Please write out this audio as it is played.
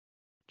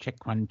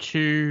Check 1,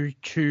 2,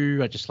 2.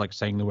 I just like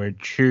saying the word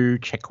chew.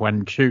 Check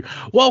 1, 2.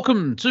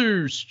 Welcome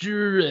to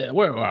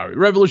where are we?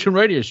 Revolution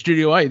Radio,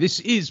 Studio A. This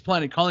is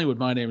Planet Collingwood.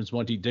 My name is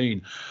Monty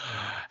Dean.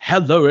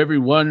 Hello,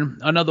 everyone.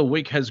 Another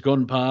week has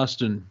gone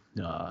past and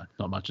not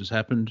much has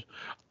happened.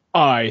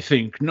 I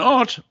think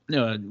not.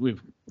 We're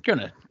going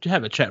to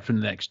have a chat for the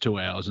next 2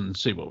 hours and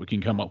see what we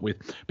can come up with.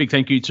 Big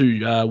thank you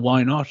to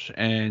Why Not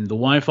and the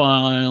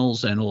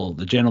Y-Files and all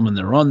the gentlemen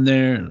that are on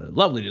there.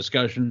 Lovely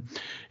discussion.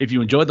 If you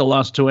enjoyed the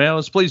last 2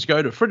 hours, please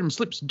go to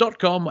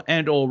freedomslips.com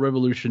and or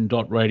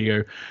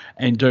revolution.radio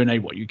and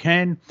donate what you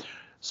can.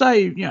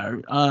 Say,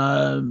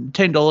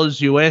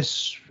 $10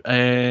 US,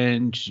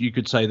 and you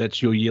could say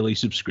that's your yearly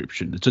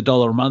subscription. It's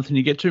 $1 a month and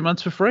you get 2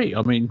 months for free.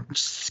 I mean,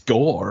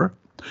 score.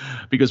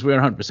 Because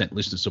we're 100%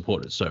 listener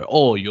supported. So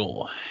all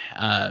your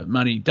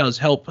money does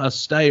help us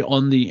stay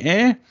on the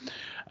air.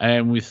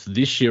 And with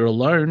this year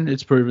alone,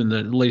 it's proven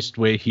that at least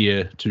we're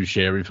here to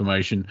share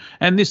information.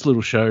 And this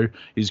little show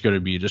is going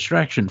to be a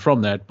distraction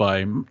from that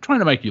by trying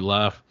to make you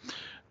laugh.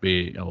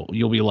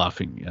 You'll be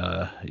laughing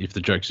if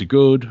the jokes are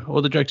good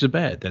or the jokes are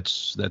bad.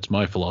 That's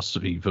my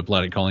philosophy for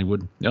Planet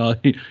Collingwood.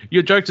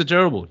 Your jokes are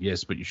terrible,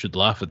 yes, but you should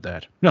laugh at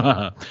that.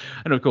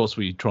 And of course,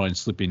 we try and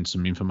slip in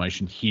some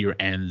information here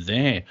and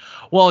there.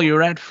 While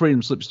you're at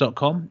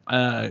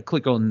freedomslips.com,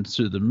 click on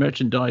to the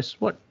merchandise.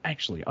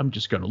 I'm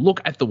just going to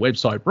look at the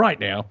website right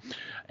now.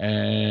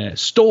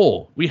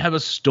 Store. We have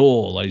a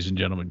store, ladies and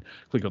gentlemen.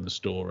 Click on the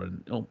store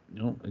and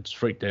it's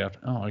freaked out.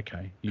 Oh,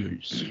 okay. You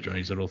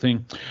strange little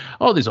thing.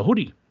 Oh, there's a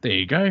hoodie. There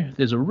you go.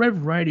 There's a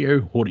Rev Radio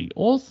hoodie.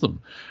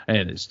 Awesome.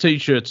 And there's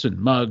T-shirts and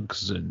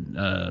mugs and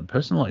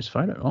personalized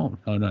photo.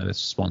 Oh no, that's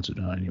sponsored.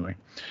 Anyway.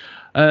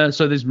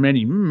 So there's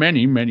many,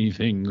 many, many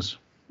things.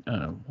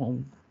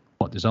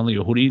 There's only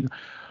a hoodie.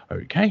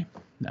 Okay.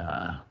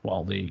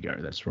 Well, there you go.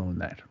 That's wrong with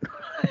that.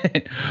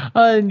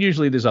 And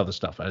usually there's other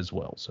stuff as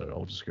well. So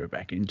I'll just go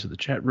back into the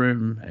chat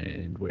room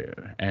and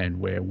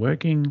we're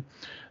working.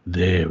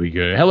 There we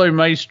go. Hello,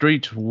 May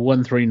Street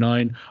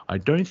 139. I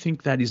don't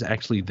think that is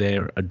actually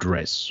their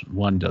address.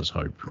 One does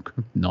hope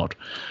not,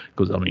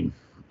 because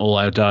all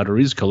our data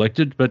is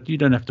collected, but you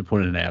don't have to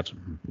put it out.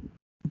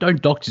 Don't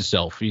dox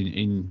yourself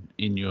in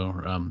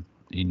your own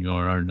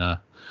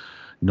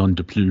nom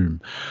de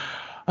plume.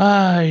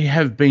 I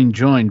have been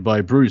joined by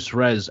Bruce,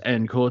 Raz,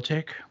 and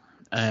Cortec.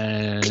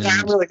 And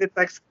I'm really good,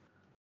 thanks.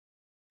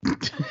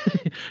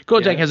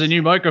 Cortec has a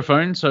new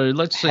microphone, so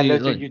let's see.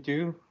 Hello to you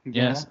too.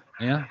 Yes.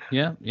 Yeah.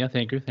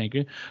 Thank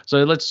you.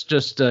 So let's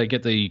just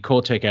get the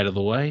Cortec out of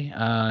the way.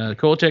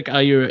 Cortec,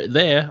 are you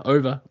there?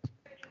 Over.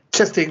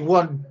 Testing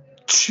 1,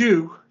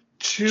 2.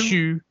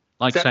 Chew,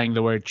 like saying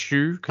the word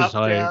chew, because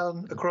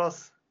down,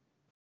 across.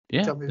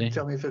 Yeah. Tell me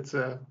if it's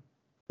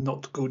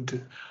not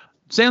good.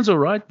 Sounds all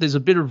right. There's a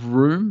bit of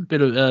room,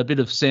 bit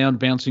of sound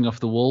bouncing off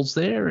the walls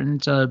there,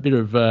 and a bit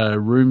of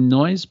room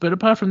noise. But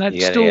apart from that,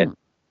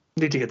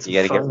 Need to get some.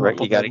 You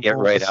got to get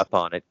right up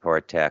on it,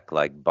 Cortec,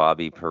 like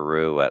Bobby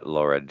Peru at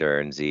Laura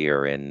Dern's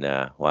ear in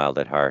Wild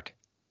at Heart.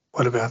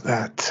 What about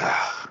that?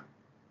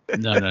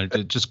 No,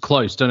 just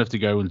close. Don't have to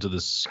go into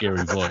the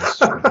scary voice.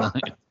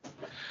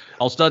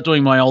 I'll start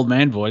doing my old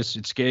man voice.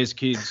 It scares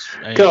kids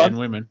and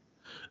women.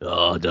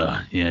 Oh, duh.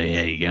 Yeah,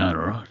 you going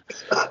all right?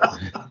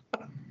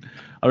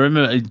 I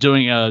remember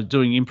doing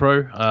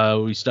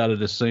improv. We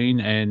started a scene,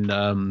 and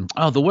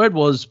the word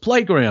was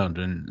playground,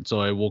 and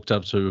so I walked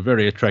up to a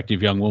very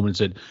attractive young woman and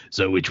said,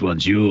 "So which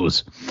one's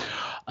yours?"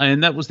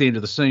 And that was the end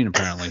of the scene,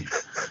 apparently.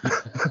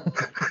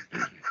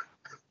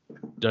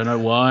 Don't know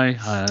why.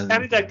 How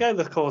did that go?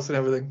 The course and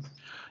everything.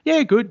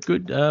 Yeah, good.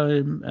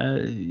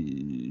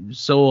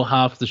 Saw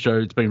half the show.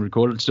 It's been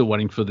recorded. Still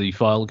waiting for the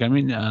file to come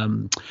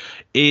in.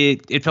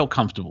 It felt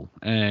comfortable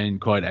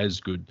and quite as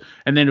good.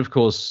 And then, of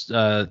course,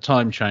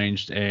 time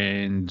changed,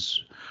 and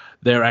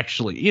they're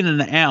actually in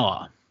an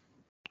hour.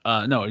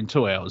 In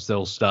 2 hours,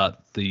 they'll start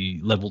the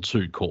level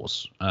 2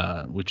 course,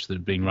 which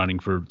they've been running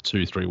for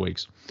 2-3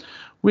 weeks.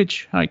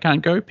 Which I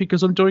can't go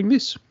because I'm doing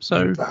this.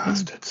 So, you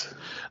bastards.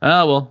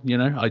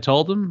 I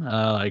told them.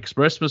 I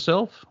expressed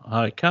myself.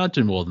 I can't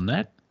do more than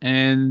that.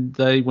 And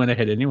they went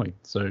ahead anyway.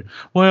 So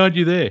why aren't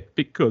you there?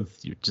 Because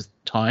you're just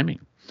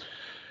timing.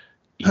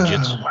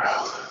 Idiots. Oh,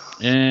 well.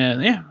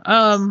 And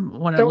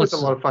That was a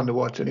lot of fun to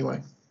watch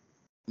anyway.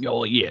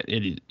 Oh yeah,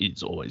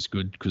 it's always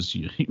good because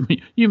you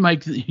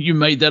made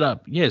that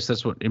up. Yes,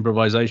 that's what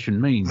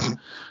improvisation means.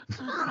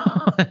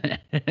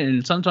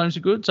 And sometimes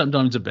they're good,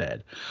 sometimes they're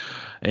bad.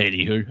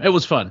 Anywho, it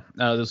was fun.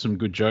 There's some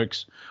good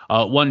jokes.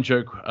 One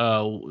joke,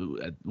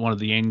 one of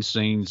the end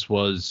scenes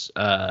was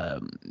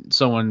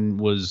someone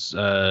was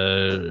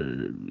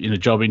in a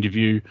job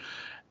interview,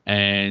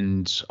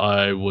 and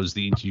I was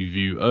the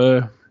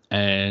interviewer,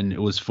 and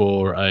it was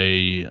for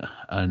an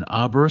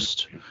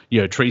arborist,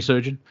 tree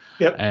surgeon.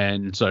 Yep.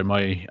 And so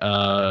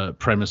my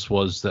premise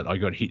was that I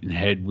got hit in the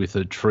head with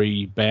a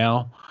tree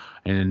bough,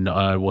 and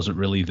I wasn't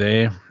really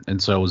there,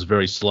 and so I was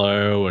very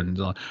slow. And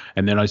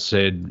then I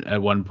said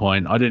at one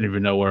point, I didn't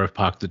even know where I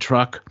parked the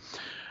truck.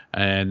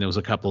 and there was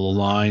a couple of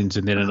lines,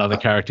 and then another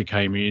character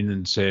came in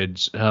and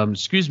said,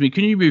 "Excuse me,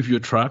 can you move your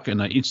truck?"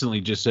 And I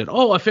instantly just said,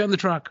 "Oh, I found the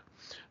truck."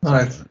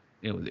 Nice. So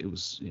it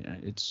was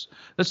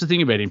that's the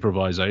thing about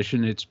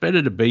improvisation. It's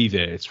better to be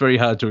there. It's very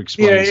hard to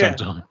explain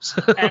sometimes.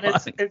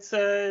 And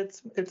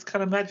it's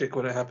kind of magic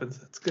when it happens.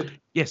 It's good.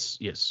 Yes.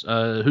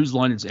 Whose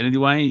Line Is It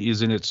Anyway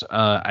is in its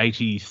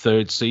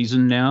 83rd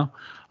season now.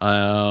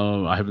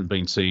 I haven't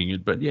been seeing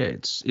it, but yeah,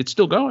 it's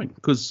still going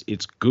because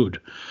it's good.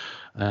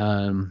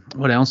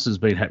 What else has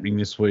been happening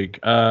this week?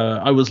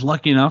 I was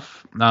lucky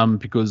enough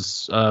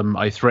because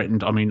I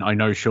threatened. I mean, I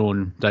know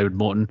Sean David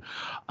Morton,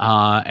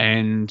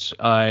 and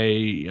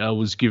I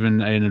was given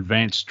an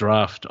advanced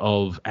draft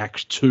of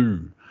Act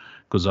 2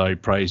 because I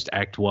praised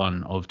Act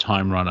 1 of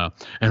Time Runner,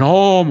 and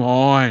oh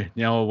my,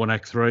 now I want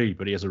Act 3,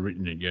 but he hasn't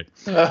written it yet.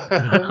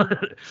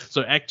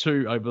 So Act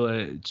 2, I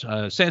believe,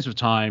 Sands of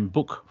Time,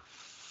 Book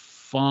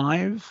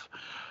 5.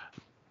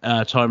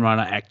 Time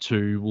Runner Act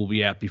 2 will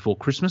be out before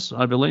Christmas,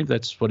 I believe.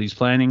 That's what he's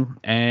planning.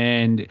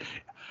 And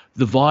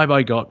the vibe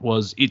I got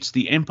was it's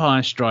the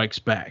Empire Strikes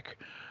Back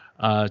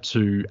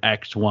to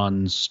Act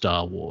 1's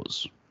Star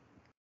Wars.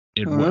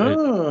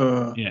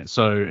 So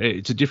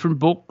it's a different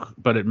book,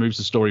 but it moves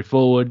the story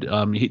forward.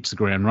 It hits the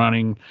ground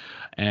running,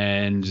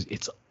 and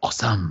it's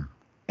awesome.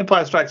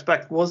 Empire Strikes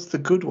Back was the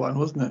good one,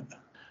 wasn't it?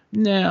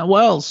 No,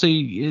 well,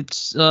 see,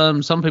 it's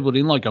some people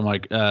didn't like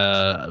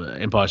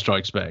Empire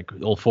Strikes Back,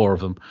 all 4 of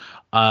them.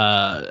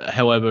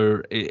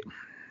 However,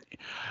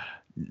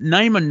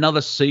 name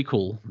another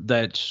sequel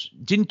that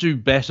didn't do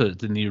better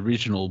than the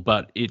original,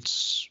 but it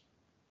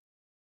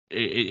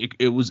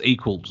was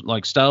equaled,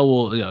 like Star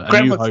Wars.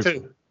 Gremlins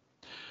 2.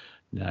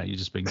 No, you're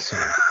just being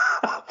silly.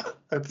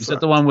 Is that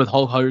the one with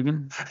Hulk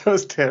Hogan? That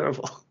was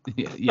terrible.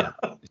 Yeah.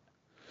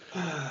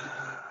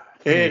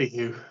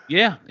 Anywho.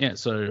 Yeah.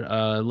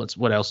 So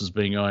what else is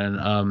being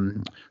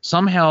on?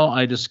 Somehow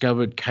I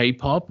discovered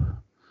K-pop,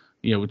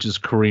 which is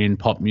Korean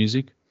pop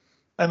music.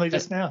 Only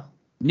just now.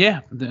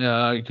 Yeah,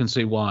 I can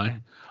see why.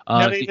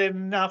 Not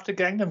even after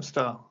Gangnam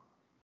Style.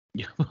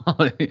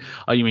 Oh,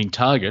 you mean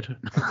Target?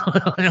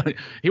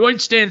 He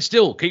won't stand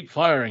still. Keep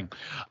firing.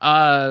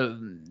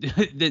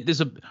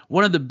 There's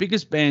one of the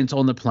biggest bands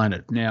on the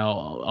planet.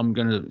 Now, I'm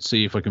going to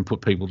see if I can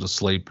put people to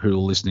sleep who are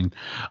listening.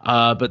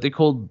 But they're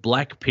called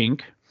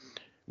Blackpink,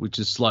 which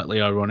is slightly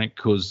ironic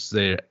because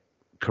they're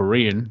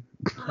Korean.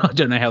 I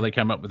don't know how they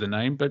come up with the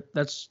name, but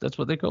that's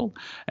what they're called.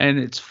 And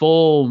it's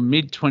 4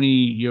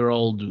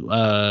 mid-20-year-old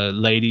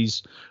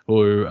ladies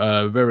who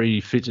are very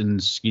fit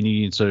and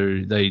skinny, and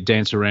so they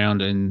dance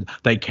around and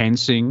they can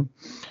sing.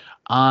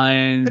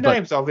 The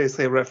name's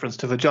obviously a reference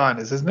to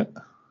vaginas, isn't it?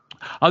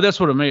 Oh, that's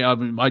what I mean. I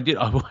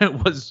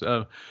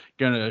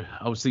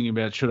was thinking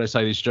about should I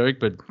say this joke,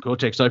 but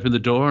Cortex opened the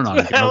door and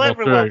I well,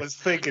 everyone was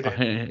thinking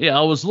it. Yeah,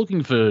 I was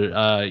looking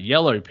for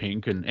yellow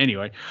pink, and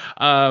anyway,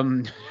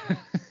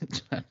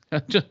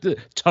 just the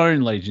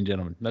tone, ladies and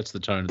gentlemen. That's the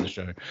tone of the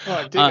show.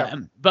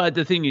 But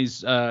the thing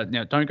is,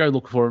 now don't go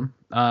look for them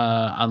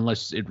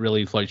unless it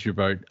really floats your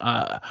boat.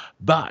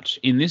 But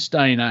in this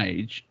day and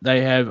age,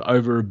 they have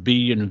over 1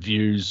 billion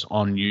views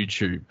on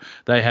YouTube.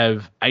 They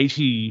have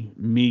 80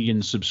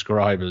 million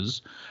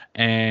subscribers.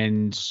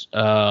 And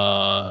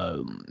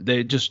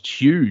they're just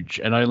huge,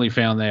 and I only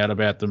found out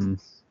about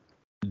them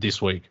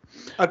this week.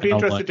 I'd be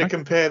interested to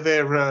compare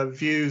their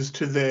views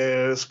to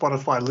their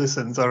Spotify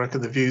listens. I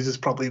reckon the views is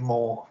probably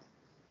more.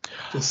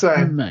 Just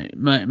saying.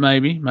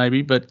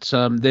 Maybe, but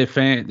they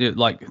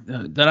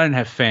don't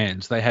have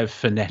fans; they have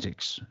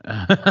fanatics.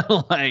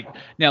 Now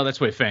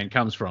that's where fan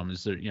comes from.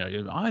 Is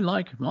that I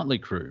like Motley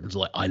Crue. It's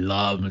like I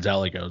love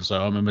Metallica,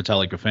 so I'm a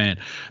Metallica fan.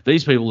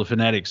 These people are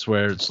fanatics,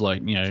 where it's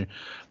like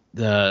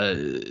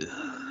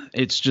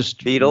it's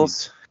just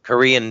Beatles,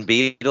 Korean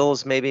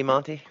Beatles, maybe,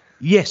 Monty.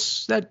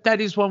 Yes, that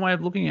is one way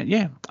of looking at it.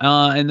 Yeah,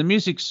 and the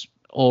music's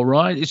all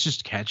right. It's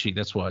just catchy.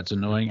 That's why it's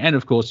annoying. And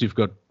of course, you've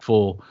got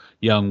 4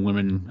 young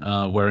women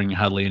wearing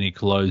hardly any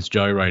clothes,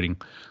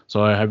 gyrating.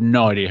 So I have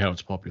no idea how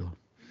it's popular.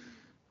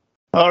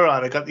 All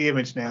right, I got the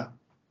image now.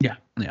 Yeah,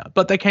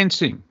 but they can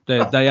sing.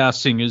 They are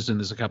singers, and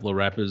there's a couple of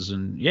rappers,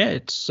 and yeah,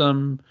 it's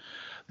a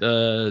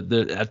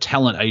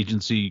talent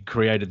agency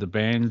created the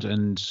band,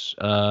 and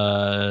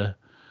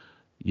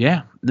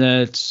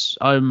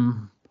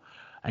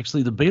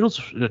actually the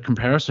Beatles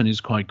comparison is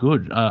quite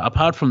good.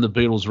 Apart from the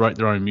Beatles wrote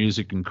their own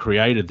music and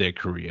created their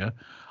career,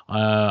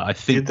 I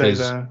think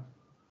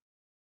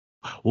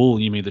well,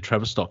 you mean the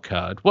Tavistock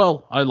card?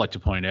 Well, I'd like to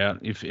point out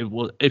if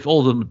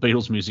all the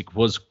Beatles music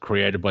was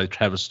created by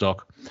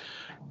Tavistock,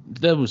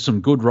 there was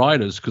some good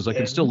writers, because I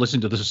can still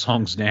listen to the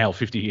songs now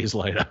 50 years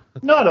later.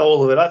 Not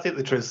all of it. I think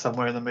the truth's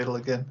somewhere in the middle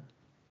again.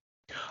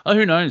 Oh,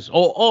 who knows?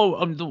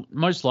 The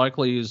most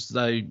likely is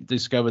they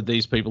discovered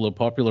these people are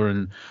popular,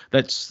 and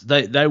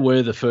they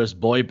were the first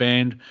boy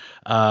band.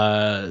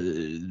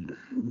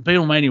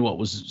 Beatlemania, what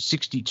was it,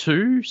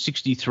 62,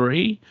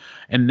 63?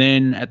 And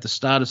then at the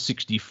start of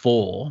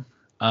 64,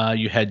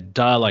 you had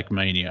Dalek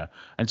Mania.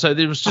 And so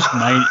there was just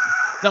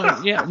You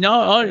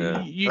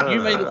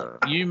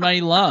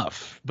may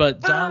laugh,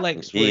 but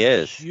Daleks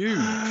were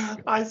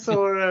huge. I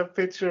saw a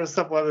picture of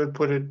someone who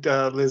put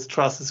Liz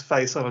Truss's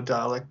face on a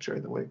Dalek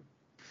during the week.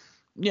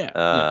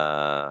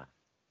 Yeah.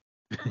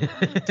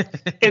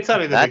 It's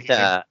only the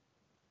beginning.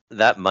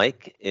 That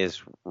mic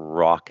is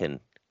rocking,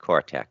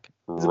 Cortec.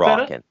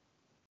 Rocking.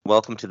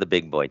 Welcome to the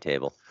big boy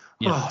table.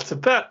 Yeah. Oh, it's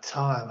about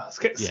time. I was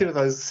getting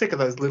sick of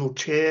those little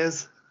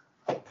chairs.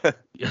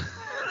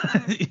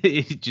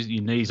 Just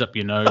your knees up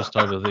your nose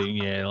type of thing.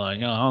 Yeah,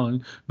 like, oh,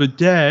 but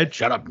Dad,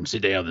 shut up and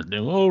sit down. And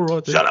all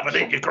right, shut up and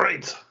eat your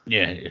greens.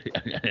 Yeah,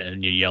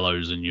 and your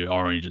yellows and your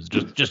oranges.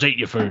 Just eat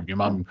your food. Your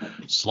mum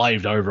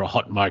slaved over a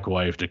hot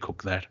microwave to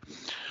cook that.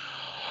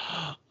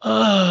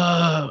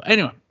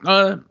 Anyway,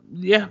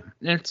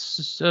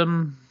 it's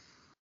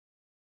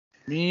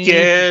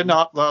Yeah,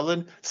 not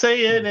lulling.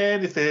 Saying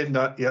anything,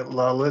 not yet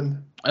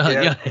lulling.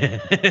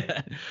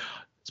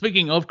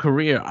 Speaking of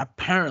Korea,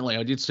 apparently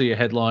I did see a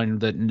headline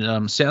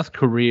that South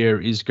Korea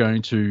is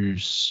going to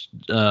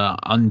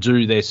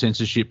undo their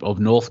censorship of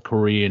North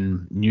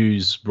Korean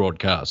news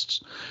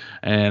broadcasts.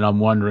 And I'm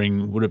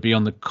wondering, would it be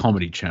on the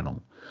Comedy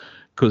Channel?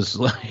 Because,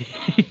 have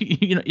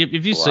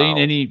you seen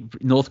any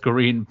North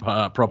Korean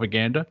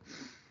propaganda?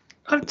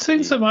 I've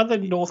seen some other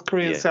North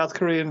Korean, South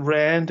Korean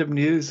random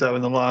news, though,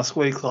 in the last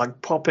week,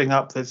 like popping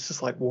up. That's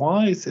just like,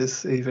 why is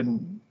this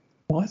even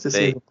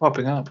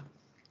popping up?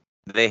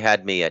 They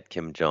had me at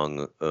Kim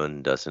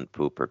Jong-un doesn't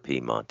poop or pee,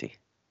 Monty.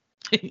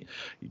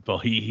 Well,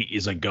 he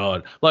is a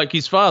god. Like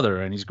his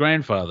father and his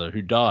grandfather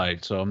who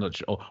died, so I'm not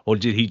sure. Or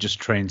did he just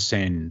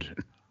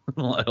transcend?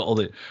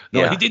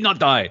 He did not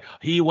die.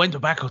 He went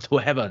back to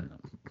heaven.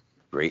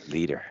 Great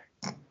leader.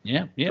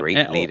 Yeah.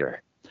 Great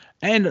leader.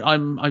 And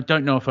I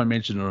don't know if I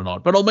mentioned it or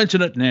not, but I'll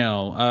mention it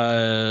now.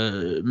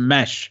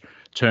 MASH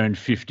turned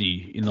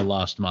 50 in the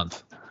last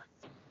month.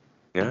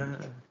 Yeah.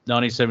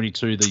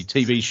 1972, the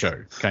TV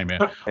show came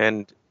out.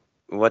 And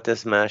what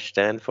does MASH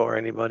stand for,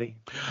 anybody?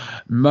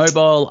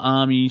 Mobile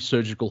Army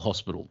Surgical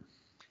Hospital.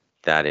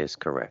 That is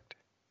correct.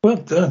 Well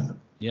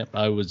done. Yep,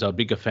 I was a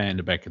bigger fan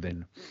back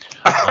then.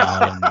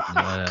 Alan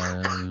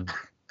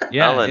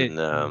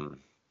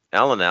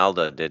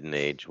Alda didn't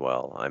age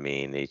well. I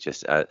mean, he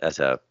just, as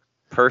a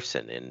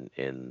person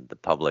in the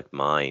public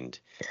mind,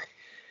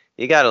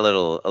 he got a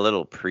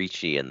little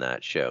preachy in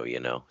that show,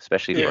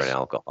 especially for an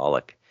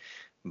alcoholic.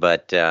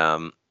 But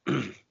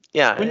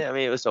yeah, I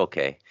mean, it was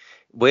okay.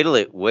 Wait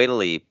till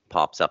he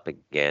pops up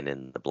again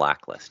in the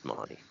blacklist,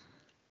 Monty.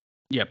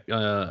 Yep.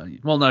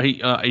 Well, no,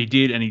 he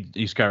did, and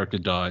his character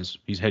dies.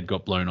 His head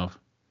got blown off.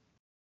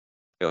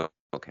 Oh,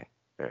 okay.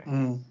 All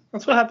right.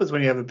 That's what happens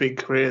when you have a big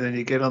career. Then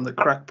you get on the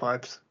crack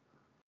pipes.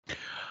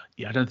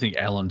 Yeah, I don't think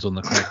Alan's on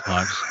the crack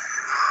pipes.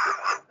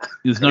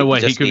 There's no way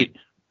he could be.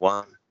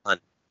 One.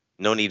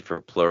 No need for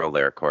plural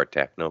there,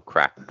 Cortec. No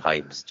crack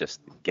pipes.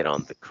 Just get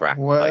on the crack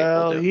pipe.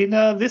 Well,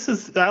 this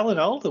is Alan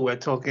Alda we're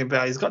talking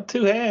about. He's got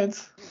two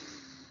hands.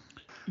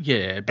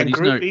 Yeah, but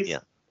and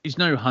he's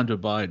no Hunter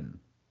Biden.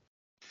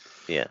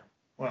 Yeah.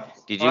 Well,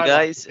 did you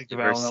guys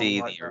ever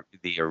see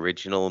the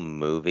original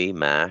movie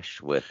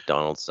MASH with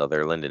Donald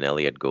Sutherland and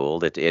Elliot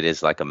Gould? It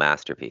is like a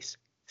masterpiece.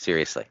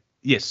 Seriously.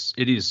 Yes,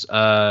 it is.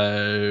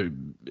 The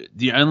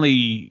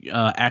only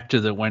actor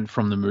that went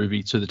from the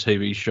movie to the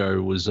TV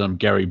show was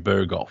Gary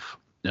Berghoff.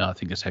 I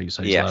think that's how you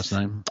say his last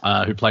name.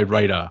 Who played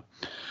Radar,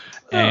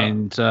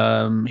 and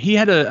he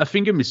had a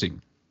finger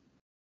missing.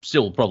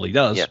 Still probably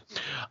does. Yeah.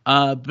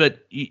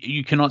 But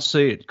you cannot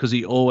see it because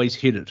he always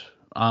hid it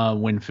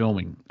when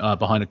filming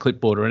behind a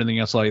clipboard or anything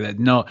else like that.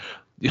 No.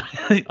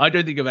 I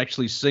don't think I've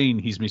actually seen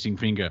his missing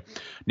finger.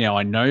 Now,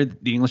 I know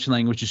the English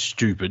language is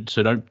stupid,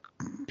 so don't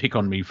pick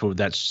on me for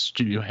that.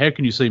 How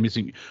can you see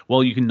missing?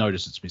 Well, you can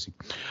notice it's missing.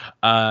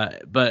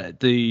 But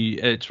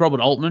it's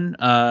Robert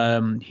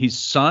Altman. His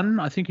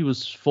son, I think he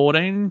was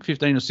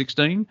 15 or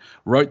 16,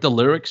 wrote the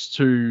lyrics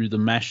to the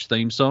MASH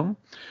theme song.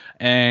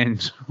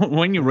 And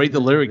when you read the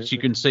lyrics, you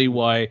can see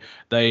why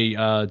they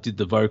did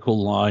the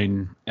vocal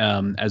line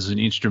as an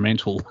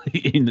instrumental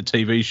in the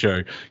TV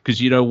show,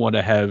 because you don't want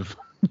to have...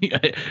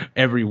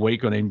 every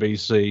week on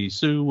NBC,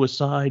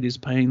 suicide is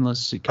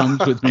painless. It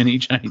comes with many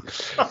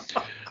chains.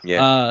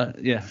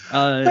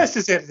 Let's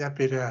just edit that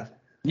bit out.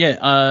 Yeah.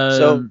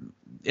 So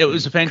it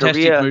was a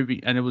fantastic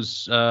movie, and it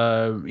was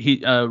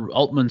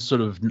Altman's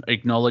sort of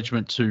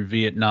acknowledgement to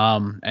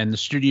Vietnam, and the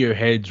studio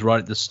heads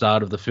right at the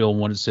start of the film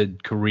wanted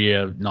said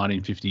Korea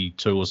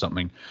 1952 or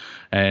something,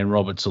 and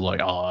Roberts are like,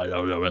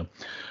 oh.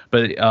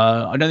 But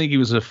I don't think he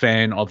was a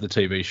fan of the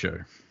TV show.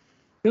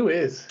 Who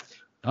is?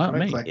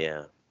 Me.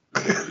 Yeah.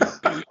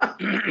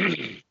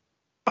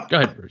 Go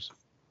ahead, Bruce.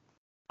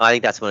 I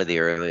think that's one of the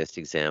earliest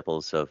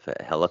examples of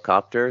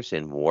helicopters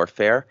in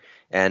warfare.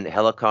 And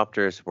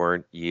helicopters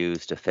weren't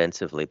used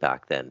offensively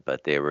back then,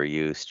 but they were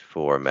used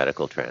for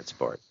medical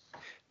transport.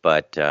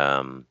 But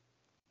I'm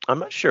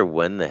not sure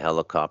when the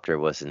helicopter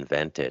was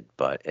invented,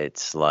 but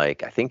it's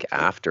like, I think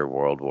after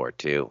World War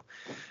II.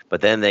 But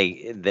then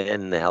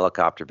the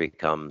helicopter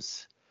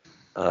becomes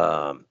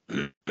a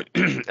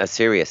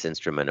serious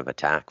instrument of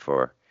attack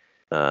for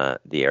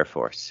the Air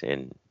Force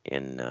in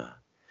in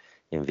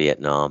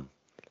Vietnam.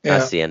 Yeah.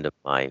 That's the end of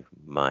my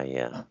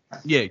Yeah,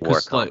 war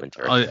because like,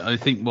 commentary. I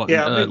think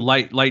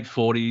late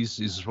 40s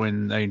is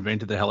when they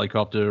invented the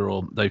helicopter,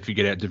 or they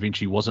figured out Da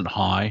Vinci wasn't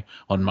high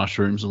on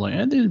mushrooms, and like,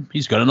 and then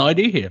he's got an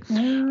idea here.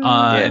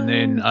 And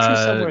then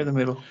somewhere in the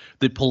middle.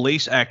 the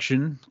police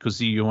action, because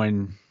the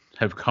UN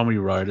have comedy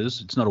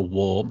writers. It's not a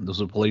war.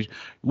 There's a police.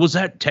 Was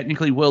that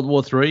technically World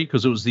War III?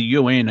 Because it was the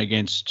UN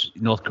against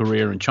North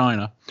Korea and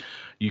China.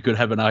 You could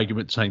have an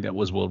argument saying that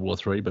was World War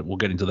III, but we'll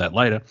get into that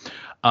later.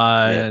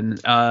 And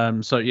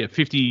so,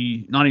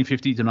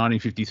 1950 to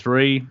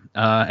 1953,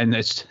 and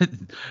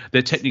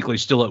they're technically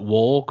still at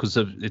war because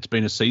it's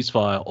been a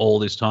ceasefire all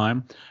this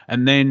time.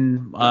 And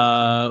then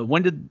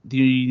when did the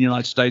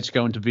United States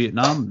go into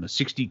Vietnam?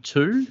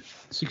 62,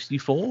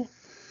 64?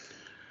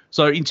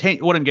 So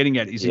what I'm getting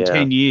at is in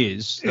 10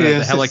 years,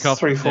 the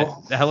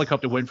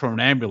helicopter went from an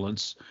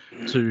ambulance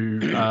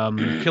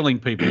to killing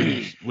people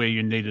where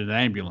you needed an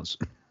ambulance.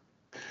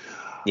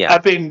 Yeah,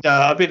 I've been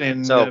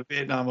in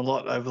Vietnam a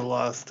lot over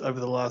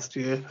the last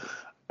year.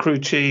 Crew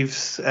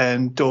chiefs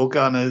and door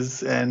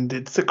gunners, and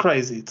it's a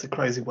crazy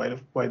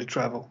way to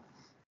travel.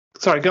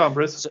 Sorry, go on,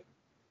 Bruce.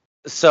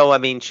 So I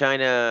mean,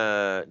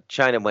 China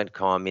went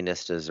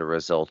communist as a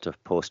result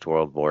of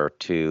post-World War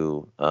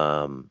II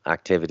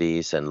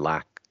activities and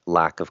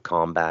lack of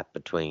combat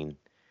between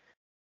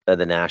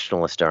the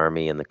nationalist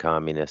army and the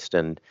communist,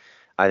 and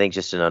I think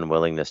just an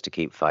unwillingness to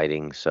keep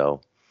fighting. So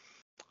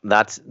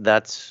that's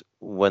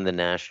when the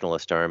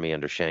nationalist army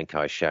under Chiang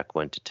Kai-shek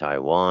went to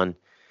Taiwan,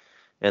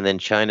 and then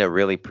China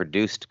really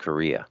produced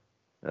Korea.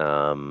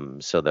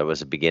 So that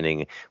was a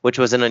beginning, which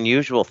was an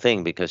unusual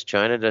thing because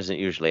China doesn't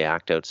usually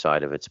act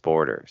outside of its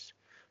borders.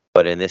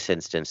 But in this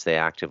instance, they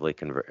actively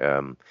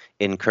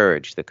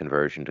encouraged the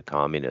conversion to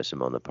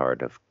communism on the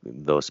part of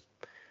those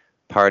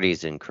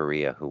parties in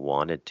Korea who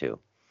wanted to.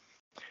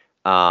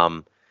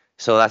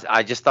 So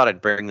I just thought I'd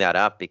bring that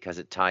up because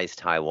it ties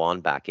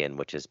Taiwan back in,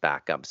 which is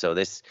back up. So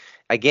this,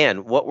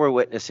 again, what we're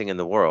witnessing in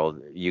the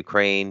world,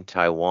 Ukraine,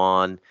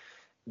 Taiwan,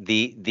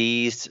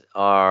 these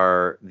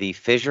are the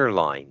fissure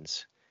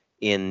lines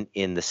in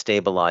the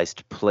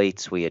stabilized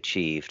plates we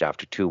achieved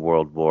after 2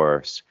 world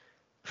wars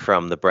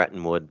from the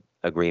Bretton Woods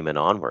Agreement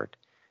onward.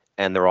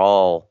 And they're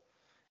all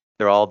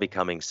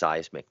becoming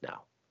seismic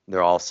now.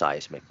 They're all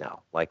seismic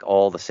now, like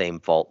all the same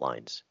fault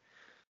lines.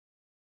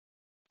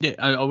 Yeah,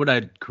 I would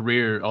add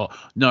Korea. Oh,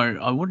 no,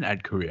 I wouldn't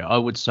add Korea. I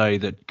would say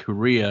that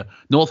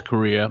North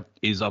Korea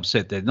is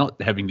upset they're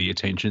not having the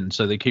attention,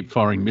 so they keep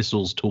firing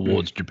missiles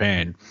towards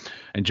Japan.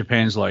 And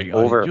Japan's like,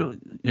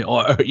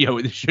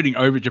 they're shooting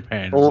over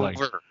Japan.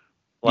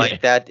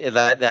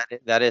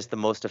 That is the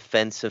most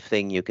offensive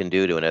thing you can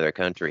do to another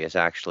country is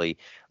actually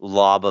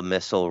lob a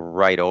missile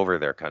right over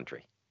their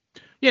country.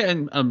 Yeah,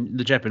 and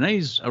the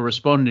Japanese are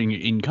responding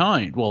in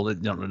kind. Well, they're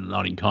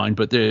not in kind,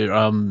 but they're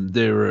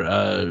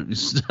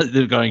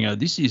going.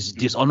 This is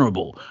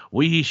dishonorable.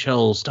 We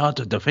shall start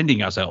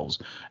defending ourselves,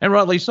 and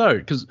rightly so.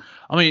 Because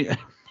I mean,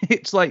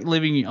 it's like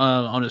living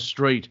on a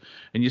street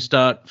and you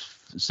start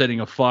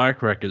setting off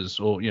firecrackers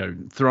or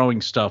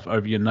throwing stuff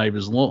over your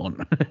neighbor's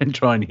lawn and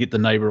trying to hit the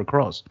neighbor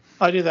across.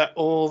 I do that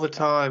all the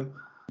time.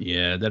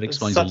 Yeah, that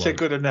explains such a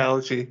good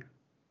analogy.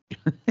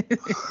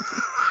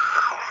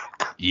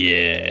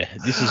 Yeah,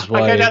 this is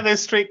why I go down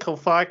this street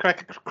called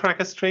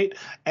Firecracker Street,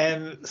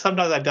 and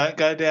sometimes I don't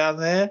go down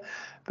there.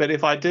 But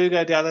if I do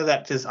go down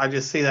there, I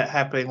just see that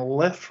happening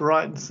left,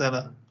 right, and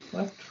center.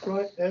 Left,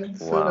 right, and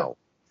center. Wow.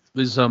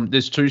 There's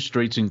 2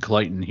 streets in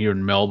Clayton here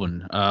in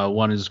Melbourne.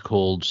 One is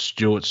called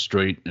Stewart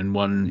Street and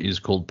one is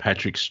called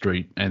Patrick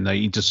Street, and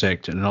they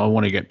intersect. And I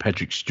want to get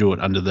Patrick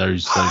Stewart under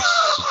those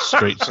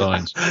street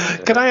signs.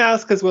 Can I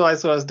ask as well? I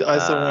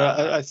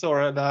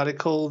saw an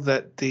article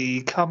that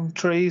the cum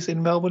trees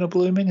in Melbourne are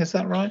blooming. Is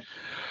that right?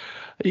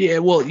 Yeah,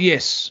 well,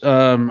 yes.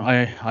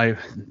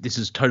 This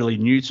is totally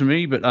new to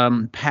me, but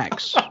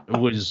PAX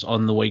was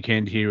on the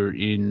weekend here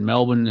in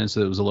Melbourne, and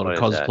so there was a lot of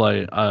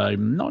cosplay.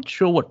 I'm not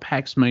sure what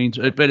PAX means,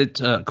 but it's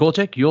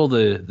Cortec. You're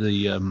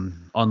the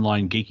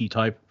online geeky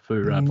type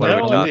for no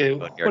idea.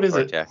 What is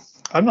it?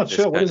 I'm not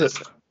sure. What is it?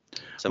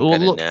 Some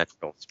kind of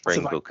natural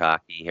spring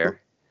bukkake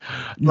here.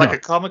 Like a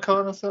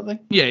Comic-Con or something?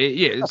 Yeah.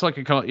 It's like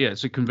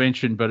it's a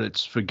convention, but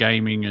it's for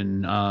gaming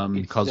and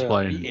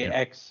cosplay.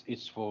 EAX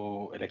is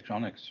for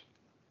electronics.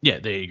 Yeah,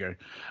 there you go.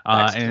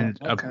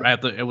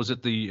 It was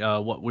at the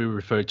what we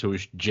refer to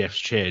as Jeff's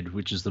Shed,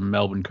 which is the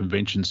Melbourne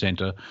Convention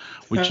Centre,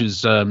 which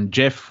is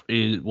Jeff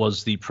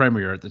was the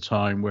premier at the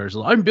time. Whereas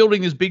I'm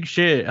building this big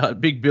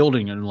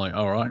building, and I'm like,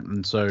 all right.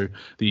 And so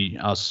the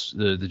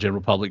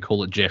general public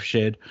call it Jeff's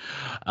Shed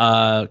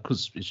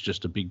because it's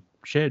just a big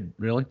shed,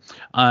 really.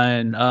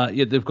 And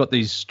they've got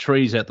these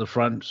trees out the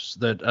front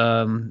that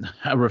are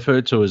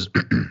referred to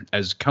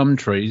as cum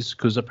trees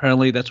because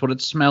apparently that's what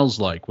it smells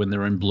like when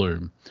they're in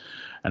bloom.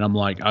 And I'm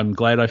like, I'm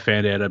glad I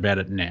found out about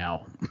it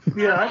now.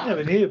 Yeah, I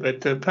never knew,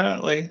 but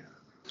apparently.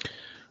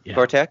 Yeah.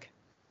 Cortec?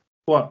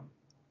 What?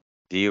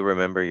 Do you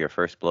remember your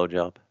first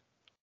blowjob?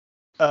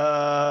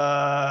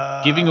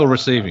 Giving or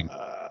receiving?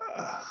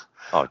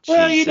 Oh,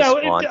 Well, Jesus,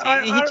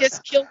 Monty. He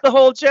just killed the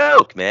whole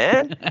joke,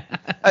 man.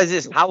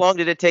 How long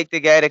did it take the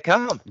guy to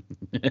come?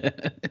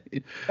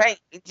 Hey,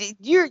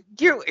 you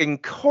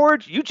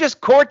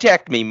just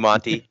Cortec me,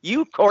 Monty.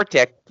 You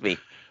Cortec me.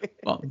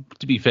 Well,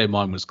 to be fair,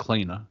 mine was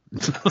cleaner.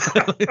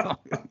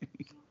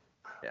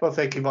 Well,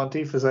 thank you,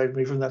 Monty, for saving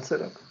me from that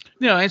setup.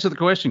 Yeah, answer the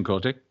question,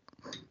 Cortec.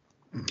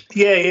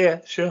 Yeah,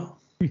 sure.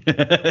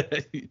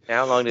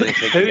 How long did it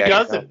take? Who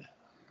doesn't?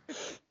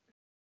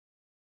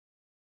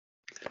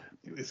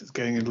 This is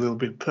getting a little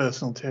bit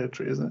personal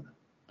territory, isn't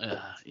it?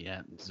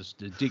 Yeah,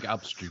 just dig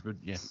up, stupid.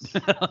 Yeah.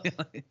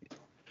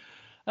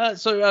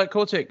 So,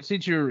 Cortec,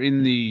 since you're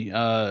in the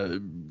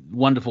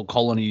wonderful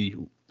colony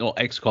or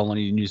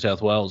ex-colony in New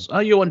South Wales,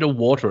 are you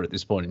underwater at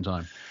this point in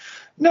time?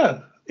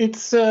 No,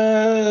 it's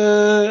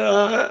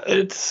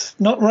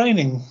not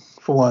raining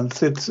for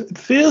once. It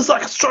feels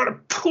like it's trying to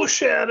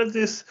push out of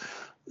this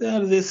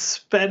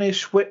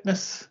Spanish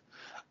wetness,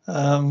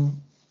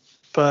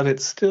 but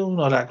it's still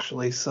not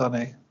actually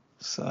sunny.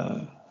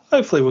 So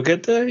hopefully we'll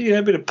get there.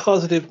 A bit of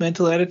positive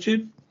mental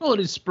attitude. Well, it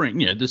is spring.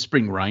 Yeah, the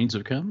spring rains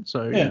have come,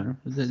 so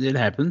it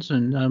happens.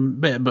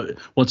 And but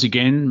once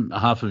again,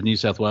 half of New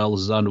South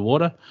Wales is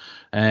underwater,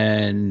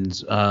 and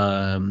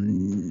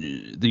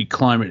the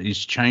climate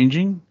is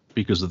changing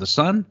because of the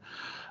sun.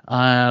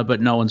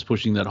 But no one's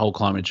pushing that whole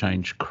climate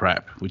change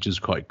crap, which is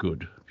quite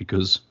good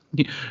because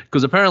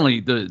apparently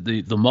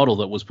the model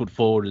that was put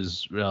forward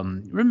is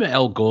remember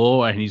Al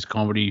Gore and his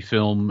comedy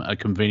film A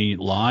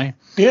Convenient Lie?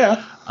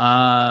 Yeah.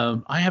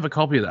 I have a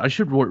copy of that. I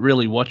should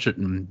really watch it,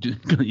 and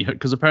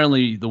because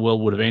apparently the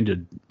world would have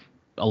ended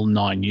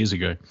 9 years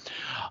ago,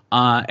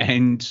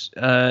 and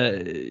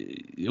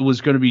it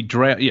was going to be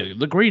drought. Yeah,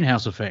 the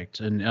greenhouse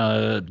effect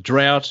and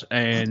drought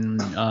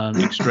and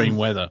extreme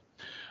weather.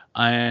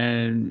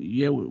 And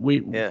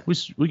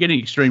we're getting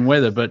extreme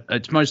weather, but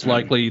it's most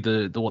likely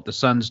the what the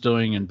sun's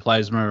doing and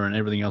plasma and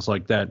everything else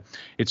like that.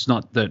 It's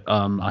not that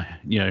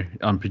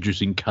I'm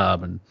producing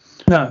carbon.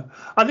 No,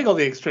 I think all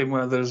the extreme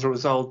weather is a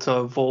result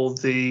of all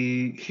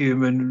the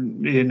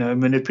human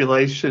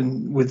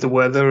manipulation with the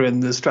weather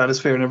and the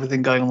stratosphere and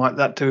everything going on like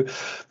that too.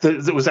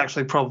 That was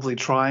actually probably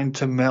trying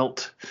to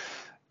melt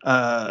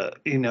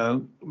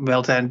Antarctica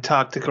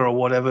or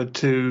whatever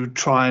to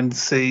try and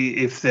see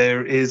if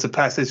there is a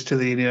passage to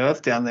the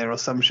Earth down there or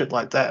some shit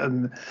like that.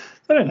 And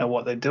they don't know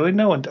what they're doing.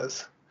 No one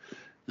does.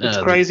 It's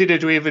crazy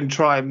to even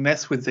try and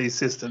mess with these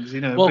systems,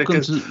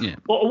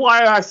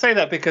 why I say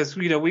that, because,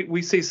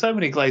 we see so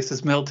many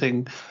glaciers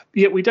melting,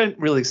 yet we don't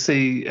really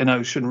see an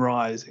ocean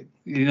rising,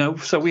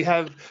 So we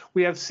have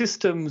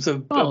systems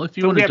of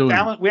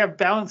we have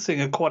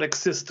balancing aquatic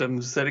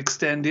systems that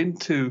extend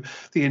into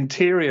the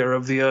interior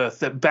of the Earth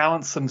that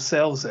balance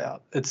themselves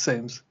out, it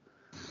seems.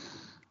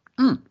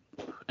 I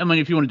mean,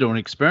 if you want to do an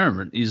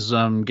experiment, is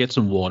get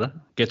some water,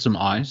 get some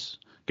ice,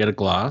 get a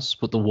glass,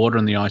 put the water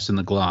and the ice in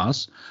the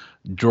glass,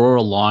 draw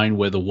a line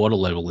where the water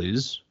level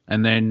is,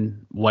 and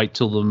then wait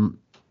till the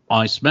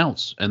ice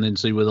melts, and then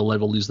see where the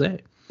level is there.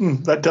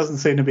 That doesn't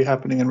seem to be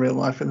happening in real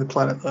life in the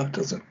planet, though,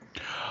 does it?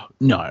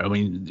 No, I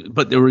mean,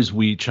 but there is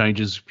weird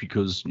changes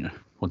because,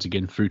 once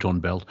again, futon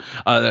belt.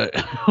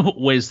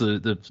 Where's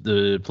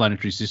the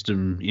planetary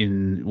system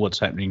in what's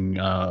happening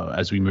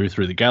as we move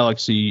through the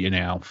galaxy in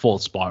our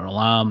fourth spiral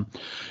arm?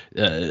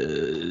 How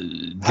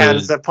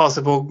is that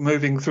possible?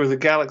 Moving through the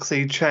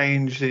galaxy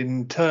change the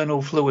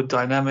internal fluid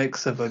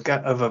dynamics of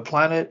a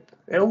planet?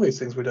 All these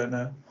things we don't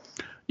know.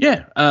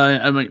 Yeah,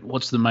 I mean,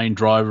 what's the main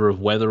driver of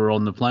weather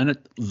on the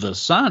planet? The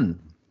sun.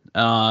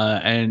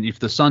 And if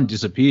the sun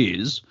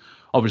disappears,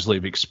 obviously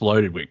if it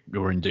exploded,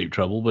 we're in deep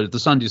trouble. But if the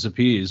sun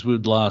disappears,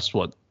 we'd last,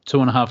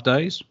 2.5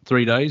 days,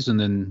 3 days, and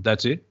then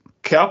that's it?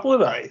 Couple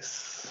of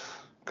days.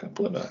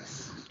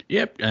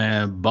 Yep,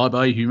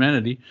 bye-bye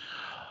humanity.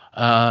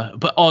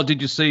 But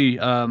did you see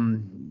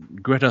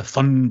Greta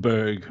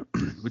Thunberg,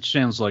 which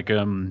sounds like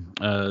a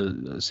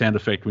sound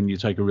effect when you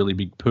take a really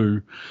big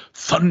poo.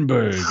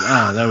 Thunberg.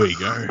 Oh, there we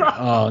go.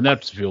 Oh,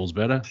 that feels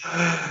better.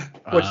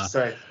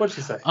 What'd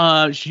she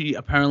say? She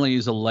apparently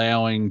is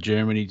allowing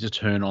Germany to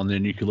turn on their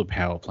nuclear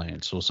power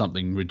plants or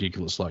something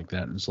ridiculous like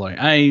that. It's like,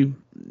 A,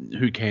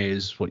 who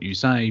cares what you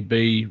say?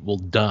 B, well,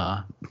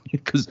 duh.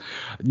 Because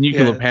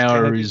nuclear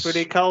power is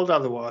pretty cold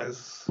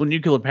otherwise. Well,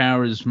 nuclear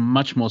power is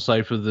much more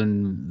safer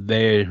than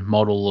their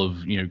model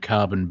of,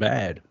 carbon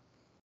bad.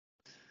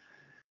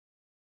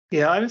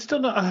 Yeah, I'm still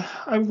not.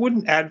 I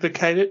wouldn't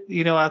advocate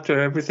it.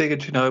 After everything at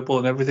Chernobyl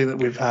and everything that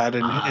we've had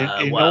and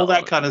all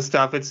that kind of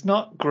stuff, it's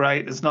not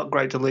great. It's not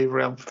great to leave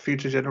around for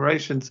future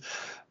generations.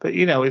 But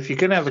if you're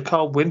going to have a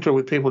cold winter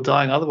with people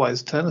dying,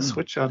 otherwise, turn the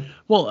switch on.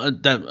 Well,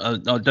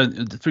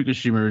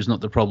 Fukushima is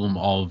not the problem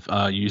of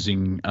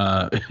using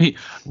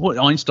what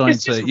Einstein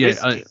said.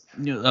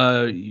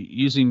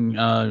 Using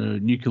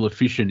nuclear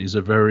fission is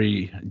a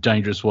very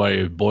dangerous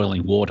way of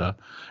boiling water,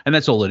 and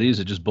that's all it is.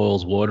 It just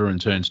boils water and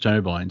turns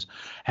turbines.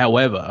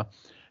 However,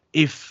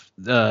 if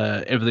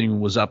everything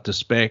was up to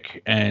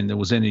spec and there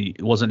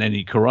wasn't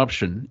any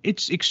corruption,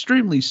 it's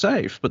extremely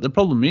safe. But the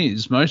problem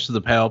is most of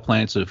the power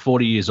plants are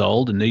 40 years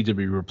old and need to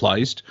be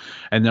replaced,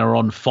 and they're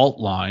on fault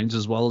lines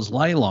as well as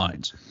ley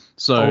lines.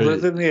 So older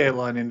than the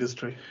airline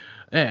industry.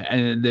 Yeah,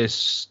 and they're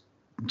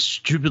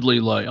stupidly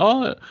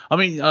low.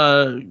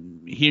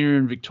 Here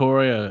in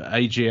Victoria,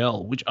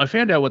 AGL, which I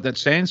found out what that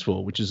stands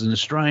for, which is an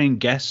Australian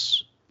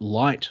gas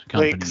light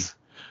company. Leaks.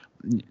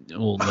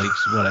 Or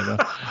leaks,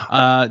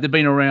 whatever. They've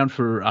been around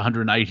for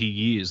 180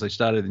 years. They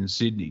started in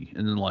Sydney,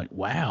 and then like,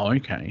 wow,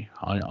 okay,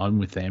 I'm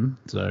with them.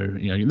 So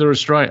they're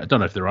Australian. I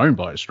don't know if they're owned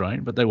by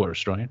Australian, but they were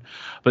Australian.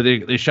 But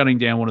they're shutting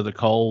down one of the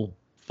coal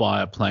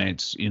fire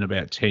plants in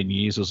about 10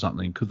 years or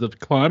something because of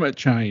climate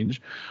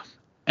change.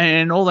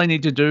 And all they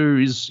need to do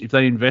is, if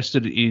they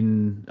invested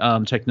in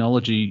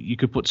technology, you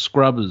could put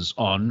scrubbers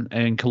on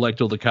and collect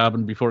all the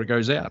carbon before it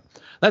goes out.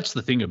 That's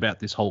the thing about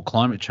this whole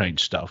climate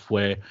change stuff,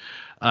 where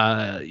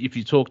if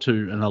you talk to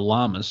an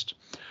alarmist,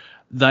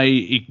 they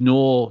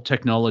ignore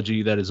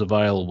technology that is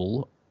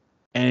available,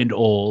 and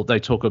or they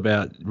talk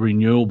about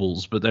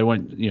renewables, but they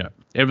won't.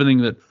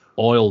 Everything that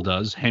oil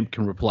does, hemp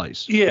can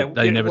replace. Yeah,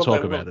 they never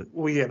talk about it.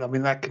 Well, yeah, I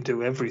mean that can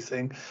do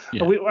everything.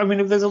 Yeah.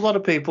 There's a lot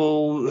of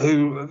people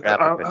who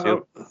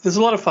there's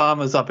a lot of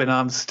farmers up in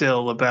arms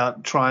still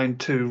about trying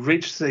to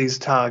reach these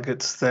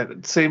targets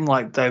that seem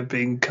like they've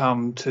been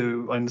come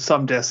to in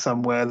some desk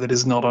somewhere that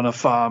is not on a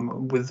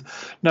farm, with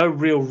no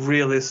real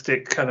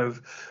realistic kind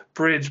of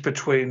bridge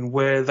between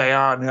where they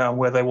are now and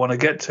where they want to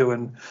get to.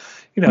 And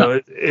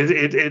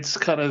it's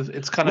kind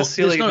of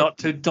silly not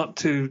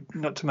to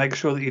make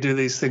sure that you do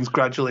these things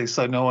gradually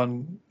so no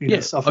one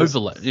suffers.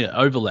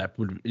 Overlap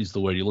is the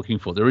word you're looking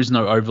for. There is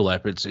no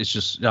overlap. It's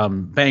just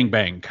bang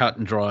bang, cut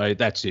and dry.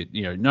 That's it.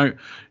 No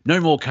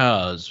more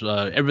cars.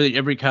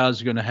 Every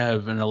car's going to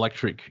have an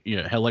electric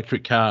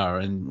car,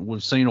 and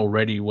we've seen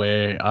already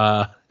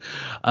where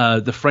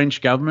the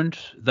French government,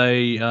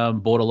 they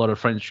bought a lot of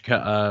French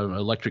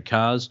electric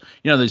cars.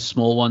 These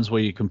small ones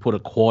where you can put a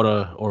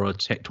quarter or a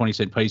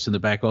 20-cent piece in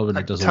the back of, and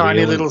it does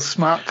tiny little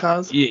smart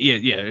cars.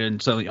 Yeah, and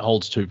so it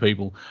holds two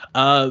people.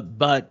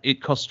 But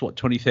it costs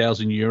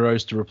 20,000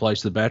 euros to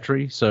replace the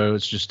battery, so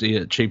it's just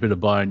cheaper to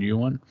buy a new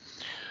one.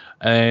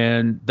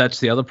 And that's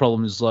the other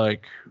problem is,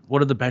 like,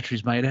 what are the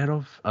batteries made out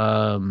of?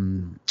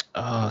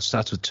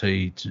 Starts with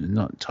T,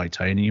 not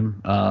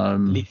titanium.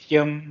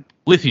 Lithium.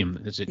 Lithium,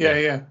 that's it.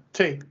 Yeah.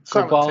 T.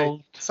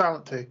 Cobalt.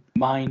 Silent T.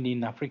 Mined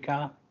in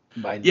Africa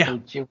by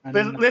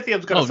children.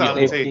 Lithium's got a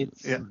silent T.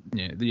 Yeah,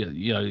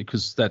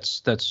 because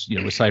that's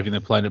we're saving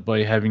the planet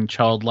by having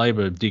child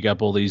labour dig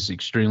up all these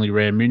extremely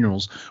rare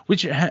minerals,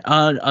 which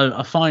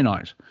are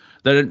finite.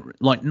 They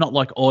don't not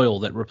like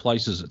oil that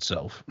replaces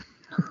itself.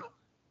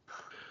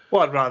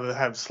 Well, I'd rather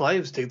have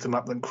slaves dig them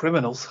up than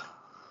criminals.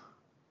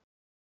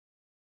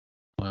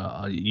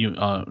 Well,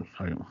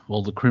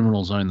 the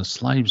criminals own the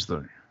slaves,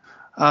 though.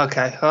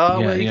 Okay.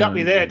 You got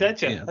me there, don't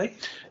you?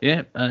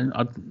 Yeah, and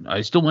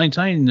I still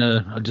maintain.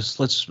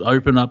 Let's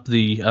open up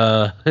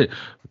the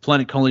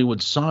Planet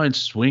Collingwood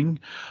science wing.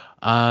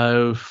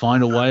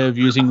 Find a way of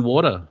using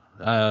water.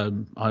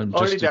 They've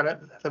already done it.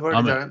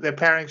 They're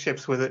powering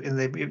ships with it in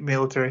the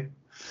military.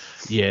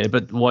 Yeah,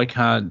 but why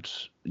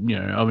can't we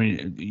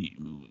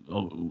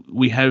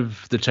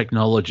have the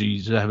technology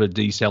to have a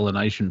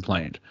desalination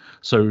plant.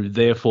 So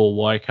therefore,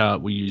 why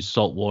can't we use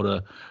salt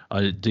water,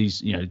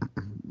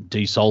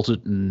 desalt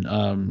it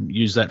and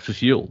use that for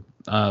fuel?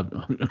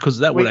 Because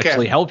that would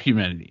actually help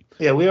humanity.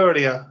 Yeah, we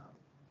already are.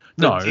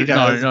 No.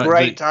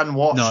 Great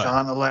unwashed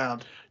aren't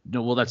allowed.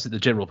 No, well, that's the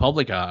general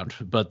public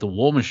aren't, but the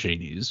war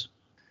machine is.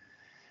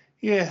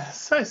 Yeah,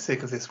 so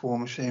sick of this war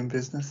machine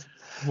business.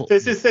 Well,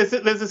 there's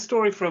a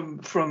story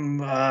from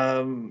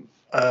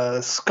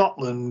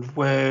Scotland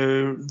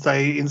where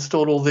they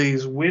installed all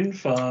these wind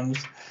farms,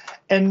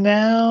 and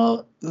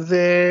now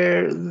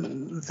they're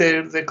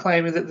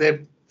claiming that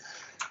they're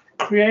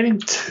creating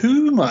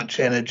too much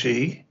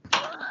energy,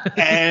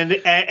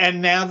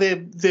 and now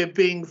they're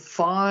being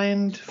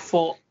fined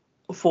for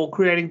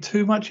creating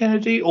too much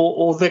energy,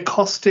 or they're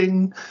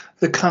costing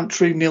the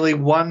country nearly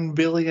 $1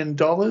 billion.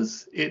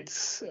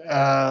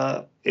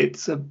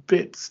 It's a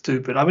bit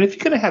stupid. I mean, if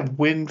you're going to have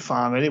wind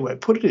farm anywhere,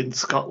 put it in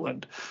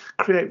Scotland.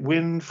 Create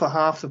wind for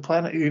half the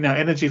planet,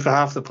 energy for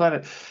half the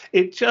planet.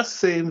 It just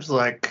seems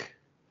like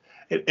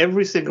at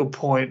every single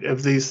point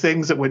of these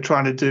things that we're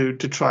trying to do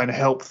to try and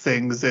help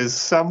things, there's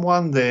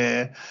someone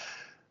there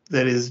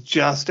that is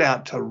just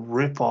out to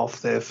rip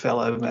off their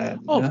fellow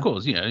man. Oh, of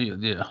course,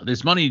 yeah.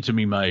 There's money to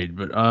be made,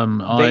 but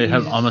I'm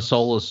a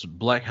soulless,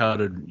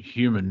 black-hearted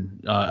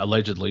human,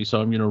 allegedly,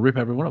 so I'm going to rip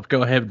everyone off.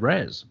 Go ahead,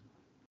 Raz.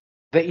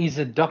 There is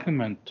a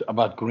document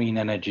about green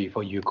energy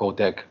for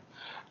Ecotech.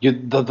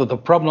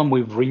 The problem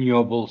with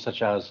renewables,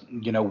 such as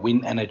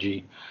wind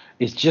energy,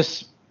 is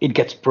just it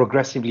gets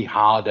progressively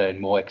harder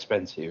and more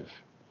expensive.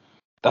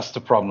 That's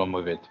the problem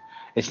with it.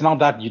 It's not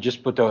that you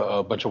just put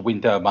a bunch of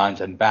wind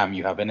turbines and bam,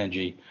 you have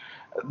energy.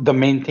 The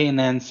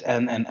maintenance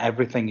and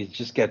everything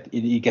is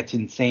it gets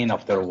insane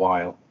after a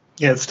while.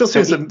 Yeah, it still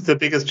seems the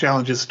biggest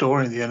challenge is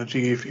storing the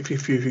energy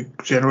if you're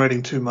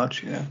generating too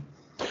much. Yeah.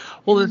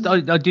 Well,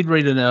 I did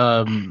read an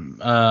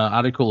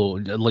article, or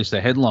at least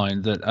a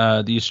headline,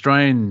 that the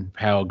Australian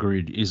power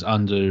grid is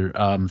under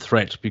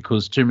threat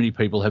because too many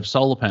people have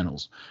solar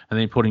panels and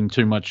they're putting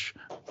too much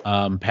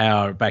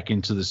power back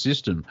into the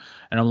system.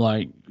 And I'm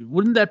like,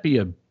 wouldn't that be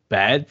a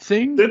bad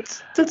thing?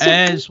 That's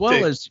as well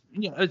thing. As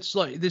it's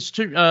like there's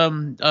two.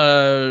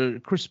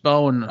 Chris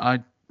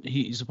Bowen,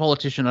 he's a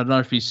politician. I don't know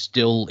if he's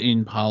still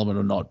in Parliament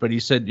or not, but he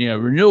said,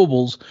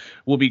 renewables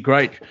will be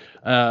great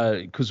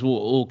because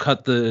we'll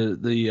cut the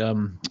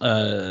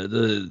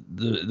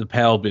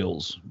power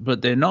bills,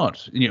 but they're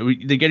not.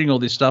 They're getting all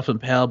this stuff,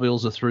 and power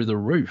bills are through the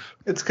roof.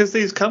 It's because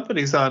these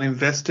companies aren't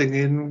investing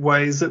in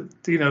ways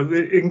that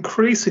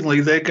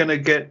increasingly they're going to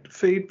get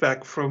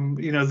feedback from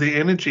the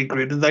energy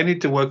grid, and they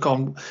need to work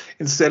on,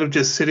 instead of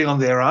just sitting on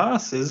their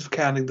asses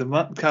counting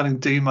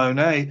D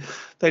Monet,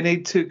 they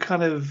need to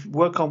kind of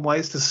work on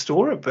ways to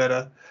store it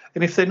better.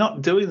 And if they're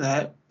not doing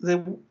that,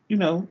 then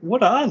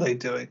what are they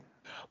doing?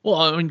 Well,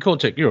 I mean,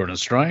 Cortec, you're an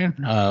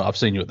Australian. I've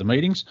seen you at the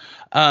meetings.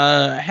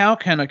 How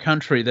can a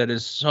country that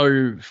is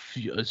so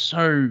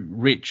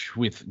rich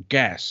with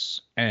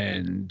gas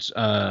and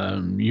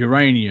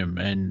uranium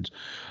and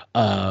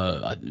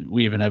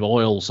we even have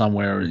oil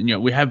somewhere,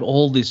 we have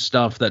all this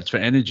stuff that's for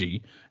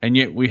energy, and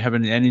yet we have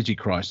an energy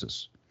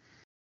crisis?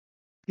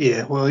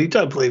 Yeah, well, you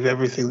don't believe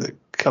everything that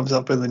comes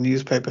up in the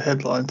newspaper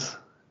headlines.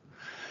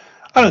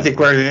 I don't think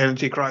we're in an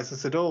energy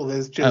crisis at all.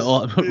 There's just,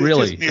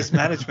 really just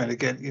mismanagement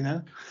again,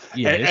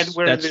 Yes,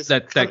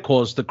 that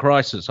caused the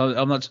crisis.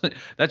 I'm not.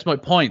 That's my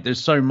point.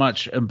 There's so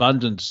much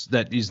abundance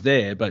that is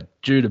there, but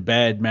due to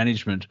bad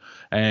management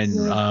and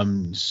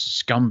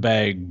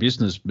scumbag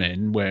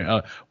businessmen,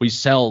 where we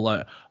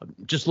sell.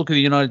 Just look at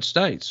the United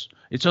States.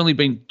 It's only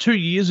been 2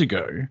 years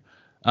ago.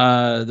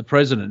 The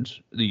president,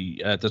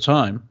 at the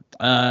time,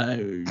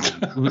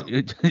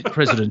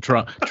 President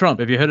Trump.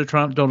 Have you heard of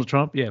Trump? Donald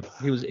Trump? Yeah,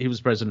 he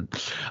was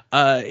president.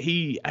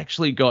 He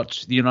actually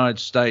got the United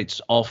States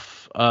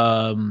off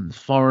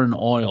foreign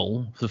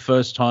oil for the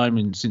first time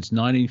since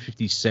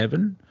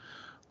 1957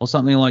 or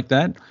something like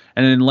that,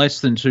 and in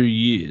less than 2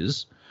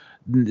 years,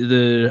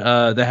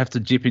 they have to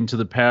dip into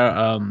the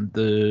power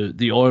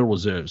the oil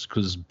reserves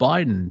because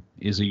Biden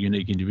is a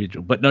unique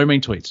individual. But no mean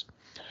tweets.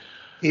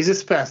 He's a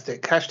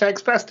spastic.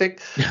 #spastic.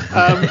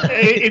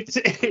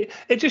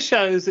 It just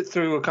shows that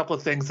through a couple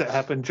of things that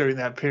happened during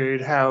that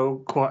period, how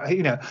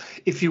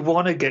if you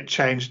want to get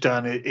change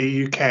done,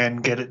 you can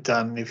get it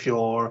done. If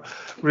you're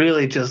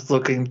really just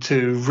looking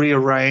to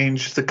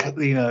rearrange the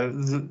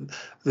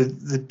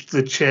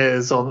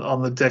chairs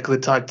on the deck of the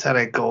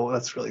Titanic, or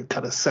that's really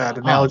kind of sad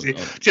analogy.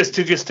 Just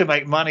to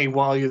make money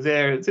while you're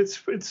there,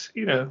 it's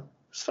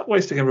stop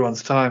wasting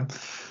everyone's time.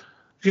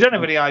 If you don't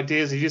have any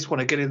ideas, you just want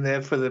to get in there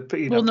for the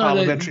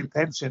parliamentary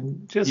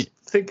pension, just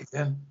think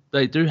again.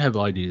 They do have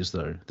ideas,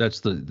 though. That's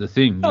the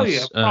thing. Oh,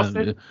 yeah,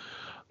 profit,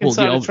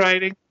 insider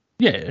trading.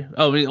 Yeah,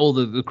 I mean, all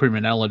the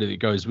criminality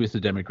that goes with the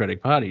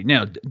Democratic Party.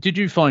 Now, did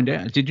you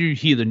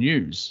hear the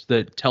news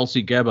that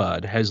Tulsi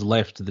Gabbard has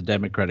left the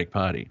Democratic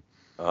Party?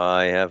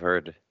 I have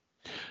heard.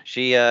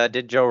 She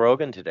did Joe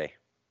Rogan today.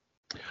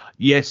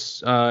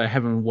 Yes, I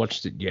haven't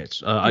watched it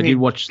yet. I did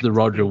watch the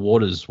Roger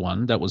Waters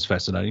one. That was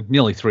fascinating.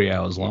 Nearly 3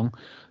 hours long.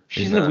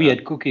 She's a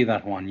weird cookie,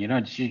 that one.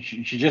 She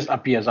just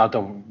appears out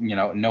of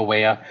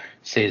nowhere,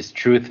 says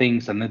true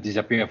things, and then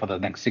disappears for the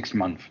next 6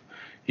 months.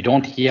 You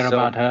don't hear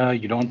about her.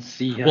 You don't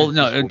see her. Well,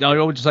 no,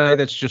 I would say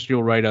that's just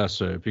your radar,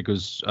 sir,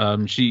 because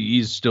she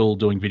is still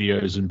doing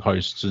videos and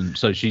posts, and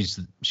so she's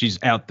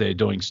out there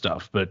doing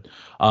stuff. But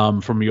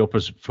from your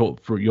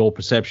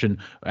perception,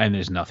 and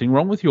there's nothing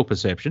wrong with your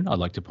perception, I'd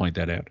like to point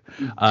that out.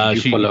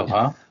 Did you follow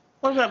her?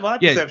 What about my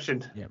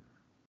perception? Yeah.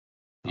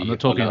 I'm not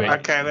talking about.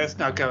 Okay, let's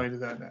not go into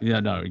that now. Yeah,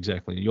 no,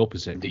 exactly. Your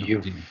perception. Do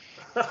you?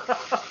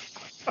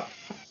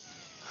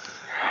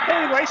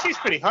 Anyway, she's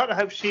pretty hot. I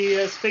hope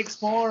she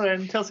speaks more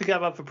and Tulsi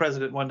Gabbard for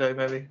president one day,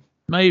 maybe.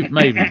 Maybe,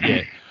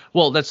 yeah.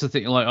 Well, that's the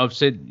thing. Like I've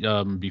said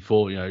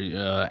before,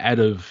 out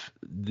of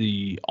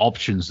the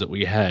options that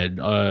we had,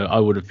 I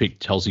would have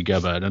picked Tulsi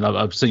Gabbard, and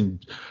I've seen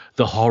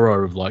the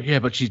horror of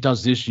but she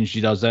does this and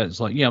she does that. It's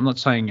like, yeah, I'm not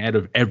saying out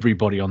of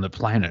everybody on the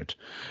planet,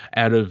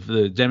 out of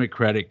the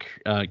Democratic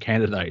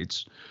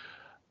candidates,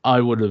 I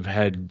would have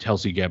had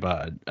Tulsi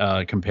Gabbard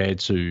compared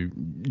to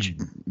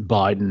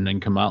Biden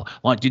and Kamala.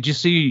 Did you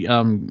see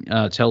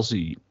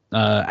Tulsi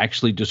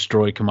actually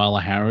destroy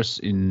Kamala Harris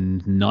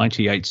in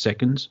 98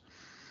 seconds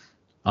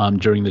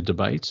during the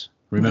debates?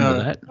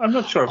 Remember that? I'm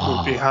not sure if it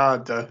would be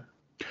hard, though.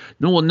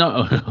 No.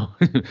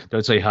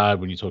 Don't say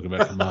hard when you talk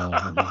about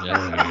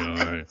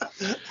Kamala.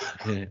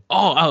 Yeah.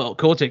 Oh,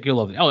 Cortec, you'll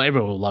love it. Oh,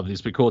 everyone will love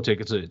this, but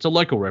Cortec, it's a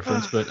local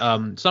reference. But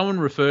someone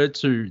referred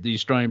to the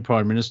Australian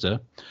Prime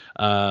Minister.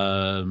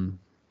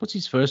 What's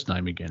his first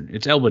name again?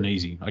 It's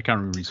Albanese. I can't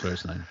remember his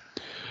first name.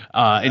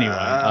 Anyway.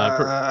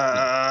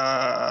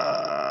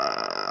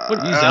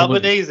 What is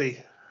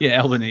Albanese?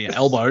 Elbow,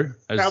 Elbow.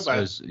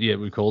 as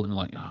we called him.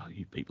 Like, oh,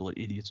 you people are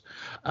idiots.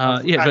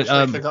 I've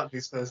actually forgotten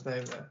his first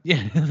name there.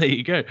 Yeah, there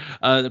you go.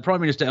 The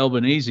Prime Minister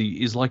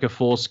Albanese is like a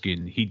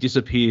foreskin. He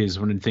disappears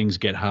when things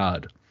get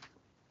hard.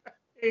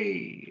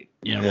 Hey.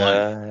 Yeah,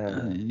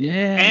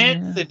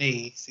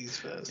 Anthony's his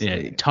first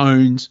name.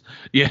 Tones.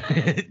 Yeah,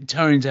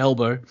 Tones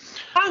Elbow.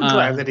 I'm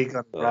glad that he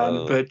got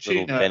around, but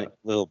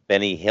little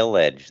Benny Hill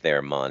edge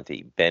there,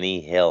 Monty.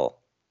 Benny Hill.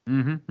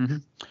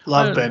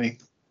 Love Benny.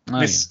 Oh,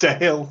 Mr.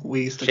 Hill,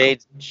 we used to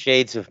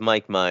Shades of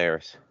Mike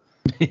Myers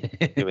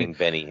doing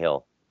Benny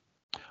Hill.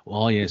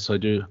 Well, yes, I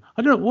do.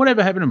 I don't know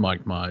whatever happened to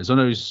Mike Myers. I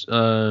know he's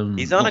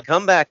on a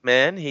comeback,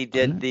 man. He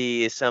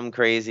did some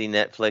crazy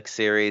Netflix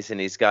series, and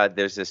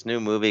there's this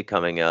new movie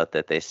coming out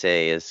that they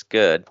say is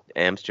good.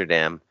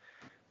 Amsterdam,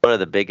 one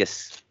of the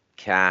biggest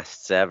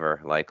casts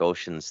ever, like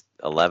Ocean's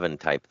 11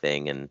 type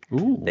thing, and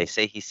they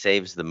say he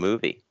saves the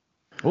movie.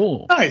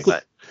 Oh, nice.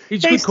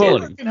 He's good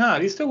quality.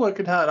 He's still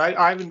working hard.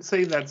 I haven't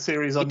seen that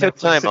series on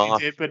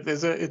Netflix yet, but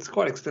it's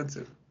quite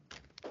extensive.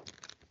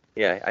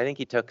 Yeah, I think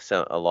he took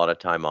a lot of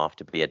time off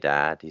to be a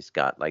dad. He's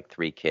got like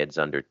 3 kids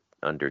under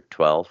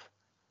 12.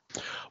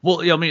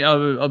 Well,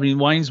 I mean,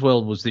 Wayne's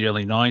World was the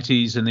early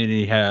 '90s, and then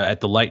he had at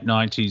the late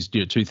 '90s,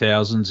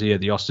 2000s, he had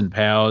the Austin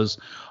Powers,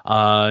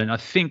 and I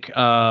think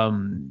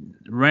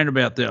round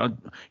about there,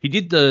 he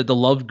did the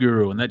Love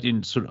Guru, and that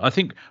didn't sort of. I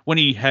think when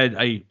he had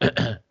a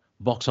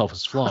box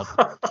office flop.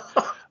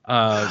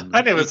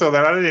 I never saw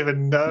that. I don't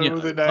even know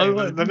the name.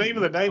 The name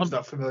of the name's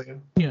not familiar.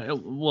 Yeah,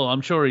 well,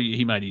 I'm sure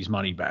he made his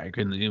money back,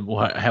 and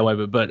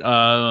however, but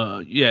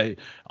I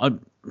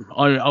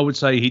would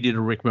say he did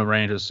a Rick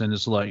Moranis, and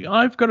it's like,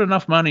 I've got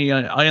enough money.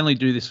 I only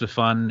do this for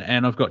fun,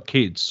 and I've got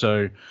kids.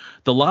 So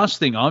the last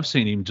thing I've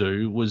seen him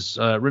do was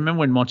remember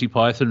when Monty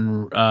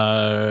Python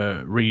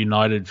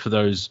reunited for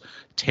those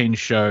 10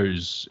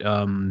 shows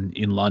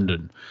in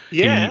London.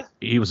 Yeah,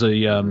 he was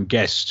a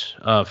guest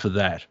for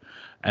that.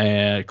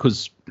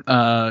 Because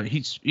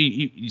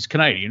he's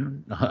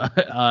Canadian,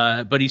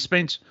 but he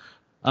spent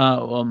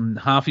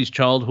half his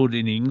childhood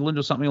in England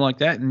or something like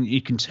that, and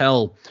you can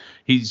tell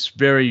he's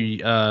very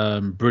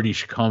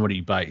British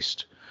comedy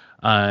based.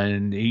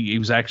 And he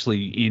was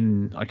actually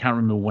in, I can't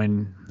remember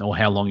when or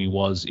how long he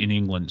was in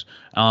England,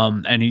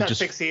 and he about just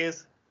 6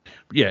 years.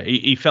 Yeah,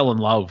 he fell in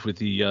love with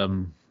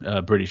the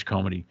British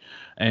comedy,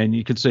 and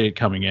you can see it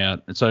coming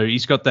out. And so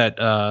he's got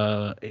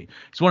that.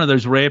 He's one of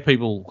those rare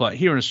people, like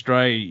here in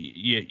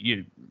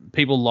Australia,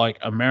 people like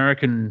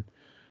American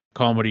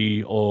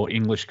comedy or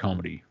English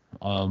comedy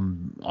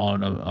on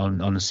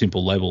a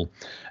simple level,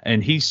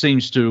 and he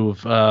seems to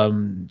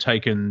have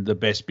taken the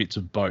best bits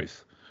of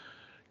both.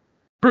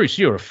 Bruce,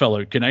 you're a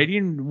fellow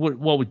Canadian. What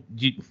would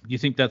you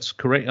think that's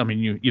correct? I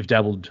mean, you've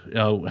dabbled,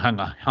 hung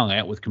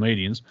out with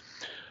comedians.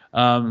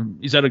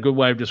 Is that a good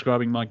way of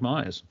describing Mike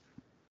Myers?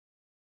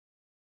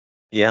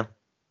 Yeah.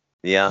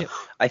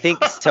 I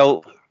think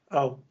so.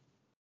 Oh,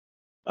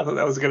 I thought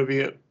that was going to be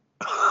it.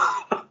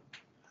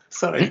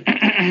 Sorry.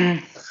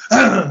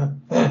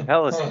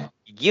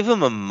 Give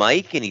him a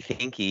mic, and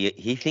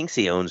he thinks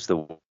he owns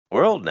the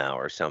world now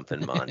or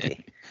something,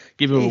 Monty.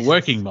 Give him a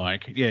working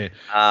mic. Yeah.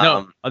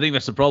 No, I think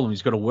that's the problem.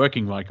 He's got a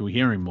working mic, and we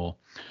hear him more.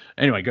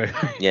 Anyway, go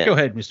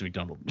ahead, Mr.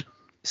 McDonald.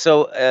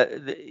 So,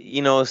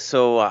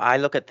 so I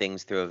look at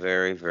things through a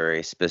very,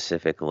 very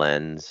specific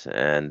lens,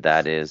 and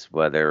that is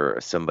whether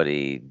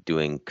somebody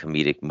doing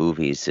comedic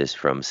movies is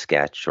from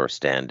sketch or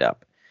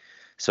stand-up.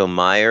 So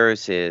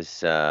Myers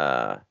is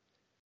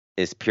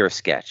pure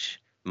sketch.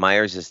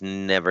 Myers has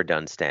never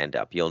done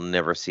stand-up. You'll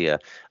never see a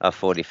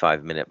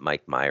 45-minute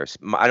Mike Myers.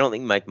 I don't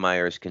think Mike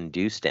Myers can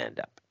do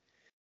stand-up,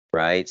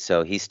 right?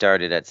 So he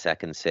started at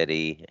Second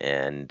City,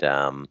 and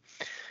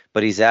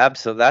but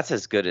that's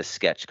as good as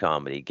sketch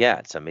comedy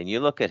gets. I mean,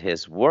 you look at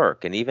his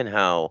work, and even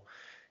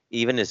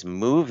his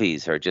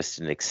movies are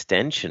just an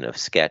extension of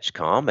sketch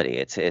comedy.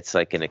 It's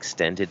like an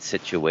extended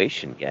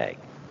situation gag.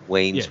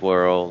 Wayne's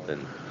World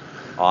and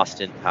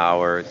Austin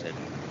Powers and.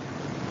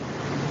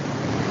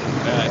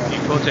 You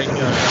close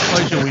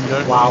your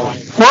window. Wow.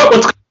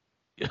 What?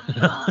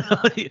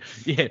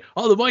 Yeah.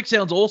 Oh, the mic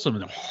sounds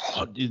awesome.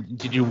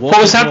 Did you walk?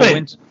 What was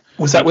happening?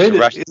 Was that weird?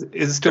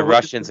 The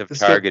Russians have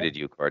targeted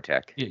you,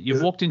 Cortec. Yeah,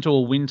 you've walked into a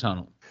wind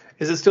tunnel.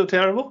 Is it still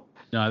terrible?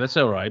 No, that's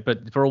all right.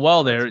 But for a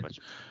while there,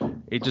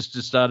 it just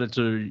started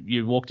to.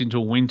 You walked into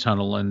a wind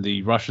tunnel, and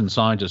the Russian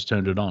scientists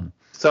turned it on.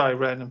 Sorry,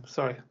 random.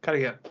 Sorry, cut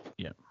again.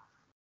 Yeah.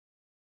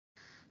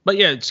 But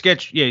yeah,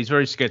 sketch. Yeah, he's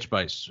very sketch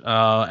based,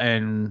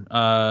 and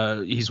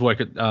his work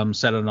at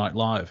Saturday Night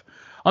Live.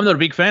 I'm not a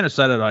big fan of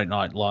Saturday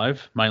Night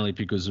Live, mainly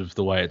because of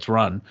the way it's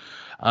run.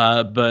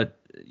 But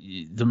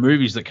the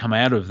movies that come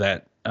out of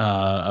that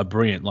are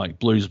brilliant, like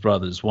Blues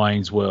Brothers,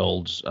 Wayne's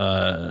World.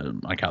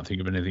 I can't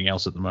think of anything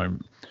else at the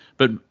moment.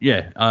 But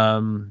yeah,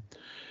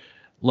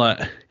 like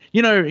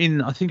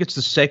I think it's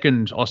the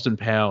second Austin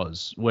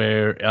Powers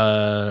where,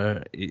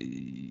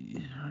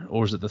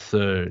 or is it the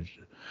third?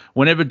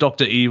 Whenever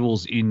Dr.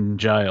 Evil's in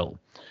jail,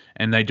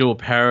 and they do a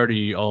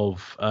parody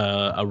of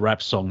a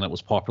rap song that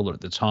was popular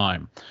at the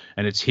time,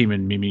 and it's him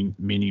and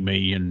Mini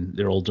Me, and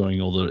they're all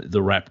doing all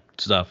the rap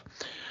stuff.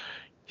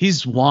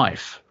 His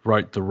wife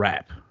wrote the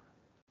rap.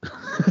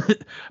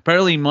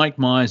 Apparently, Mike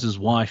Myers'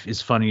 wife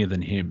is funnier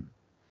than him.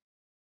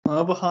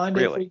 Well, behind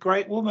Really? every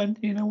great woman,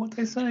 you know what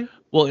they say.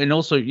 Well, and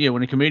also, yeah,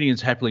 when a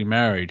comedian's happily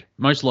married,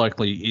 most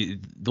likely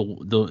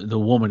the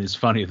woman is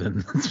funnier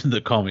than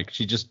the comic.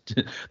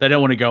 They don't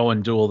want to go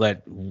and do all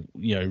that,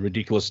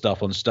 ridiculous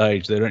stuff on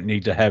stage. They don't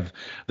need to have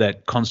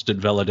that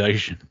constant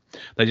validation.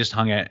 They just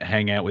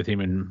hang out with him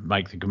and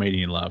make the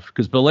comedian laugh.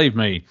 Because believe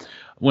me,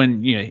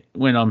 when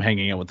I'm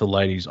hanging out with the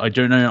ladies, I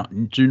do not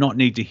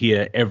need to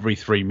hear every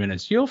 3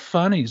 minutes, "You're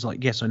funny." It's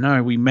like, yes, I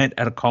know. We met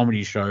at a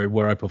comedy show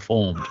where I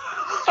performed.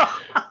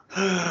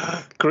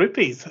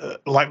 Groupies,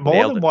 like more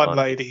Nailed than it, one Mon.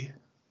 lady.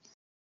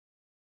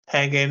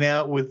 Hanging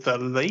out with the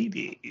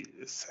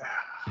ladies.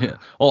 Yeah.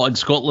 Oh, in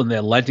Scotland,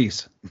 they're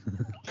laddies.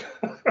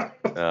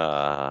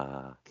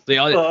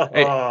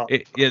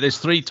 There's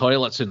 3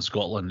 toilets in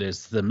Scotland.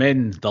 There's the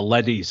men, the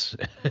laddies,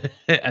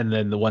 and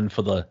then the one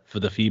for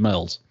the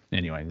females.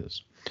 Anyway,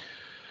 that's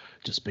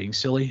just being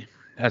silly.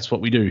 That's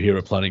what we do here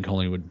at Planet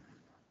Collingwood.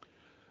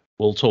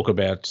 We'll talk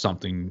about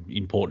something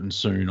important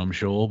soon, I'm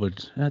sure,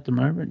 but at the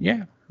moment,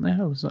 yeah.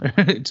 So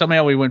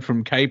somehow we went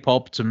from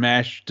K-pop to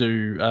MASH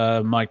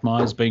to Mike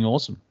Myers being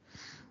awesome.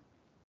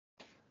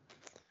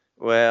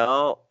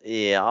 Well,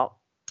 yeah.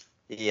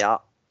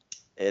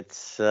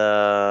 It's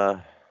I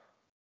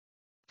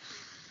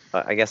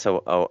guess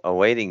a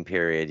waiting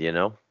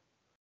period,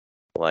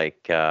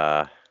 like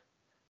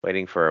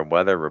waiting for a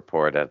weather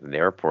report at an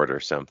airport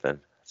or something.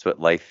 That's what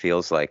life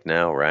feels like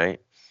now,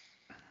 right?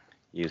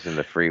 Using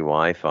the free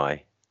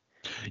Wi-Fi.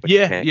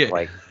 Yeah.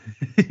 Like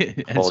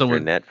And hold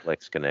your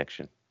Netflix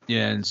connection.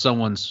 Yeah, and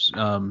someone's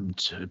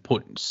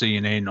put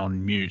CNN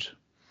on mute.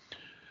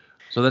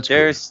 So that's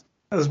That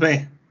was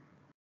me.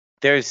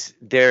 There's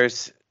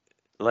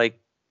like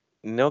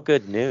no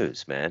good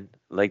news, man.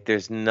 Like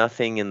there's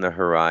nothing in the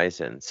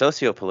horizon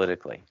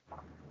sociopolitically.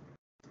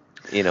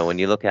 When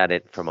you look at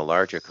it from a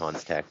larger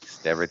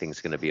context,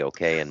 everything's going to be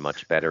okay and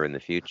much better in the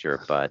future.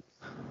 But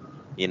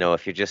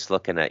if you're just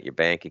looking at your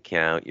bank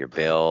account, your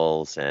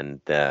bills,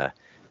 and the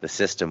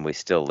system we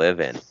still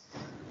live in,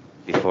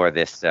 before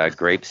this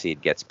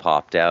grapeseed gets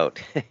popped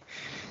out,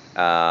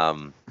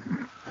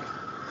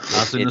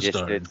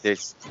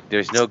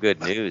 there's no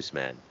good news,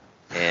 man.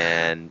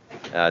 And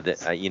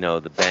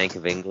the Bank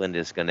of England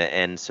is going to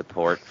end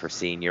support for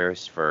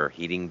seniors for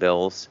heating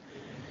bills.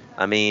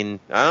 I mean,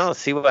 I don't know.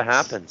 See what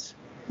happens.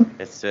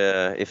 It's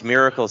if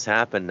miracles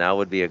happen, now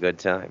would be a good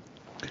time.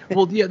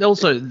 Well, yeah.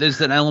 Also, there's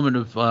an element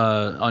of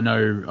I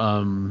know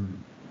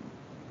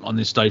on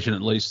this station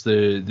at least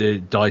they're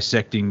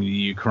dissecting the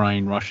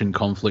Ukraine-Russian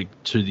conflict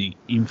to the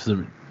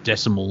infinite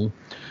decimal,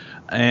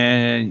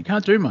 and you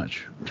can't do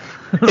much.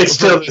 It's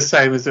still the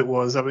same as it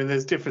was. I mean,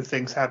 there's different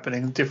things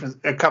happening.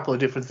 A couple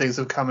of different things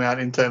have come out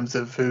in terms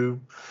of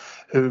who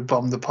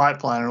bombed the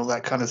pipeline and all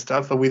that kind of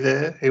stuff. Are we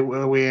there?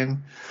 Are we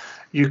in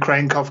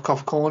Ukraine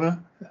cough corner?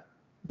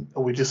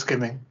 Or are we just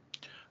skimming?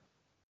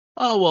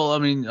 Oh well,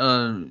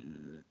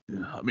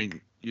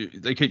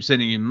 they keep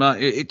sending in.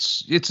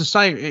 It's the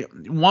same.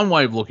 One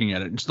way of looking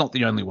at it. It's not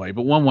the only way,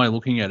 but one way of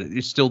looking at it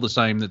is still the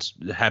same that's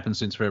happened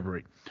since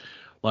February.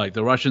 Like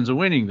the Russians are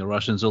winning, the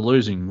Russians are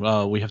losing.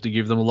 We have to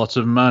give them lots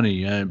of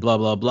money and blah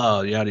blah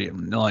blah. Yada.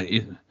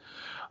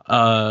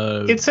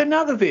 It's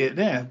another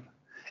Vietnam.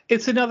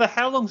 It's another.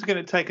 How long is it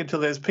going to take until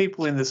there's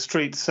people in the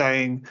streets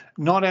saying,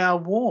 "Not our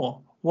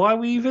war"? Why are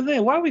we even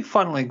there? Why are we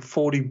funneling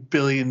 40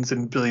 billions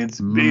and billions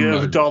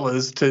of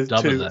dollars to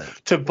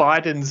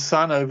Biden's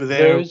son over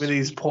there with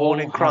his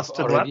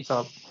porn-encrusted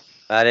laptop?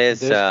 That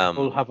is.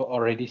 People have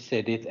already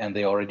said it, and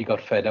they already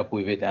got fed up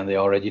with it, and they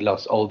already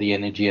lost all the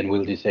energy and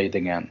will say it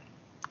again.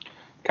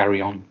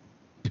 Carry on.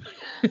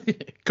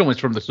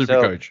 Comments from the super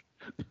coach.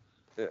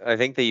 I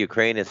think the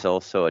Ukraine is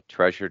also a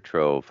treasure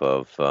trove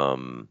of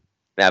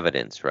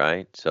evidence,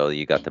 right? So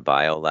you got the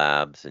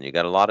biolabs, and you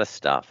got a lot of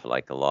stuff,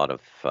 like a lot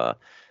of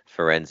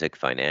forensic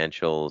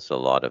financials, a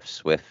lot of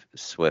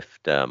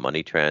swift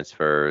money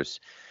transfers.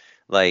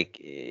 Like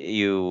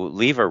you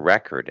leave a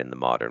record in the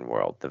modern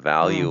world. The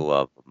value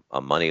of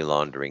a money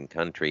laundering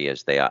country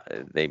is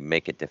they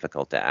make it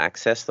difficult to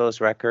access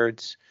those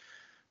records,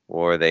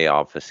 or they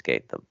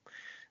obfuscate them.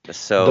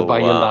 So the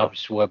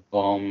biolabs were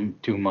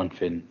bombed 2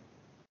 months in.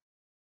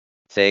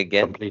 Say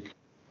again. Completely.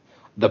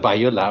 The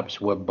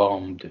biolabs were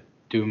bombed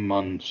 2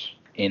 months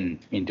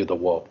into the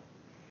war.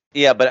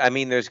 Yeah, but I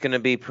mean, there's going to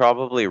be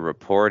probably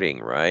reporting,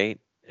 right?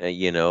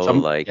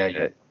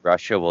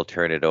 Russia will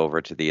turn it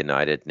over to the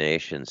United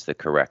Nations, the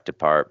correct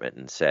department,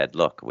 and said,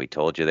 look, we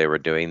told you they were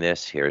doing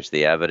this. Here's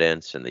the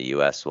evidence. And the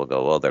U.S. will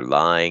go, oh, they're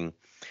lying.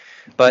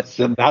 But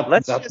so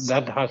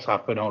that has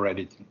happened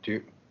already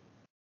too.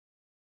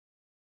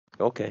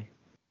 Okay.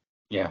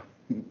 Yeah.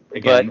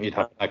 Again, it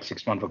happened like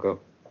 6 months ago.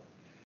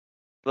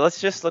 Let's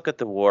just look at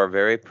the war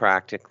very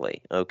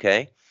practically,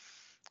 okay?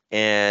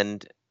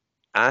 And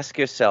ask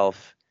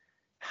yourself,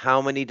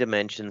 how many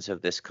dimensions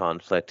of this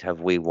conflict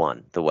have we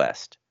won, the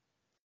West?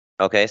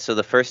 Okay, so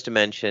the first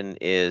dimension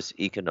is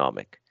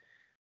economic.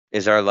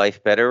 Is our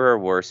life better or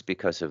worse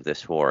because of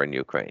this war in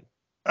Ukraine?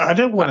 I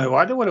don't want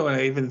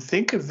to even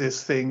think of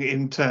this thing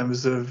in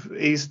terms of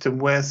East and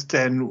West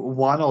and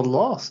won or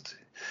lost.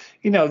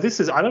 This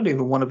is, I don't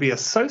even want to be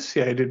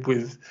associated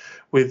with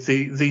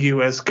the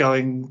US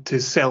going to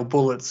sell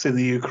bullets in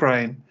the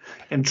Ukraine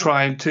and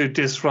trying to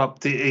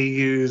disrupt the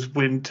EU's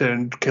winter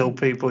and kill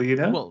people.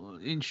 Well,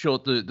 in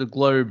short, the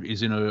globe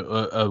is in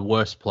a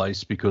worse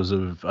place because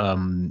of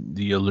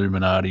the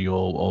Illuminati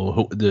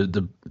or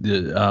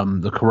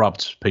the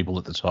corrupt people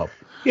at the top.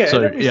 Yeah,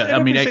 so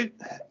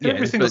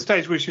every single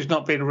stage which has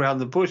not been around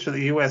the bush, the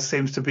US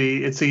seems to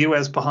be, it's the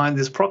US behind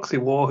this proxy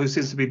war who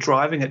seems to be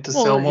driving it to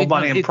sell more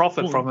money and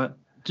profit from it.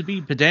 To be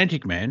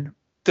pedantic, man.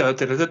 Da,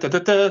 da, da, da, da,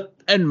 da.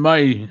 And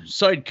my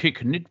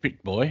sidekick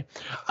nitpick boy.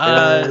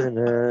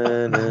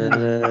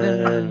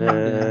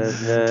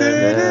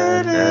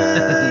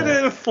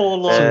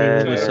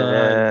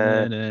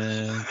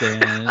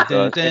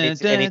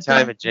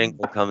 Anytime a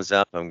jingle comes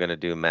up, I'm going to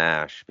do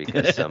MASH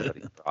because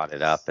somebody brought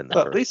it up.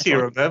 Well, at least you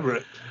remember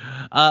it.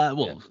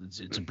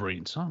 It's a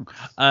brilliant song.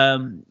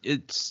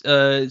 It's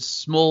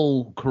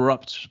small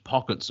corrupt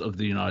pockets of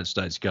the United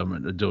States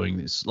government are doing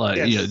this, like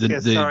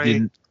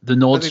the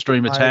Nord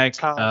Stream attack.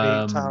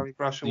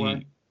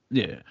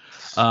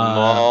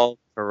 Small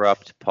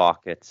corrupt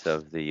pockets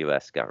of the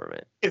U.S.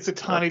 government. It's a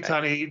tiny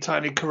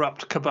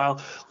corrupt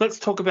cabal. Let's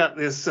talk about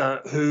this.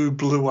 Who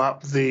blew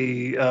up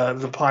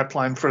the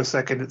pipeline for a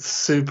second? It's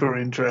super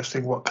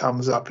interesting what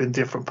comes up in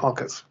different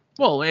pockets.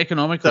 Well,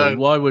 economically,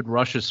 why would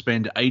Russia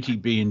spend $80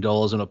 billion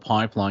on a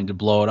pipeline to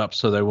blow it up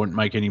so they wouldn't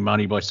make any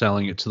money by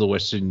selling it to the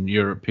Western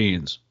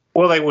Europeans?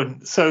 Well, they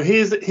wouldn't. So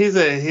here's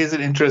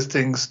an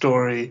interesting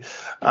story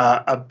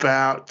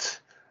about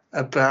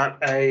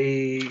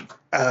a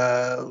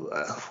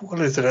what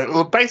is it?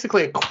 Well,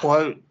 basically a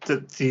quote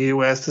that the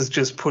US has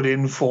just put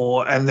in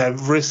for, and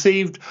they've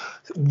received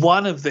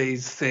one of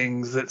these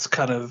things that's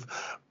kind of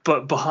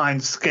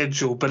behind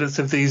schedule, but it's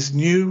of these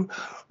new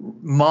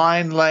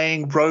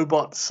mine-laying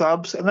robot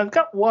subs, and they've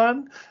got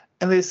one,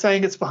 and they're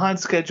saying it's behind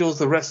schedules,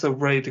 the rest are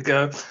ready to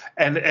go,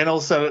 and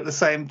also at the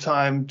same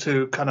time,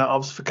 to kind of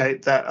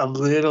obfuscate that a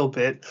little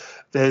bit,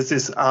 there's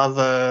this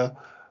other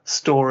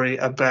story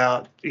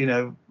about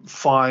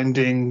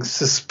finding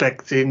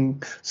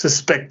suspected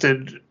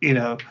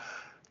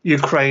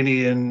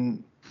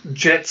Ukrainian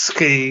jet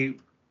ski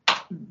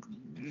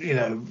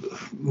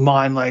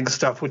mine laying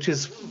stuff, which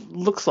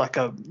looks like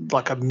a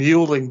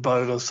muling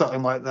boat or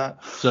something like that.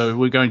 So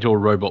we're going to a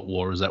robot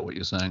war, is that what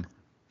you're saying?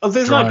 Oh,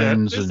 there's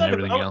drones and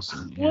everything else.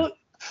 Well,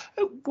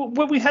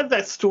 when we had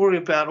that story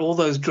about all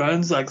those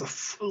drones, like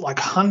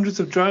hundreds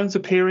of drones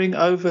appearing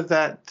over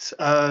that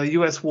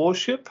US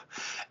warship,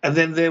 and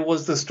then there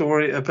was the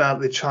story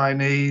about the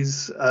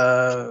Chinese,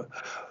 drone,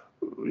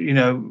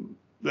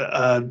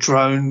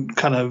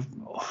 kind of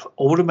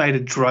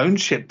automated drone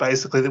ship,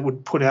 basically, that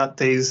would put out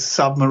these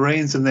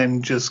submarines and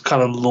then just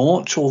kind of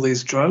launch all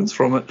these drones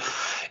from it.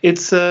 It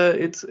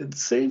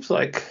seems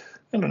like,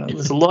 I don't know,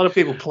 there's a lot of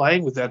people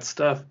playing with that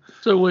stuff.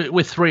 So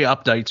we're 3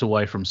 updates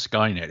away from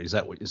Skynet. Is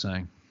that what you're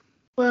saying?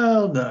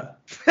 Well, no.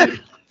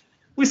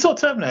 We saw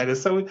Terminator,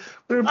 so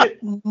we're a bit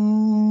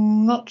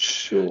not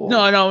sure.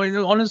 No. I mean,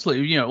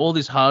 honestly, all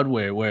this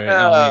hardware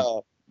where.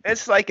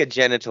 It's like a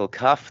genital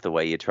cuff, the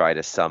way you try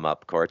to sum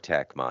up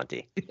Cortec,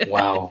 Monty.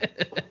 Wow.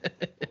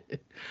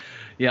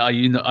 Yeah,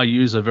 I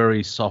use a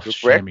very soft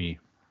chamois.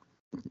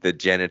 The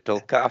genital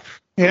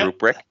cuff. Yeah.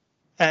 Rubric.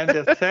 And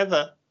a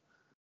feather.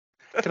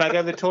 Can I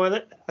go to the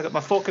toilet? I got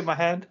my fork in my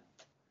hand.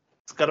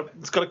 It's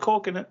got a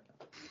cork in it.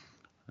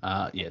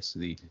 Yes.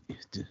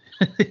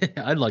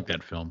 I like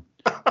that film.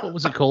 What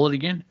was it called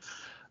again?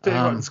 Dirty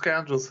Rotten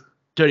Scoundrels.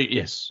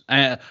 Yes.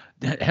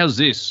 How's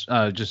this?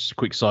 Just a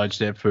quick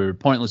sidestep for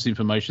pointless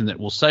information that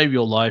will save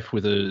your life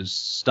with a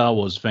Star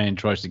Wars fan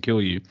tries to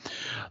kill you.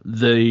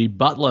 The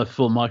butler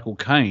for Michael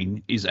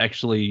Caine is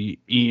actually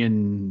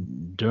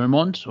Ian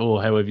Dermont,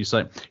 or however you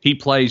say it. He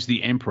plays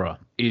the Emperor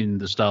in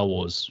the Star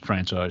Wars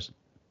franchise.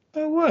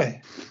 No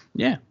way.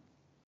 Yeah.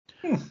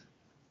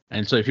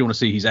 And so if you want to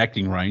see his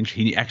acting range,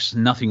 he acts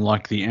nothing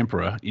like the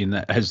Emperor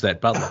as that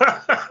butler.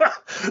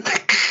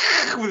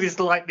 With his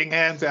lightning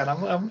hands out. I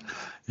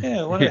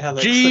wonder how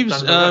that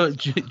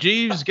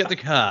Jeeves, get the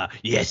car.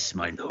 Yes,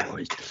 my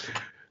lord.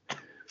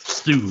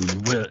 Soon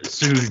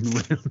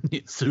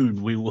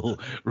we will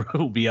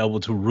be able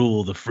to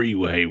rule the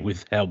freeway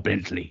with our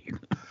Bentley.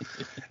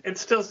 It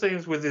still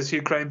seems with this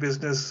Ukraine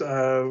business,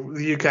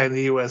 the UK and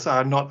the US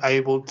are not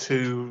able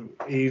to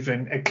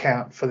even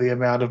account for the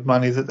amount of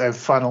money that they've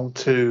funneled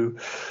to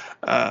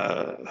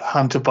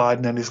Hunter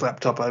Biden and his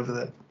laptop over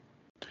there.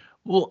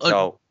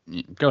 Well,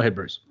 go ahead,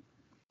 Bruce.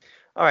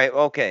 All right.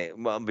 Okay.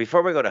 Well,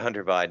 before we go to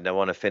Hunter Biden, I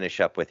want to finish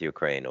up with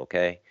Ukraine.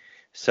 Okay.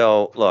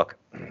 So look,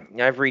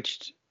 I've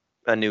reached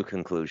a new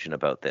conclusion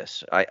about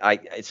this.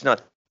 It's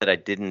not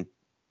that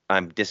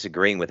I'm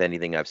disagreeing with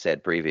anything I've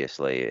said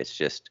previously. It's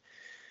just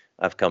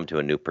I've come to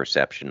a new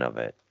perception of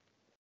it.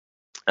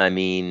 I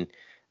mean,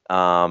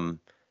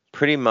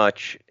 pretty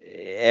much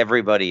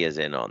everybody is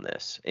in on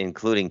this,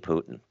 including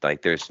Putin.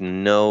 Like, there's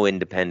no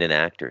independent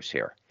actors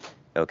here.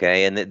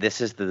 Okay, and this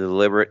is the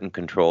deliberate and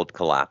controlled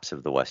collapse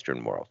of the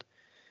Western world.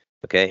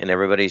 Okay, and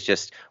everybody's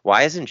just,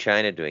 why isn't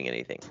China doing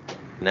anything?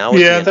 Now,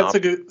 that's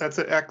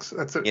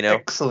an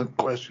excellent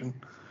question.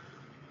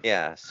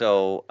 Yeah,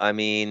 so I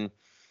mean,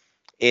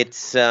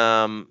 it's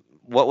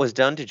what was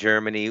done to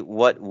Germany,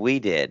 what we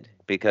did,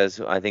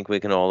 because I think we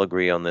can all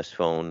agree on this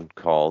phone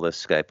call,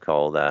 this Skype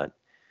call, that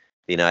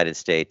the United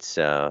States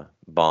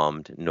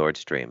bombed Nord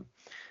Stream.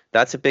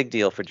 That's a big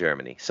deal for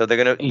Germany. So they're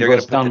gonna put the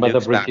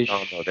nukes back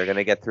on, though. They're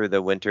gonna get through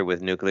the winter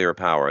with nuclear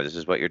power. This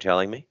is what you're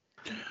telling me?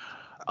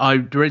 I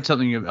read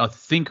something. I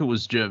think it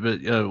was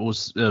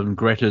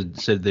Greta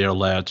said they're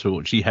allowed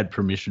to. She had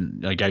permission,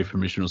 gave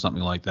permission or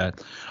something like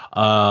that.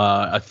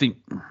 I think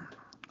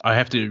I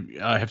have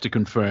to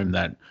confirm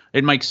that.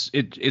 It makes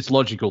it's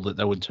logical that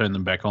they would turn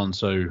them back on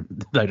so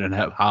they don't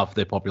have half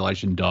their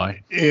population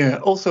die. Yeah.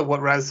 Also,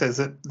 what Raz says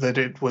that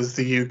it was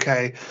the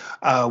UK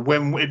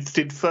when it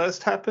did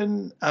first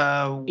happen.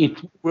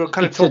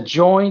 It's a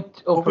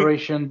joint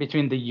operation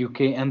between the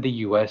UK and the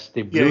US.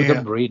 They blew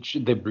the bridge.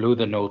 They blew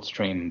the Nord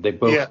Stream. They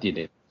both did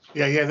it.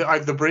 Yeah.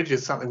 The bridge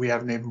is something we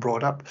haven't even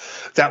brought up.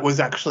 That was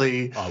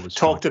actually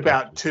talked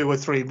about 2 or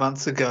 3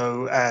 months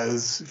ago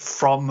as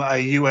from a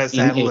US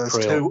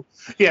analyst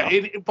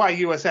by a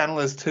US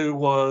analyst who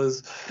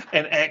was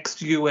an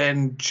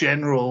ex-UN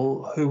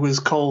general who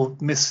was called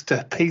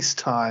Mr.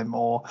 Peacetime,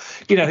 or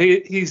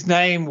his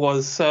name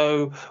was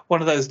so one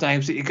of those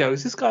names that you go,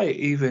 is this guy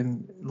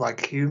even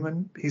like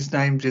human? His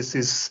name just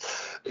is,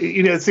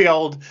 it's the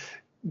old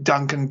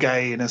Duncan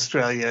Gay in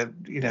Australia,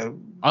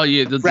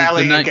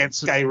 rallying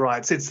against gay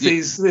rights. It's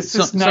this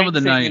name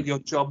thing in your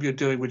job you're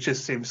doing, which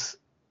just seems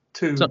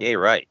too gay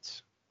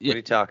rights. What are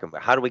you talking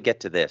about? How do we get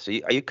to this?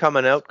 Are you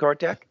coming out,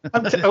 Cortec?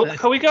 Are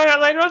we going out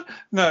later on?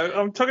 No,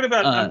 I'm talking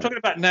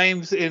about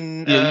names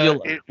in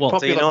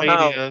popular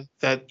media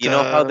that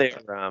how they're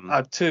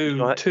are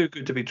too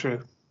good to be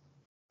true.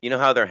 You know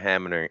how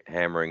they're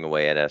hammering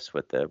away at us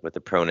with the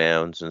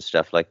pronouns and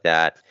stuff like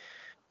that.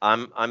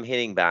 I'm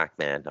hitting back,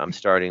 man. I'm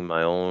starting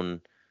my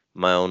own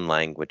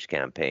language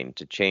campaign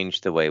to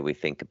change the way we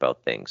think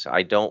about things.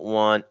 I don't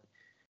want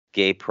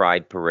gay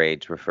pride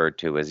parades referred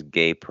to as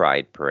gay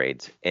pride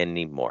parades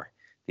anymore.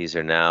 These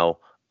are now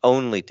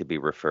only to be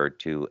referred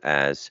to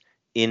as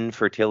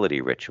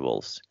infertility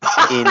rituals.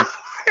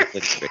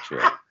 Infertility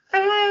rituals.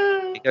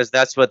 Because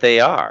that's what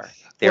they are.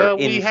 They're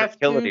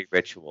infertility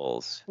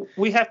rituals.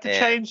 We have to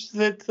change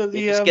the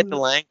just get the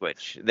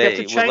language. You have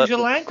to change the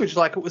language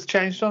like it was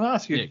changed on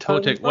us.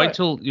 Cortec, wait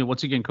till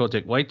once again,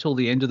 Cortec, wait till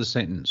the end of the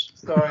sentence.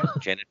 Sorry.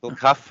 Genital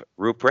cuff,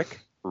 rubric.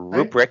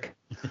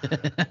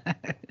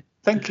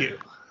 Thank you.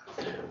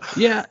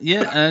 Yeah,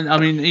 and I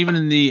mean, even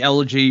in the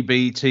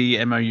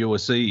LGBT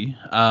MOUSE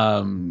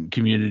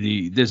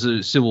community, there's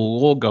a civil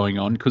war going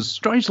on because,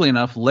 strangely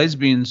enough,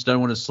 lesbians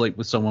don't want to sleep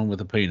with someone with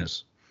a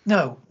penis.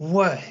 No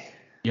way.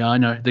 Yeah, I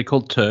know. They're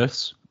called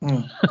TERFs.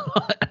 So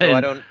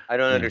I don't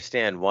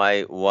understand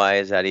why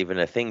is that even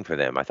a thing for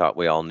them? I thought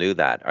we all knew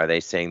that. Are they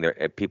saying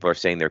people are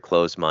saying they're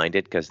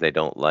closed-minded because they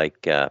don't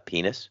like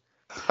penis?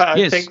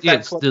 I think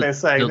that's what they're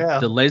saying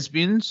now. The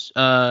lesbians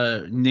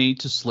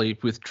need to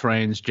sleep with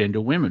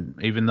transgender women,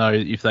 even though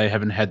if they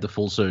haven't had the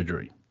full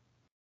surgery.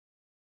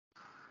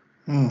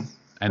 And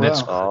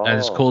that's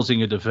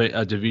causing a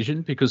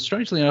division because,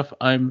 strangely enough,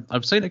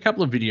 I've seen a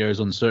couple of videos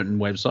on certain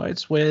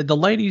websites where the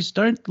ladies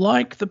don't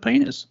like the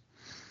penis.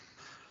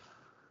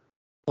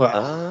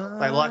 Well,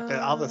 they like the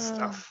other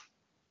stuff.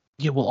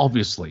 Yeah, well,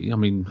 obviously. I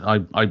mean,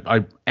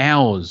 I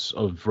hours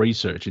of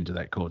research into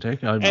that,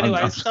 Cortec.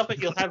 Anyway, stop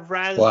it. You'll have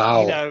Raz,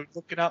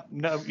 looking up,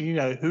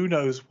 who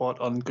knows what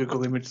on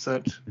Google image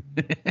search.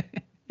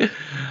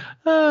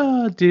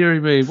 Oh, dearie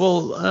me.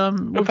 Well,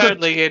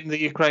 apparently in the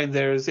Ukraine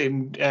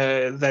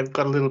they've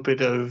got a little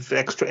bit of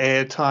extra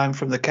air time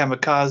from the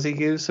kamikaze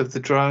use of the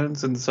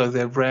drones, and so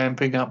they're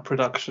ramping up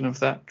production of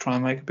that, try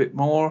and make a bit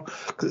more,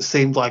 because it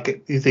seemed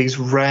like these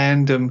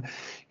random,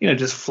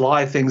 just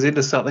fly things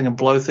into something and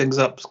blow things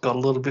up. It's got a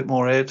little bit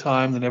more air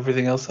time than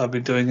everything else I've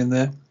been doing in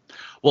there.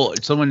 Well,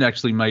 someone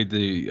actually made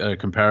the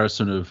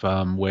comparison of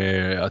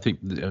where I think,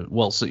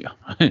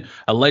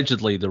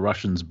 allegedly the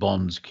Russians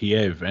bombed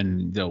Kiev,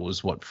 and there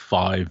was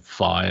 5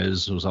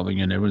 fires or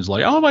something, and everyone's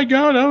like, "Oh my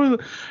God!"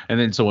 And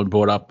then someone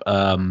brought up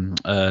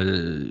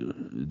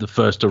the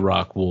first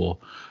Iraq War.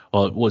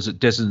 Or was it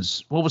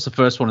Desert? What was the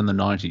first one in the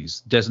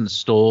 90s? Desert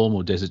Storm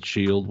or Desert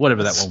Shield,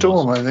 whatever that one was.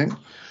 Storm, I think.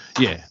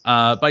 Yeah,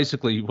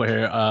 basically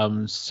where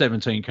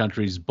 17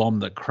 countries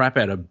bombed the crap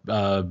out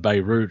of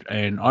Beirut.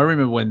 And I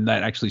remember when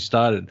that actually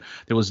started,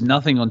 there was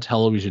nothing on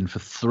television for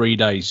 3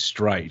 days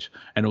straight,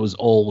 and it was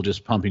all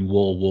just pumping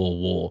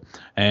war.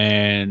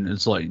 And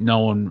it's like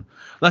no one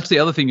 – that's the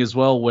other thing as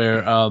well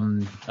where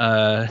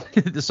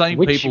the same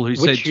people who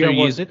said 2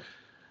 years –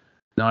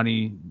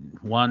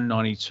 91,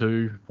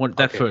 92.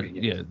 That one.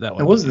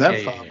 It wasn't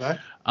that far back.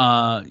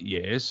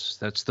 Yes,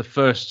 that's the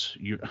first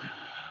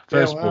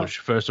Bush,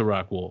 first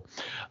Iraq War,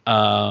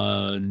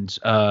 and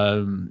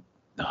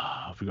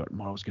I've forgotten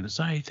what I was going to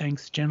say.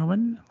 Thanks,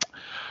 gentlemen.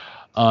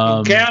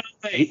 Count on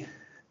me.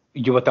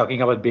 You were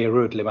talking about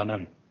Beirut,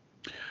 Lebanon.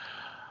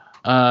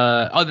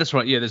 That's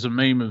right. Yeah, there's a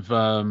meme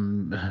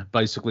of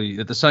basically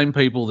that the same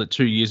people that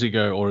 2 years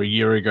ago or a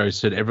year ago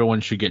said everyone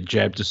should get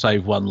jabbed to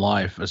save one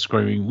life are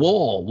screaming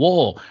war,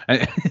 war,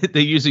 and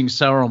they're using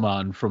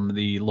Saruman from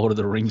the Lord of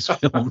the Rings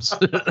films.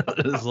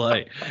 It's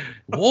like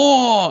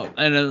war,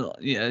 and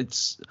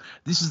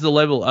this is the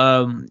level.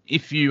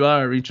 If you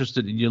are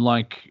interested and you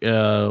like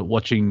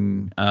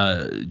watching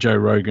Joe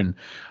Rogan,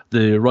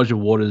 the Roger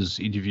Waters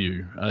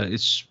interview,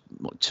 it's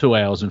 2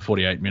 hours and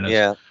 48 minutes.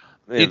 Yeah.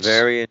 It's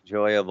very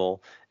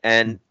enjoyable.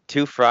 And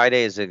 2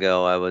 Fridays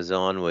ago, I was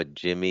on with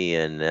Jimmy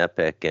and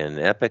Epic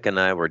and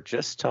I were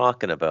just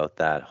talking about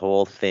that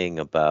whole thing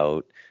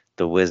about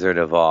the Wizard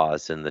of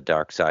Oz and the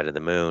dark side of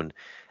the moon.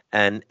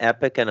 And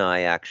Epic and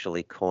I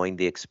actually coined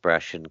the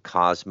expression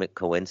cosmic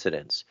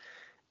coincidence.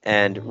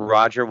 And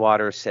Roger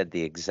Waters said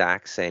the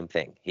exact same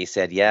thing. He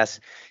said, yes.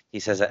 He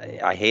says,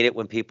 I hate it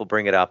when people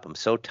bring it up. I'm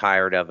so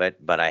tired of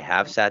it, but I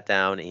have sat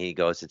down, and he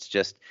goes, it's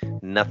just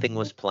nothing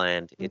was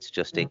planned. It's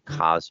just a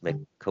cosmic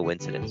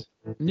coincidence.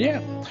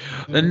 Yeah,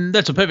 and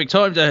that's a perfect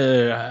time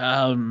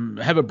to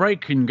have a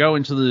break and go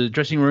into the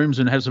dressing rooms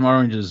and have some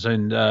oranges,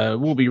 and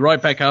we'll be right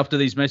back after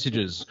these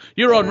messages.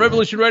 You're on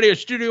Revolution Radio,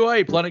 Studio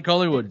A, Planet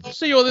Collingwood.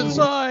 See you on the other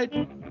side.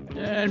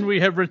 And we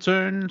have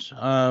returned.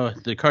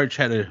 The coach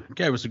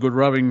gave us a good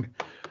rubbing.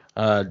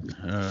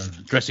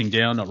 Dressing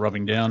down, not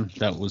rubbing down.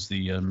 That was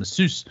the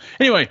masseuse.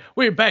 Anyway,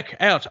 we're back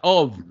out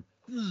of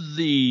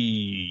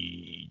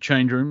the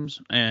change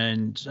rooms,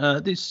 and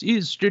this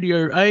is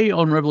Studio A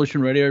on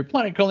Revolution Radio,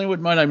 Planet Collingwood.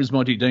 My name is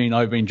Monty Dean.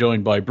 I've been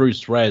joined by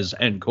Bruce, Raz,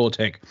 and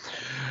Cortec.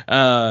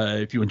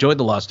 If you enjoyed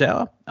the last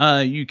hour,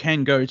 you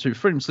can go to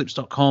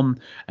freedomslips.com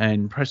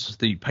and press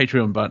the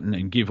Patreon button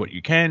and give what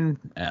you can.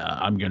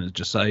 I'm going to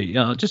just say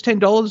just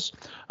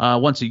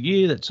 $10 once a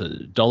year. That's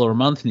 $1 a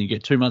month, and you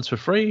get 2 months for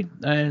free,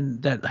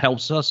 and that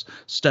helps us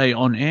stay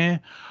on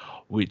air,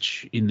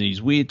 which in these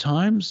weird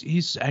times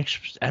is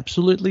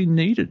absolutely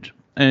needed.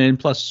 And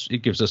plus, it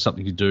gives us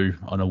something to do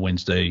on a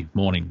Wednesday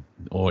morning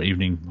or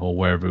evening or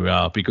wherever we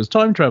are, because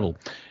time travel,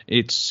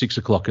 it's 6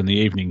 o'clock in the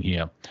evening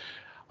here.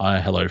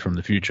 Hello from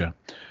the future.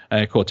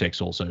 Cortex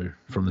also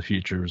from the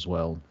future as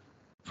well,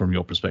 from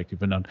your perspective.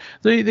 But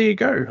there you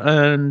go.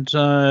 And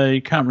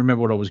I can't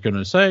remember what I was going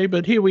to say,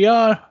 but here we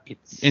are.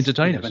 It's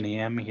entertainers. 11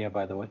 a.m. here,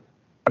 by the way.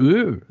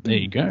 Ooh, there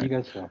you go. You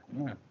guys are,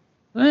 yeah.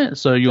 Yeah,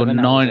 so you're 7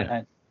 9. hours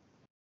ahead.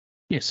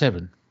 Yeah,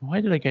 7.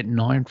 Where did I get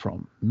 9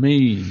 from?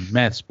 Me,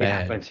 math's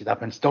bad. It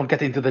happens. Don't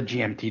get into the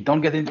GMT.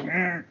 Don't get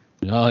into...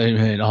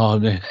 Oh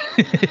man.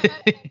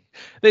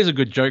 There's a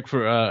good joke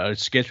for a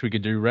sketch we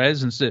could do,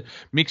 Raz, instead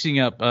mixing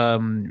up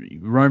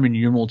Roman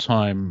numeral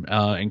time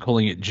and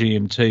calling it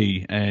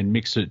GMT,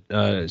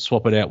 and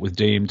swap it out with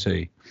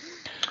DMT.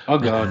 Oh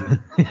God.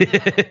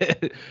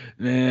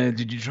 Man,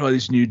 did you try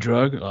this new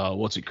drug?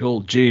 What's it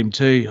called?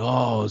 GMT.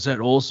 Oh, is that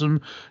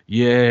awesome?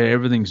 Yeah,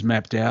 everything's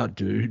mapped out,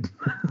 dude.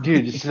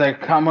 Dude, it's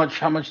like how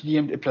much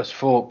DMT plus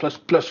 4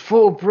 plus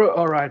 4, bro.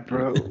 All right,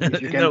 bro.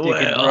 If you can No take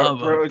way. it,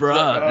 bro.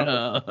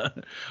 Bro.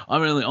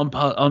 Like,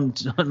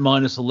 I'm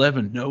minus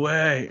 11. No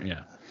way.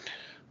 Yeah.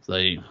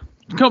 The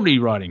comedy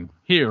writing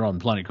here on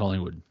Planet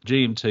Collingwood.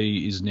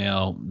 GMT is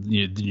now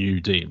the new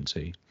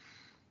DMT.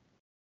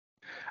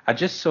 I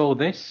just saw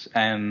this,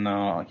 and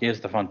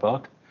here's the fun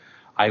part.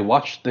 I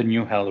watched the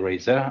new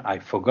Hellraiser. I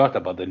forgot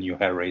about the new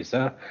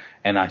Hellraiser,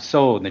 and I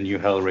saw the new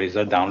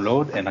Hellraiser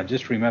download, and I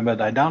just remembered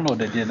I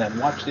downloaded it and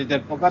watched it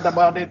and forgot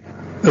about it.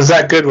 Was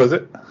that good, was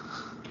it?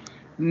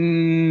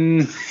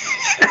 No.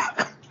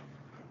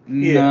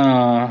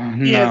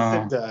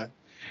 Yes,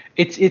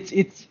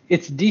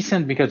 It's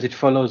decent because it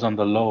follows on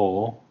the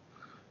law.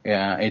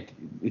 Yeah,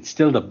 it's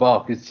still the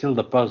box, it's still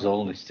the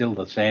puzzle, it's still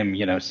the same,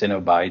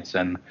 Cenobites,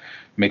 and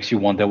makes you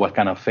wonder what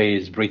kind of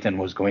phase Britain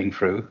was going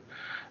through.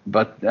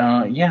 But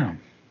yeah,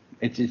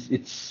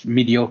 it's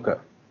mediocre.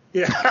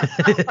 Yeah.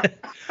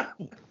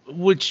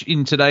 Which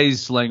in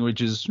today's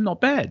language is not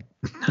bad,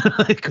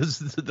 because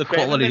the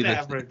quality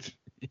that's average.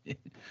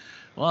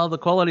 Well, the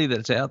quality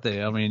that's out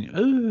there. I mean,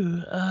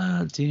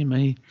 dear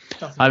me,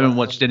 I haven't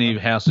watched any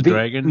of House of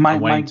Dragon.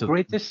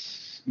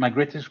 My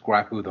greatest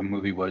gripe with the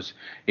movie was,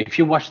 if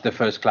you watch the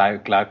first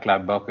Clive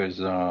Barker's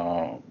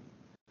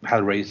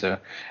Hellraiser,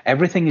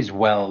 everything is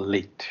well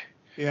lit.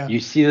 Yeah. You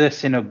see the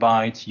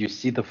Cenobites, you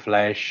see the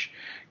flesh,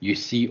 you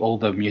see all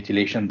the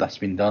mutilation that's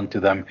been done to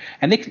them,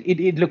 and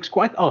it looks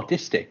quite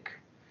artistic.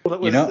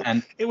 Well,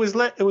 it was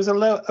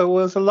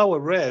a lower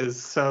res,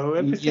 so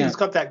everything's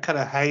got that kind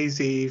of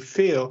hazy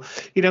feel.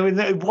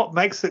 What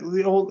makes it?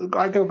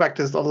 I go back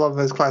to a lot of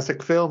those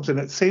classic films, and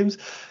it seems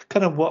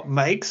kind of what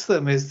makes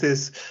them is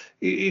this,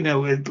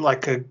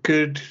 like a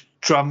good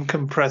drum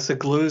compressor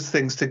glues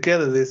things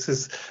together. This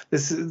is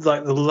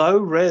like the low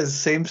res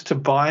seems to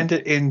bind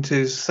it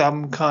into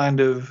some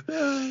kind of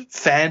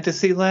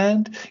fantasy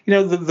land. You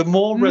know, the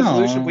more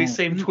resolution we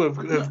seem to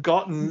have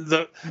gotten,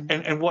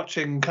 and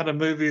watching kind of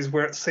movies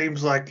where it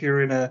seems like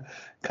you're in a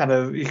kind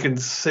of, you can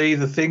see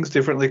the things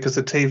differently because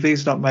the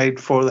TV's not made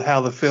for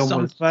how the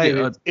film was made.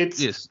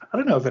 Yes. I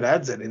don't know if it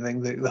adds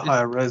anything, the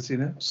higher res, you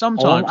know.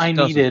 Sometimes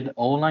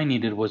all I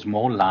needed was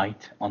more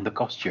light on the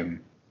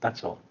costume.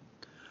 That's all.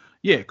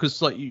 Yeah,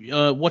 because like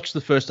watch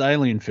the first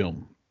Alien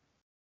film,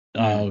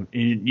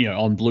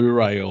 on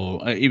Blu-ray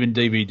or even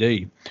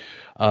DVD.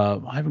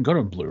 I haven't got it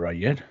on Blu-ray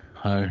yet.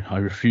 I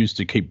refuse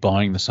to keep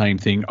buying the same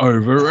thing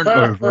over and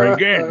over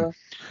again.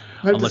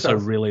 Unless I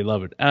really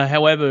love it.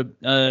 However,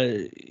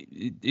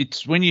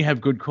 it's when you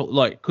have good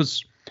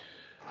because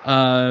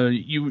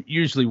you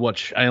usually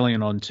watch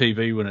Alien on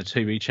TV when a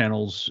TV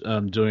channel's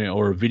doing it,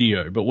 or a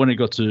video. But when it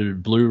got to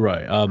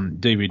Blu-ray,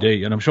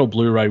 DVD, and I'm sure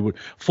Blu-ray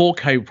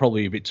 4K would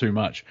probably be a bit too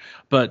much.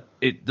 But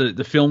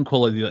the film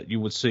quality that you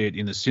would see it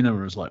in the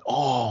cinema is like,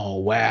 oh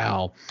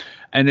wow.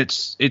 And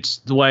it's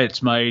the way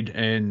it's made,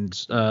 and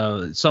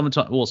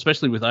sometimes, well,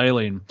 especially with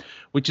Alien,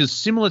 which is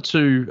similar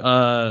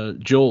to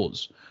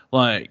Jaws.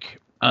 Like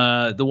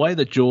the way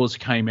that Jaws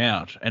came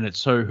out, and it's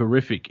so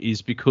horrific,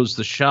 is because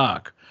the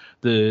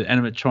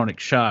animatronic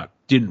shark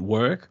didn't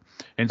work.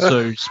 And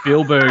so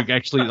Spielberg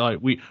actually, like,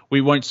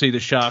 we won't see the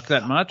shark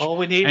that much. All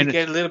we need to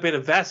get a little bit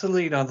of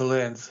Vaseline on the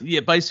lens. Yeah,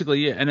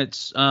 basically, yeah. And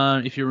it's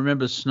if you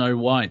remember Snow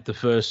White, the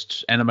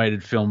first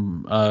animated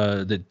film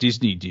that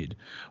Disney did,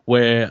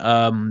 where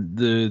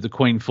the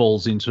Queen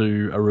falls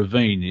into a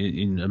ravine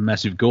in a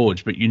massive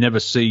gorge, but you never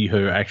see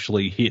her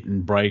actually hit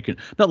and break. And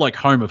not like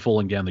Homer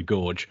falling down the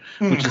gorge,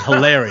 which is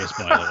hilarious,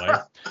 by the way.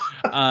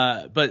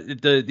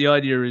 But the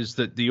idea is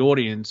that the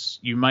audience,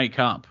 you make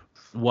up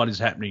what is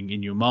happening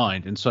in your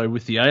mind. And so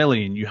with the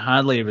Alien, you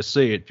hardly ever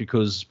see it,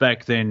 because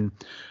back then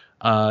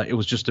it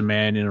was just a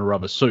man in a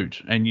rubber suit.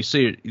 And you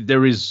see it,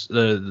 there is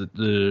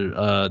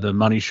the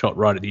money shot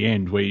right at the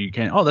end where you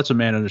can, oh, that's a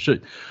man in a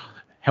suit.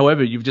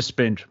 However, you've just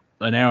spent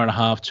an hour and a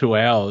half, 2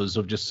 hours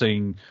of just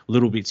seeing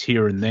little bits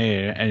here and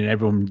there, and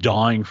everyone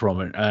dying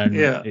from it. And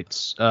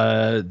it's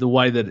the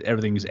way that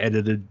everything is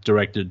edited,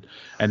 directed,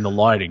 and the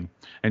lighting.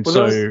 And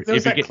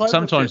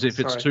sometimes if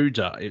it's too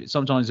dark,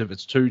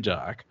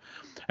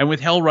 and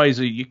with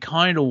Hellraiser, you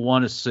kind of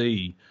want to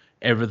see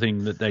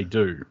everything that they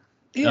do.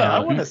 Yeah, I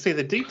want to see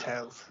the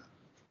details.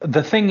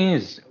 The thing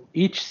is,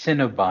 each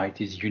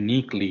Cenobite is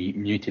uniquely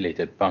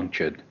mutilated,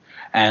 punctured,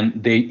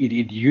 and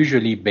it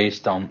usually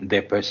based on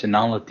their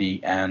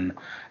personality and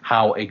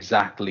how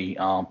exactly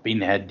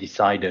Pinhead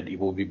decided it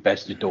would be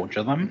best to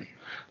torture them.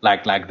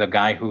 Like the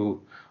guy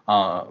who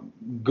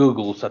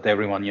Googles at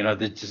everyone,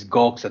 just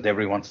gawks at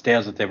everyone,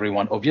 stares at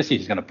everyone. Obviously,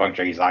 he's going to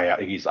puncture his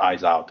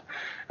eyes out.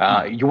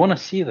 You want to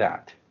see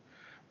that.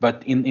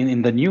 But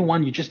in the new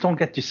one, you just don't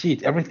get to see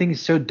it. Everything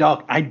is so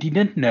dark. I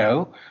didn't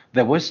know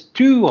there was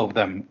 2 of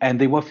them, and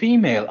they were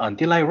female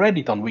until I read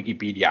it on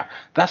Wikipedia.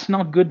 That's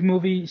not good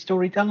movie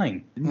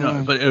storytelling.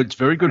 No, but it's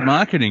very good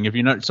marketing. If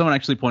you know, someone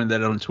actually pointed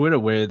that out on Twitter,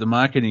 where the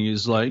marketing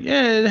is like,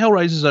 yeah,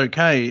 Hellraiser's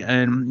okay,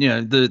 and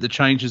the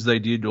changes they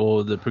did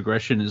or the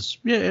progression is,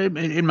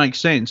 it makes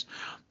sense.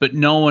 But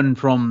no one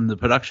from the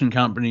production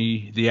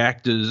company, the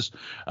actors,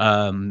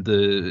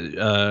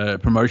 the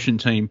promotion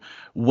team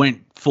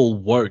went full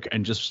woke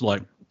and just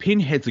like,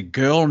 Pinhead's a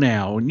girl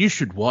now and you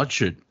should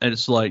watch it. And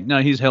it's like,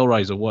 no, here's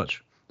Hellraiser,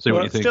 watch. See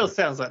what you think. It still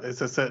sounds like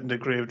there's a certain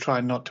degree of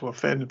trying not to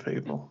offend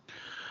people.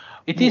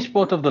 It is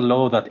part of the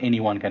law that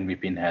anyone can be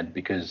Pinhead,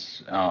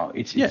 because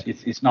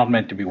it's not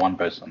meant to be one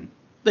person.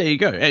 There you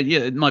go.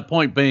 And my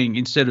point being,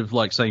 instead of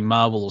like saying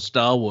Marvel or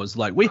Star Wars,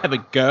 like, we have a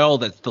girl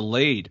that's the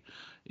lead.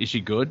 Is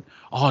she good?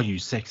 Oh, you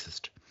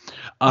sexist.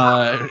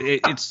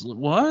 It's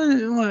what?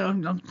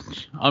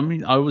 I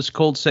mean, I was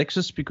called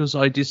sexist because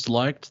I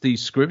disliked the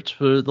script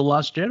for The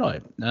Last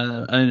Jedi,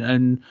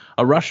 and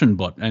a Russian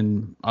bot,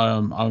 and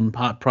I'm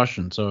part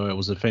Prussian, so it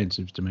was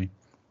offensive to me.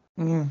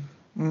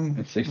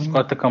 It's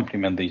quite the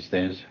compliment these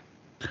days.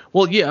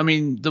 Well, yeah, I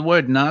mean, the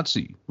word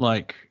Nazi,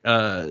 like,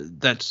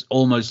 that's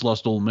almost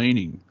lost all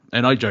meaning.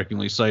 And I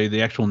jokingly say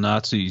the actual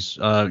Nazis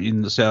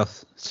in the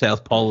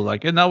South Pole are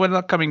like, no, we're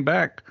not coming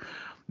back.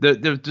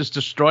 They've just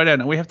destroyed it.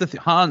 And we have to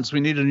Hans,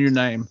 we need a new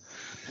name.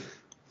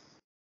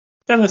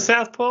 And the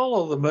South Pole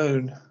or the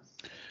moon?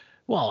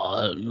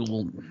 Well,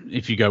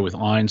 if you go with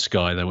Iron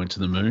Sky, they went to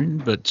the moon.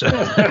 But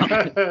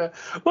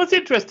what's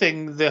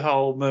interesting, the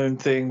whole moon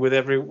thing with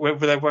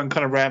everyone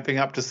kind of ramping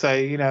up to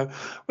say,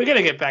 we're going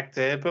to get back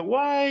there, but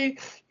why?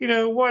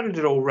 Why did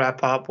it all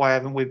wrap up? Why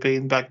haven't we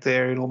been back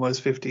there in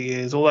almost 50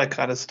 years? All that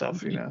kind of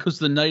stuff, Because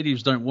the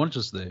natives don't want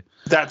us there.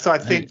 That's, I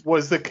think,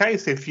 was the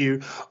case. If you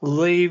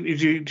leave,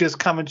 if you just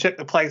come and check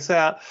the place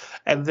out,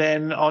 and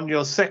then on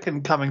your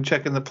second coming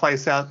checking the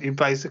place out, you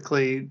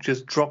basically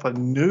just drop a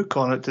nuke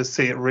on it to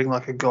see it ring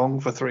like a gong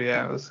for 3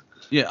 hours.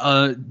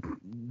 Yeah,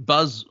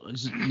 Buzz,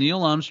 is it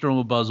Neil Armstrong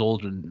or Buzz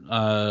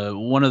Aldrin?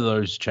 One of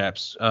those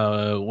chaps.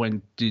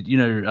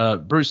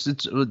 Bruce,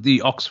 it's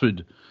the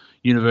Oxford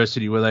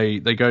University, where they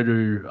go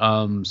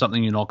to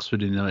something in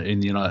Oxford in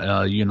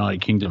the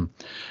United Kingdom,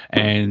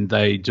 and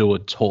they do a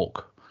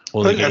talk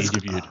or they get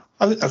interviewed.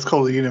 I think that's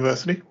called the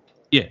university.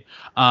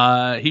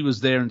 Yeah. He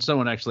was there, and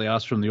someone actually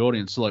asked from the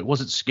audience, like,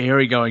 was it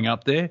scary going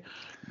up there?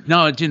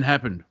 No, it didn't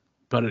happen,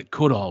 but it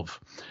could have.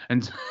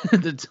 And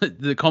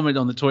the comment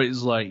on the tweet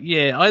is like,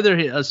 yeah,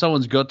 either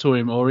someone's got to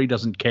him or he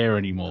doesn't care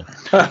anymore.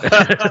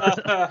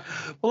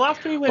 Well,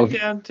 after he went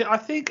down to, I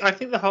think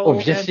the whole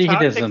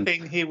Antarctic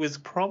thing, he was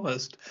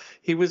promised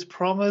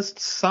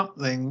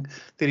something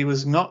that he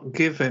was not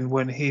given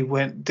when he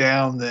went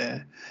down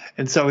there.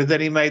 And so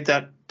then he made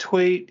that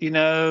tweet,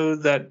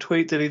 that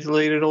tweet that he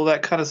deleted, all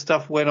that kind of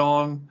stuff went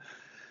on.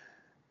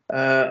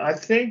 I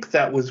think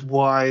that was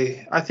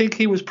why. I think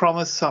he was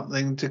promised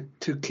something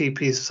to keep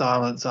his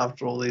silence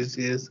after all these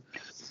years.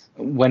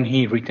 When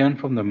he returned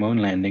from the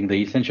moon landing,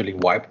 they essentially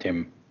wiped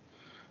him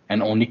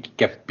and only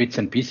kept bits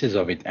and pieces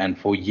of it. And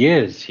for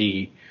years,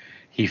 he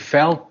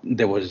felt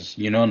there was,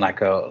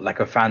 like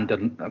a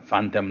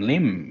phantom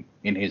limb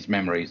in his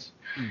memories.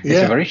 Yeah.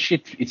 It's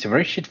a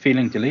very shit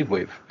feeling to live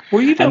with.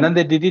 Well, and then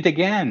they did it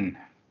again.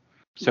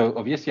 So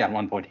obviously, at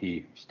one point,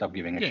 he stopped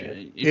giving a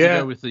shit. If you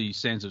go with the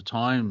Sands of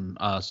Time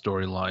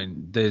storyline,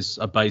 there's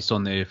a base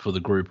on there for the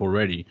group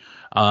already,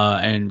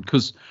 and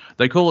because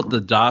they call it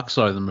the dark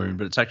side of the moon,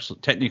 but it's actually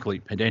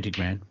technically pedantic,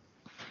 man.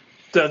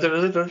 Moon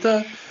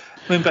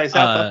base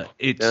alpha.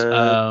 It's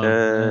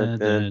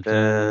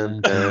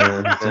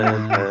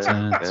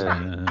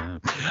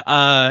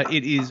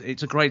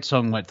it's a great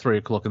song like 3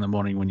 o'clock in the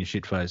morning when you're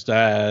shit faced.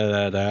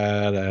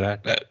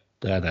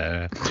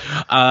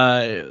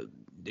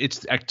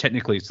 It's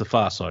technically it's the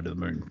far side of the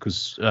moon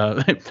because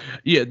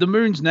the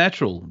moon's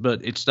natural,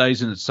 but it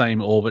stays in its same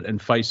orbit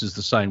and faces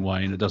the same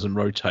way, and it doesn't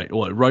rotate.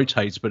 Or it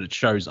rotates, but it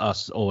shows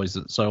us always.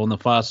 So on the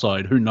far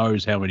side, who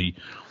knows how many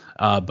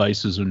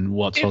bases and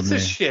what's on there?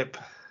 It's a ship.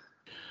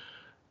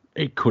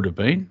 It could have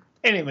been.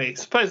 Anyway,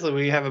 supposedly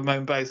we have a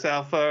moon base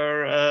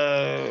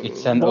alpha.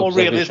 More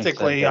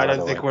realistically, I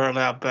don't think we're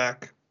allowed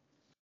back.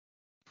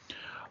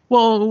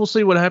 Well, we'll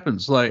see what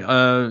happens. Like,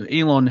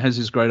 Elon has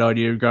this great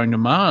idea of going to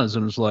Mars,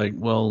 and it's like,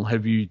 well,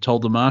 have you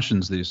told the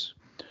Martians this?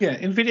 Yeah,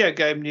 in video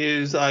game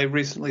news, I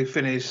recently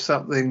finished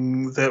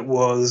something that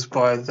was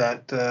by a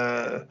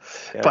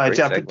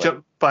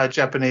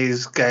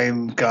Japanese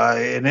game guy,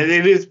 and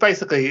it is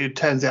basically, it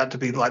turns out to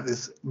be like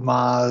this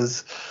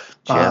Mars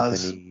kind of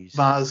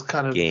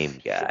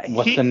game guy.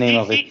 What's the name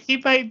of it? He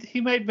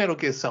made Metal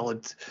Gear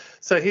Solid,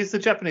 so he's the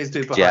Japanese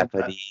dude behind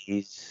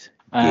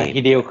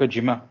Hideo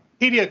Kojima.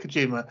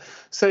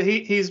 So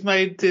he's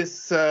made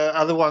this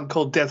other one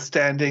called Death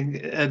Stranding.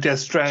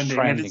 It's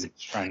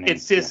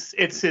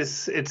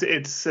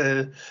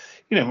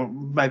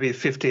maybe a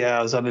 50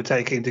 hours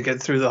undertaking to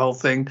get through the whole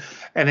thing,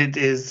 and it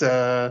is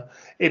the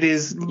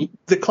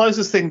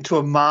closest thing to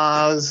a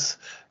Mars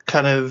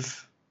kind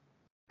of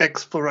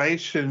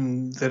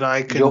exploration that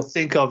I can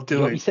think of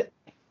doing.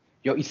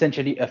 You're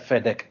essentially a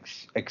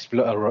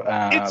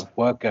FedEx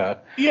worker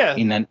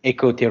in an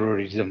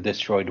eco-terrorism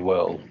destroyed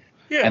world.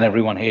 Yeah. And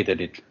everyone hated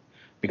it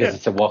because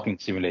it's a walking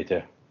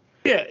simulator.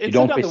 Yeah, you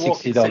don't pay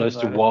 $60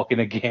 to walk in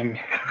a game.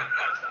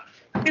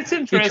 It's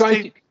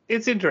interesting.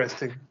 It's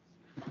interesting.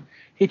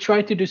 He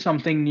tried to do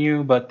something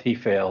new, but he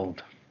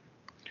failed.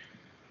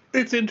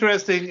 It's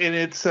interesting, and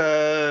it's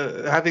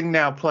having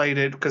now played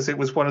it because it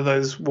was one of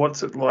those.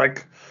 What's it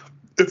like?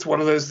 It's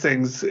one of those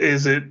things.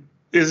 Is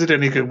it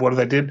any good? What do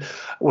they do?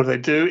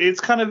 It's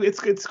kind of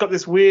it's got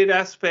this weird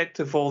aspect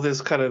of all this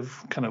kind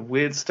of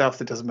weird stuff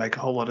that doesn't make a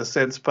whole lot of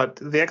sense. But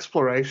the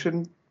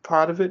exploration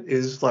part of it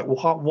is like,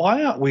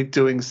 why aren't we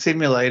doing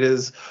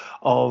simulators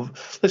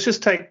of? Let's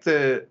just take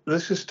the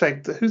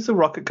who's the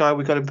rocket guy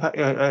we got in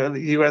the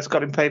US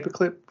got in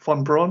Paperclip,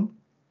 von Braun.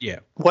 Yeah.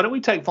 Why don't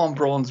we take von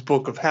Braun's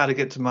book of how to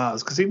get to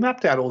Mars? Because he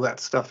mapped out all that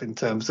stuff in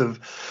terms of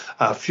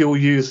fuel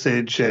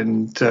usage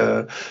and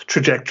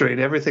trajectory and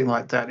everything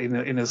like that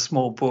in a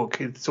small book.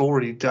 It's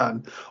already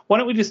done. Why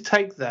don't we just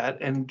take that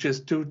and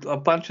just do a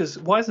bunch of?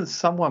 Why isn't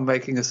someone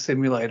making a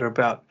simulator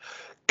about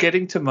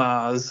getting to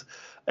Mars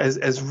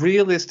as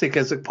realistic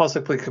as it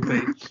possibly could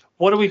be?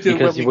 What do we do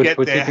when we get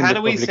there? How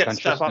do we set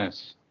stuff up?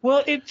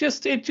 Well, it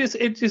just.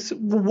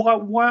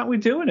 Why aren't we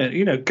doing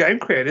it? Game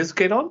creators,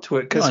 get onto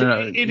it because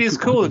it is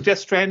cool. Death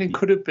Stranding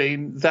could have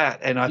been that,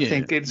 and I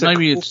think it's a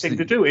cool thing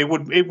to do.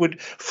 It would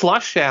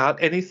flush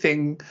out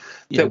anything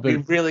that we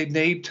really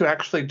need to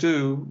actually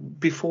do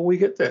before we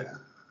get there.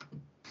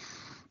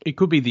 It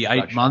could be the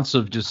 8 months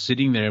of just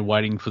sitting there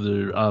waiting for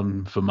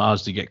the for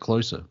Mars to get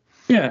closer.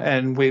 Yeah,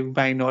 and we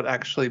may not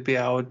actually be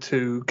able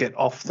to get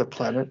off the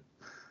planet.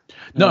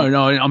 No,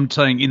 I'm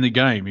saying in the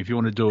game, if you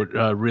want to do it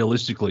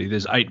realistically,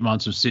 there's 8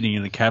 months of sitting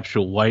in a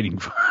capsule waiting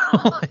for.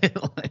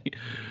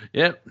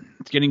 Yep,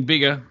 it's getting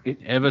bigger,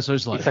 ever so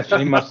slightly.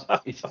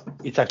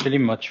 It's actually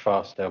much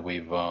faster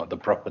with the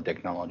proper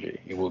technology.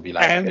 It will be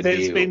like. And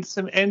there's been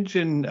some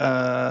engine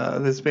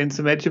advancements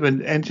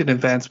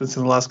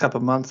in the last couple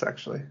of months,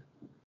 actually.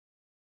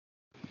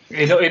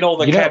 In all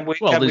the can we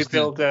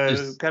build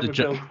fast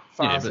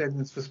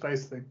engines for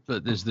space thing.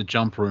 But there's the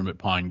jump room at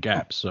Pine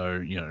Gap,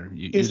 so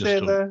is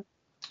there?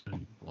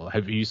 Well,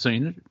 have you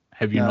seen it?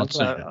 Have you not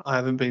seen it? I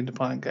haven't been to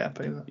Pine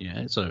Gap either.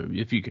 Yeah, so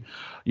if you,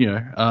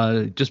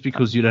 just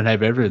because you don't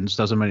have evidence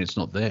doesn't mean it's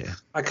not there.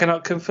 I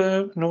cannot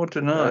confirm nor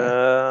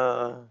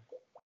deny.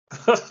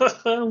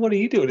 What are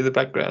you doing in the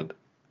background?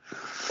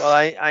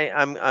 Well,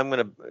 I'm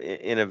gonna,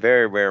 in a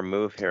very rare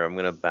move here, I'm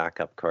gonna back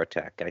up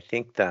Cortec. I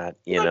think that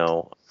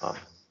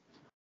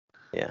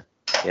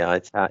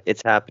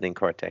it's happening,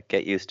 Cortec.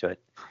 Get used to it.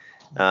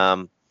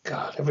 God,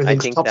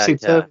 everything's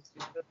topsy-turvy.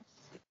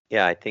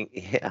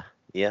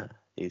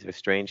 These are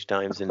strange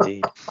times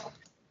indeed.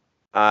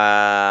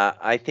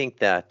 I think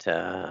that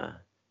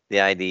the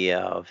idea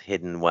of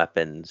hidden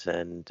weapons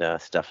and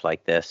stuff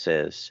like this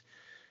is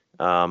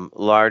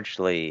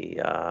largely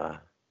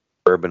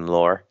urban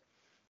lore,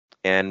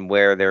 and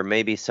where there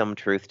may be some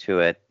truth to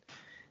it,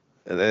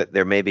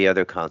 there may be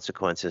other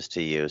consequences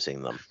to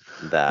using them.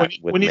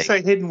 When you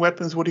say hidden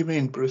weapons, what do you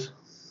mean, Bruce?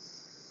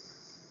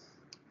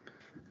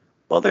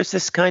 Well, there's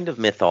this kind of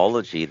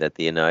mythology that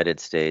the United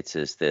States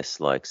is this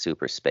like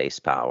super space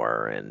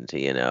power, and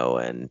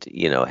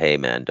hey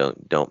man,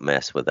 don't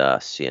mess with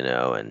us,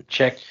 and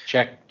check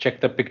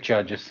the picture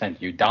I just sent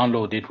you.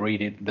 Download it,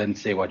 read it, then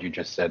say what you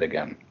just said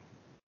again.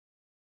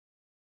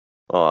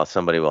 Well,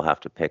 somebody will have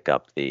to pick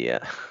up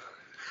the.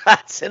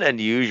 That's an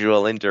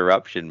unusual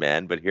interruption,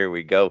 man. But here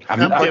we go. I'm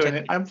doing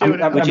it. I'm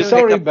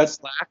sorry, but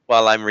Slack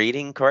while I'm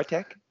reading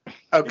Cortec.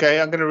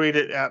 Okay, I'm going to read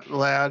it out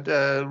loud.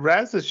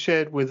 Raz has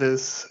shared with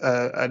us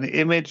an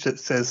image that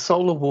says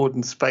Solar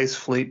Warden Space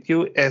Fleet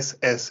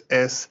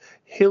USSS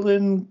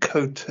Hillen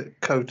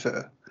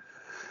Kota.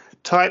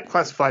 Type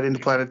classified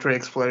interplanetary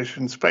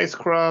exploration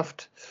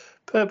spacecraft.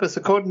 Purpose,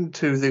 according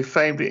to the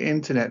famed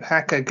internet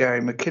hacker Gary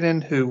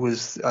McKinnon, who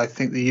was, I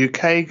think, the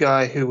UK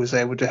guy who was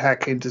able to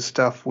hack into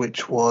stuff,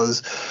 which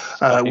was,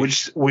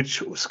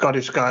 which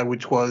Scottish guy,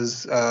 which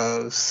was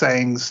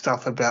saying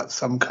stuff about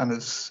some kind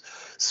of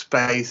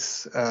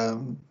space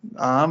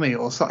army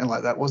or something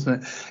like that,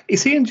 wasn't it?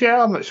 Is he in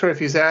jail? I'm not sure if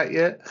he's out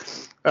yet.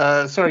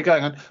 Sorry,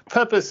 going on.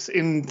 Purpose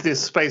in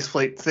this space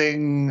fleet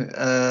thing.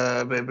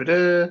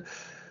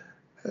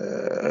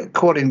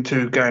 According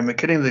to Gary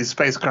McKinnon, the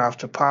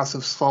spacecraft are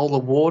passive Solar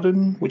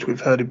Warden, which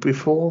we've heard of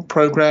before,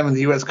 program, and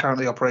the US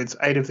currently operates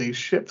 8 of these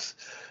ships.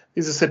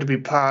 These are said to be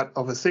part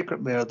of a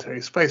secret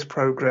military space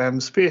program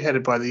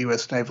spearheaded by the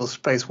US Naval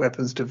Space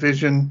Weapons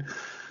Division.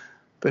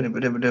 So let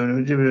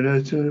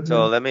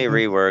me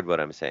reword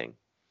what I'm saying.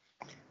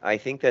 I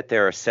think that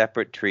there are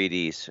separate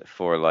treaties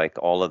for like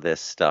all of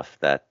this stuff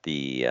that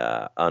the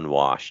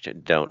unwashed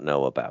don't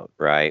know about,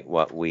 right?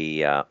 What we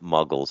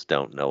muggles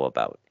don't know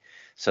about.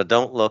 So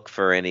don't look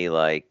for any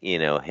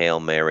Hail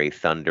Mary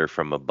thunder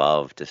from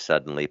above to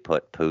suddenly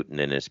put Putin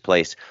in his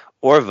place,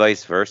 or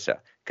vice versa.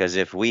 Because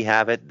if we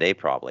have it, they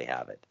probably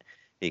have it,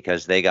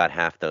 because they got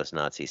half those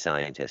Nazi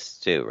scientists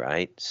too,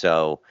 right?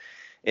 So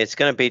it's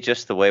going to be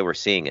just the way we're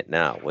seeing it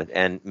now,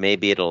 and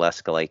maybe it'll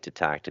escalate to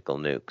tactical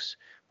nukes,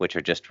 which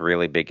are just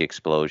really big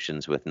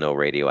explosions with no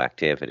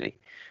radioactivity,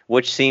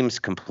 which seems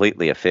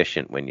completely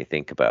efficient when you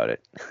think about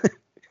it.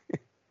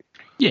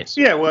 Yes.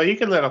 Yeah, well, you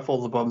can let off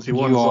all the bombs you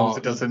want as long as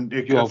it doesn't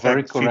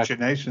affect future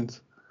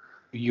nations.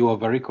 You are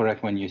very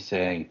correct when you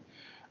say,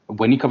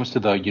 when it comes to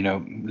the,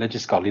 let's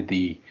just call it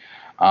the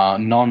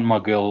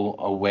non-Muggle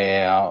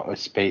aware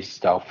space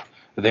stuff,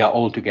 they are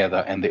all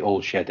together and they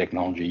all share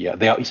technology. Yeah,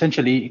 they are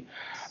essentially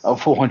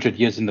 400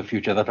 years in the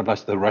future. That applies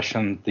to the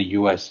Russians, the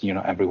US,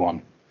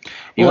 everyone.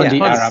 Even the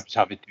Arabs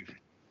have it too.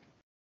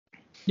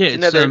 Yeah,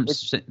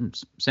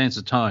 it's Sands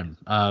of Time.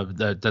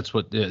 That's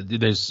what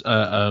there's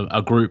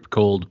a group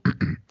called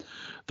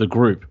the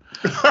Group,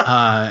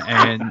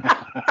 and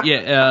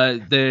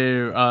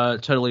they're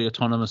totally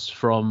autonomous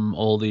from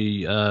all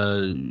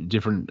the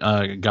different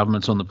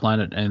governments on the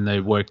planet, and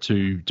they work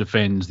to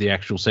defend the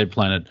actual said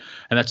planet,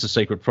 and that's a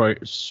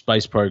secret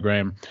space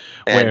program.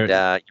 And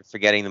you're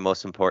forgetting the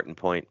most important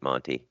point,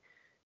 Monty.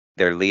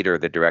 Their leader,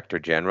 the Director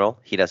General,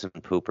 he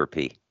doesn't poop or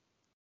pee.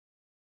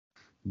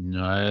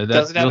 No,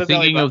 you're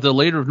thinking of the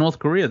leader of North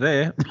Korea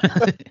there.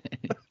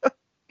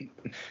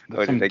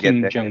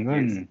 Kim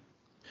Jong-un.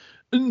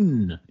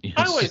 Yes.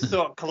 I always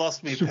thought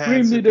colostomy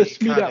pants would be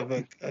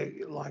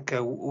kind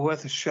of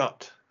worth a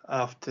shot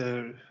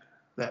after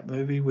that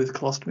movie with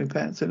colostomy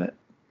pants in it.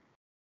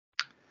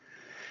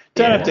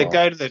 Don't have to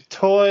go to the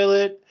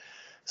toilet,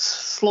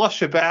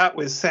 slosh about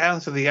with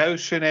sounds of the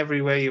ocean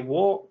everywhere you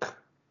walk.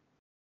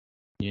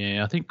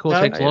 Yeah, I think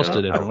Cortex lost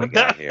it. How we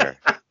got here.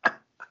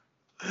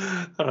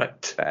 All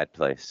right. Bad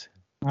place.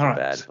 All right.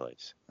 Bad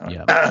place.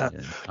 Yeah.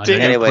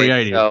 Anyway,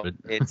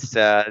 creative,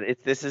 so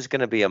this is going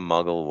to be a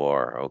Muggle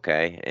war,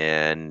 okay?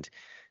 And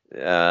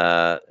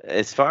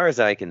as far as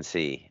I can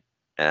see,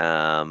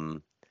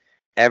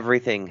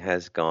 everything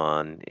has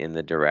gone in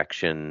the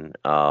direction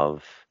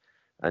of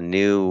a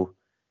new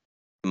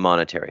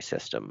monetary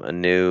system, a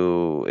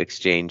new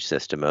exchange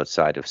system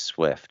outside of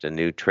SWIFT, a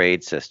new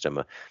trade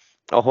system,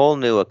 a whole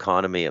new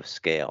economy of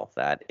scale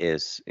that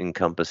is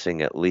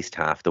encompassing at least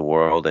half the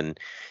world. And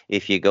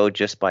if you go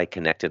just by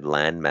connected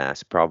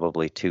landmass,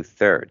 probably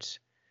 2/3.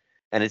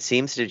 And it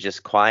seems to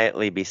just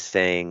quietly be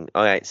saying,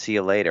 all right, see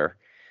you later.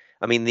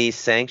 I mean, these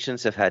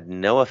sanctions have had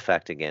no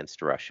effect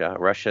against Russia.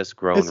 Russia's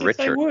grown As if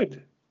they richer.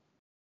 would.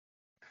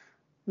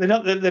 They're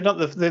not.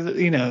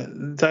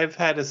 They've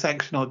had a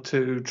sanction or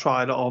two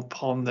tried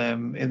upon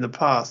them in the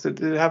past.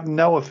 They have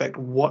no effect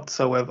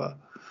whatsoever,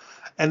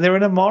 and they're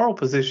in a moral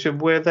position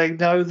where they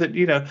know that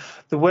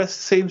the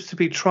West seems to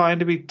be trying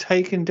to be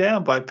taken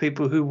down by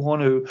people who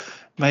want to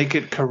make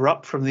it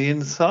corrupt from the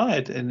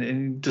inside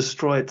and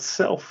destroy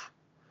itself.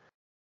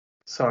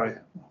 Sorry,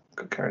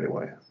 got carried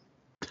away.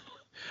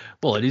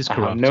 Well, it is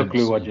corrupt. I have no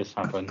clue what just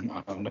happened.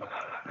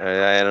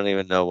 I don't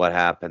even know what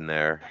happened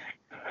there.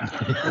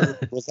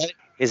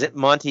 Is it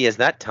Monty? Is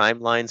that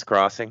timelines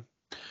crossing?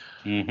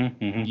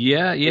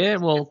 Yeah.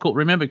 Well,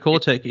 remember,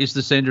 Cortec is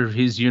the center of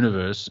his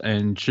universe,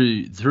 and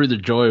through the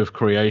joy of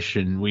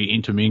creation, we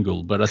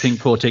intermingle. But I think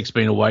Cortec's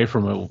been away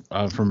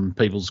from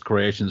people's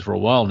creations for a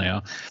while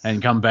now,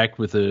 and come back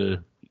with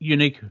a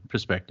unique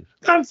perspective.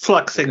 I'm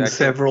fluxing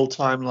several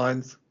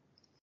timelines.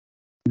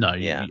 No,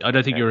 yeah. I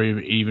don't think you're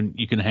even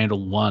you can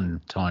handle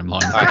one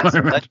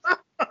timeline.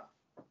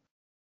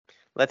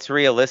 Let's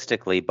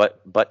realistically,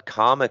 but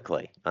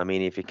comically. I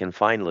mean, if you can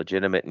find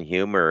legitimate and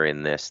humor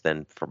in this,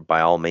 then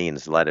by all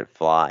means, let it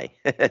fly.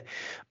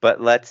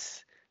 But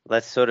let's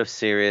sort of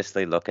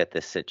seriously look at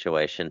this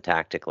situation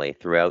tactically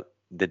throughout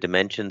the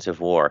dimensions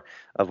of war,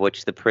 of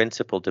which the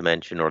principal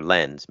dimension, or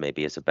lens,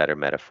 maybe is a better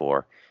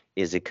metaphor,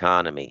 is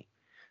economy.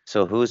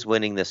 So who's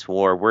winning this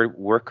war?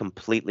 We're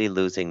completely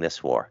losing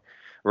this war.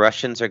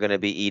 Russians are going to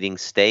be eating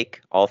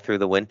steak all through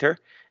the winter,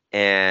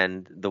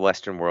 and the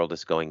Western world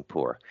is going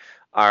poor.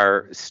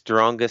 Our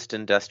strongest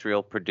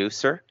industrial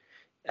producer,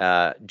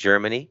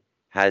 Germany,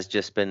 has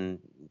just been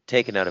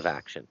taken out of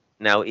action.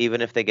 Now, even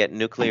if they get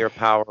nuclear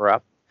power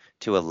up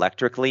to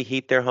electrically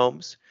heat their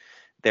homes,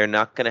 they're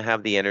not going to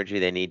have the energy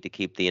they need to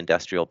keep the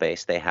industrial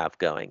base they have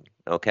going.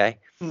 Okay?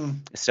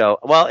 So,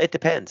 well, it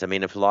depends. I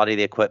mean, if a lot of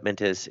the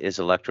equipment is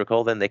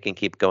electrical, then they can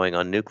keep going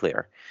on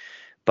nuclear.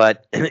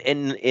 But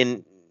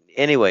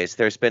anyways,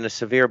 there's been a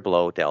severe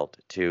blow dealt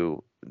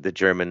to the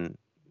German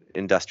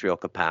industrial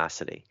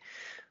capacity.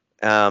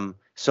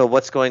 So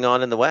what's going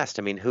on in the West?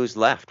 I mean, who's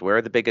left? Where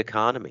are the big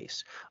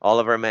economies? All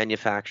of our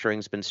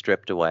manufacturing's been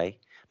stripped away.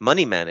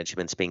 Money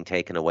management's being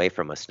taken away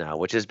from us now,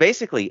 which is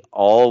basically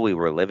all we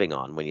were living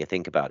on when you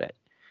think about it,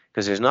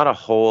 because there's not a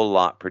whole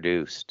lot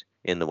produced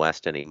in the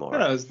West anymore.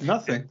 No, there's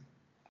nothing.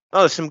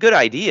 Oh, some good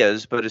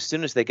ideas, but as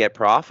soon as they get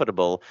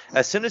profitable,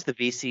 as soon as the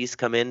VCs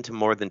come in to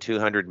more than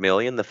 200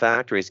 million, the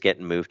factory's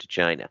getting moved to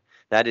China.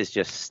 That is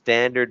just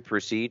standard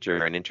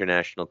procedure in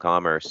international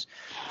commerce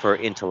for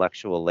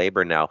intellectual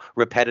labor now.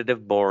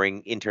 Repetitive,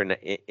 boring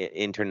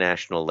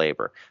international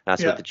labor.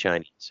 That's what the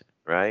Chinese,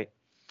 right?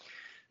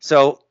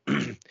 So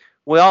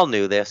we all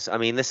knew this. I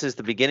mean, this is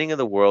the beginning of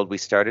the world we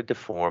started to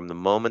form the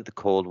moment the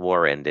Cold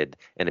War ended,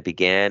 and it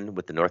began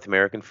with the North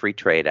American Free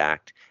Trade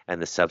Act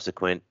and the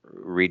subsequent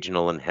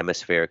regional and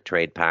hemispheric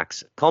trade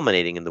pacts,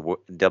 culminating in the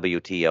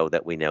WTO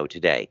that we know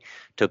today.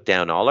 Took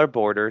down all our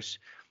borders,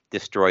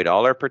 destroyed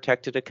all our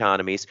protected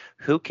economies.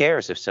 Who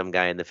cares if some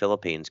guy in the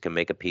Philippines can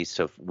make a piece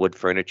of wood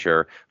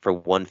furniture for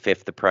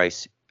 1/5 the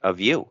price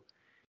of you?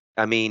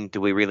 I mean, do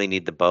we really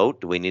need the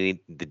boat? Do we need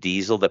the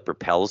diesel that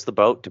propels the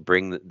boat to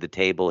bring the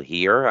table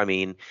here? I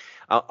mean,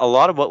 a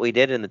lot of what we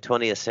did in the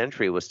 20th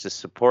century was to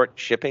support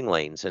shipping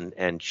lanes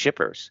and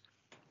shippers,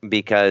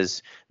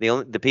 because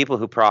the people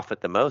who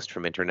profit the most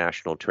from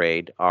international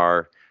trade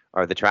are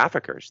the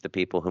traffickers, the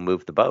people who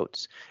move the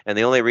boats. And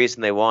the only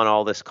reason they want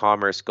all this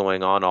commerce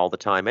going on all the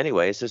time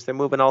anyways is they're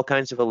moving all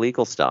kinds of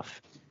illegal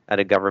stuff at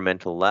a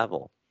governmental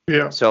level.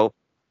 Yeah. So,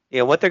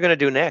 what they're going to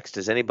do next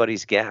is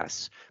anybody's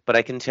guess. But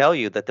I can tell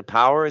you that the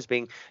power is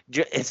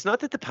it's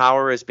not that the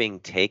power is being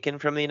taken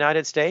from the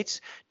United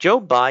States. Joe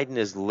Biden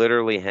is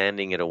literally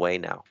handing it away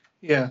now.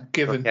 Yeah,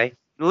 given. Okay?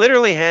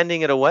 Literally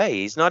handing it away.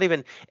 He's not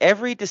even,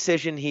 every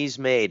decision he's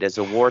made as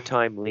a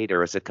wartime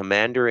leader, as a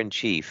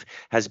commander-in-chief,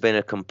 has been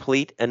a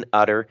complete and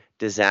utter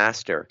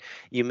disaster.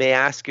 You may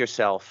ask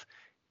yourself,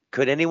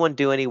 could anyone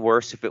do any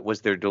worse if it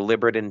was their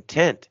deliberate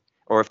intent?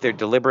 Or if their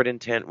deliberate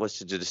intent was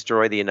to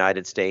destroy the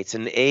United States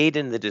and aid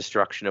in the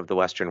destruction of the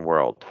Western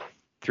world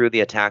through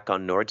the attack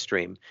on Nord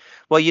Stream?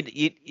 Well,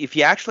 if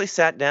you actually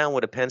sat down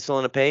with a pencil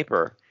and a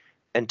paper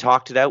and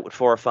talked it out with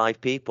 4 or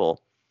 5 people,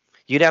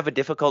 you'd have a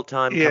difficult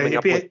time coming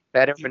up with a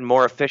better and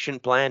more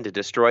efficient plan to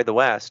destroy the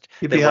West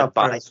than what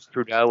Biden,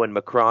 Trudeau, and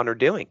Macron are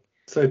doing.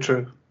 So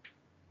true.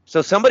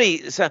 So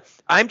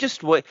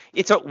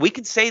we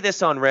could say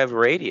this on Rev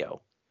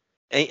Radio.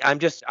 I'm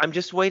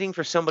just waiting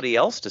for somebody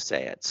else to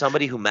say it,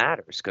 somebody who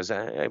matters, because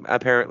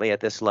apparently at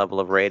this level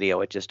of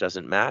radio, it just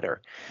doesn't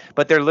matter.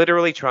 But they're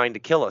literally trying to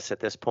kill us at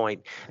this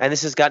point. And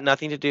this has got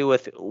nothing to do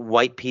with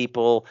white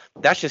people.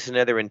 That's just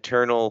another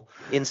internal,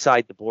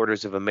 inside the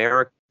borders of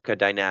America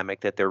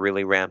dynamic that they're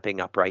really ramping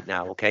up right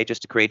now, okay,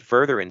 just to create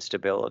further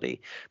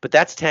instability. But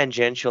that's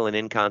tangential and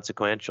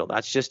inconsequential.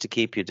 That's just to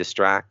keep you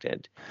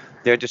distracted.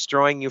 They're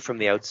destroying you from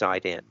the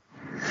outside in.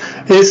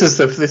 This is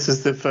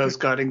the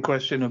first guiding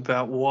question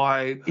about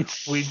why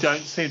we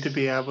don't seem to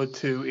be able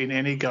to, in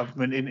any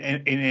government, in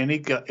any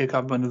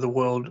government of the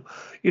world,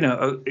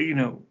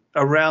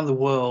 around the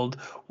world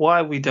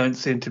why we don't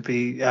seem to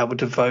be able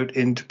to vote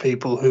into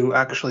people who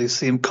actually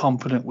seem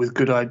competent with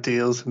good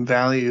ideals and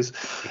values.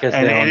 Because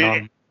they are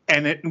not.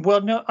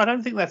 Well, no, I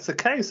don't think that's the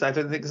case. I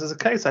don't think this is the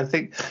case. I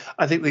think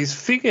these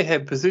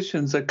figurehead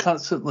positions are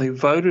constantly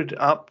voted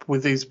up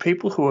with these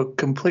people who are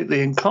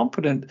completely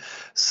incompetent.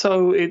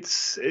 So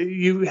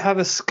you have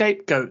a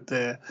scapegoat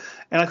there.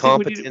 And I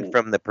competent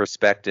from the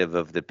perspective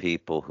of the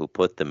people who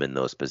put them in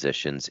those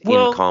positions,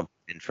 incompetent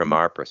from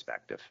our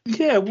perspective.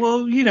 Yeah,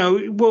 well,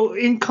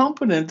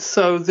 incompetent.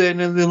 So then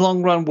in the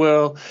long run,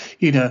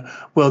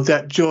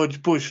 that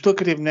George Bush,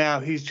 look at him now.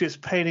 He's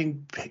just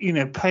painting,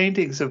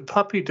 paintings of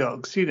puppy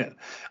dogs.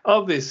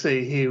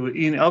 Obviously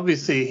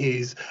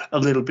he's a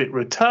little bit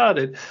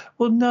retarded.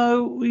 Well,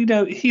 no,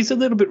 he's a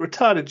little bit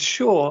retarded,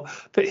 sure,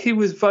 but he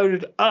was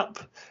voted up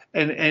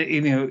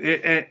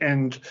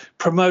and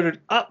promoted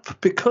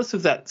up because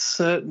of that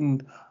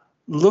certain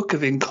look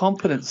of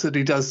incompetence that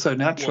he does so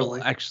naturally.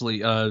 Well,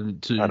 actually, I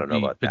don't know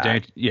about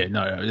pedantic,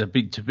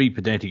 to be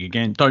pedantic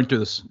again, don't do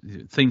this.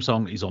 Theme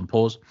song is on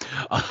pause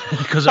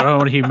because I don't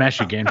want to hear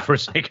MASH again for a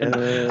second.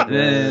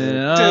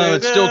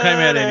 It still came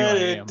out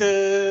anyway.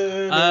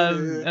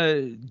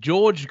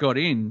 George got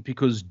in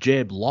because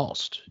Jeb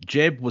lost.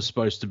 Jeb was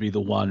supposed to be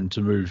the one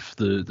to move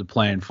the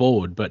plan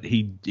forward, but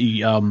he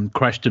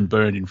crashed and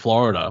burned in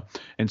Florida,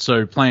 and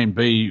so Plan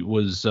B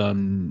was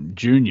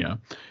Junior,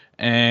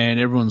 and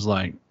everyone's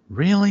like,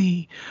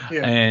 really?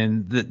 Yeah.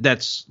 And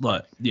that's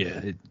like,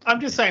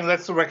 I'm just saying,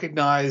 let's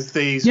recognize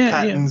these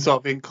patterns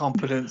of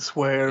incompetence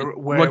where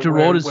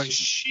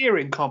sheer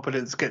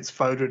incompetence gets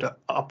voted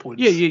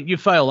upwards. Yeah, you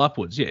fail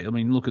upwards. Yeah, I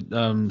mean, look at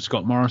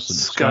Scott Morrison.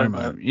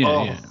 ScoMo.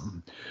 Yeah.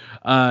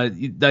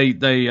 They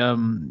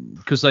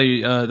because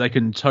they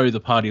can toe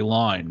the party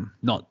line,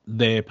 not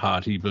their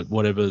party, but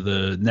whatever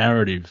the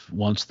narrative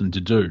wants them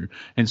to do.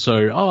 And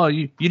so,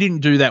 you didn't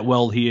do that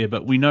well here,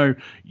 but we know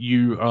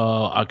you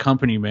are a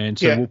company man,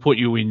 so we'll put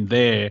you in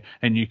there,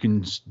 and you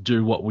can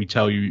do what we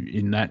tell you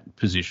in that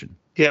position.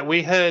 Yeah,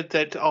 we heard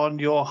that on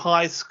your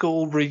high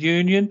school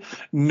reunion,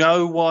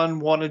 no one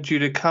wanted you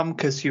to come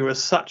because you were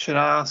such an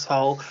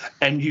asshole,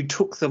 and you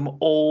took them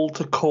all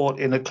to court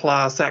in a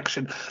class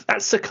action.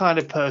 That's the kind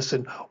of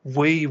person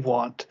we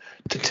want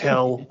to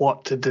tell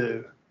what to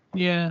do.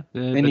 Yeah.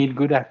 They need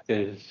good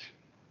actors.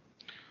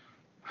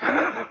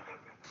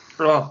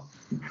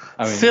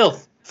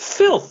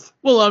 Filth.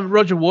 Well,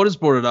 Roger Waters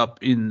brought it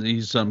up in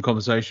his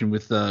conversation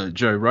with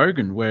Joe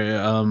Rogan,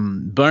 where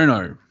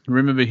Bono,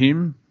 remember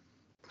him?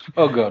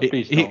 Oh God,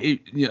 please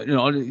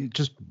don't.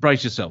 Just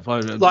brace yourself.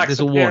 Like there's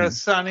a warning. pair of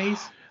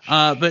sunnies.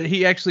 But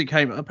he actually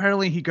came.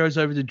 Apparently, he goes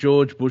over to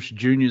George Bush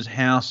Jr.'s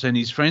house and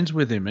he's friends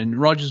with him. And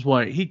Roger's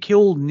like, he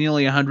killed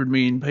nearly 100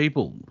 million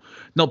people,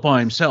 not by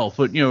himself,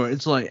 but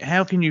it's like,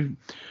 how can you?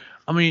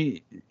 I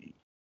mean,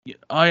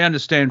 I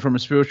understand from a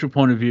spiritual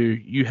point of view,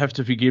 you have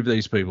to forgive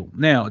these people.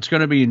 Now, it's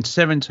going to be in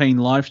 17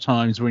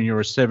 lifetimes when you're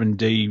a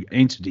 7D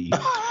entity.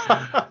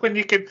 When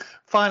you can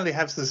finally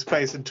have some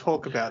space and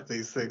talk about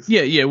these things.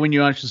 Yeah, when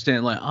you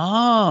understand, but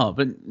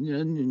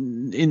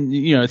in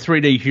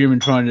 3D human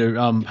trying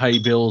to pay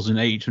bills and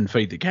eat and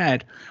feed the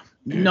cat,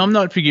 no, I'm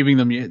not forgiving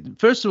them yet.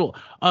 First of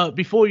all,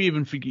 before you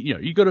even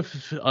forgive, you got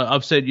to.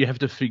 I've said you have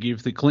to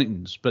forgive the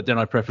Clintons, but then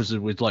I preface it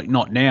with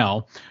not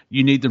now.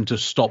 You need them to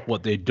stop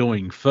what they're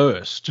doing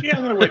first. Yeah,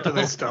 I'm gonna wait till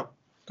they stop.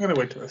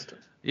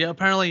 Yeah,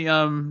 apparently,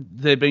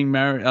 they're being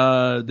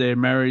married. Their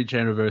marriage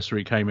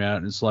anniversary came out,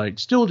 and it's like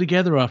still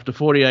together after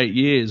 48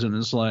 years, and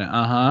it's like,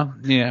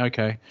 yeah,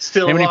 okay.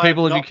 Still, how many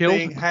people have you killed?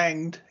 Being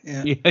hanged.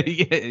 Yeah.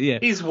 Yeah.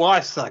 His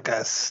wife's like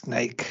a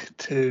snake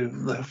too.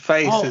 The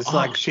face is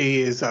like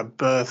she is a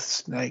birth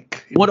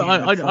snake. What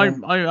I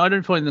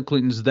don't find the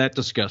Clintons that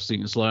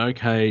disgusting. It's like,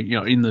 okay,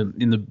 in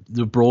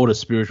the broader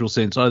spiritual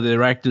sense,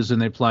 they're actors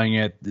and they're playing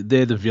out.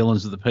 They're the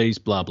villains of the piece.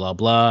 Blah blah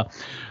blah.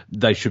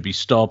 They should be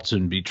stopped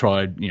and be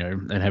tried,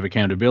 and have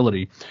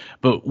accountability.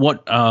 But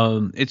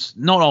it's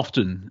not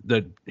often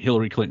that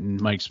Hillary Clinton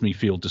makes me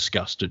feel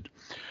disgusted.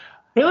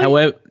 Really?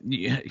 However,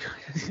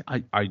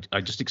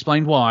 I just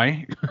explained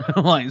why.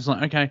 It's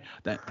like, okay,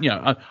 that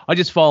I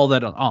just follow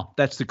that on. Oh,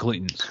 that's the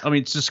Clintons. I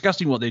mean, it's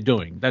disgusting what they're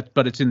doing. But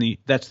that's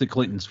the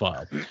Clintons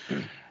file.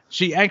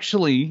 She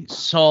actually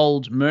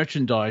sold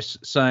merchandise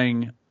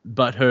saying,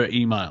 but her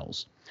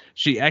emails.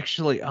 She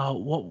actually,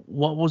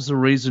 what was the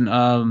reason?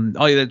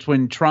 That's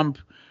when Trump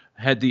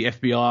had the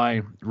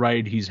FBI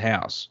raid his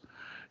house.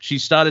 She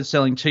started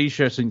selling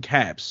T-shirts and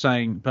caps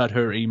saying, but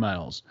her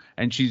emails,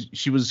 and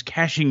she was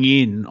cashing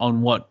in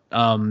on what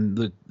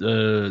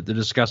the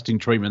disgusting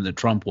treatment that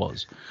Trump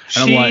was.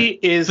 And she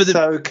is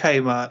so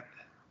Kmart.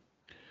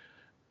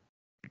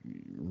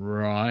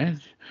 Right.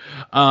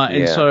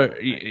 And so,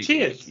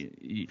 cheers.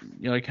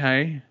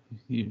 Okay.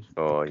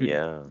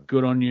 Yeah.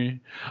 Good on you.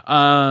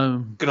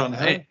 Good on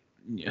her.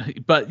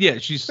 But yeah,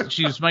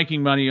 she's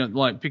making money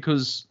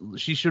because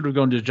she should have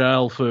gone to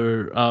jail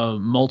for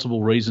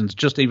multiple reasons,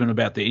 just even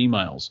about the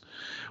emails,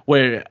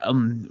 where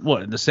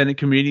the Senate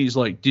committee is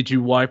like, did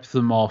you wipe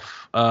them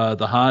off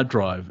the hard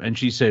drive? And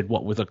she said,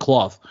 what, with a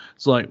cloth?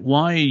 It's like,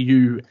 why are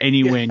you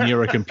anywhere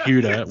near a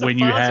computer when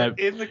you have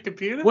in the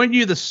computer? when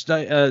you're the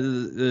state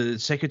the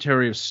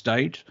Secretary of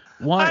State?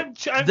 Why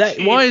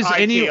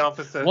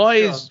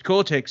is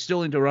Cortex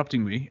still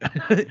interrupting me?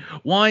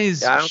 Why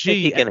is I don't she?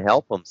 think he can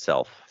help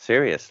himself.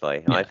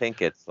 Seriously, Yeah. I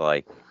think it's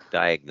like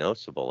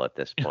diagnosable at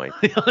this point.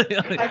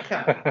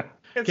 Okay.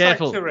 It's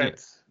Careful. like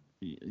Tourette's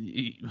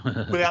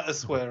without the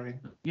swearing.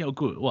 Yeah,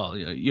 good. Well,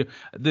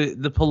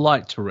 the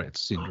polite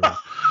Tourette's syndrome.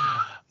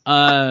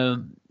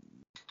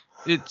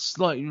 It's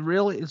like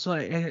really, it's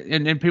like,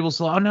 and then people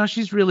say, oh no,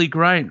 she's really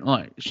great.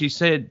 Like she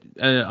said,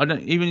 I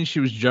don't, even if she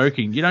was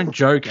joking, you don't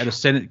joke at a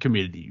Senate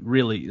committee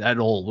really at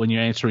all when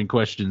you're answering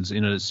questions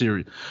in a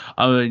series.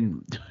 I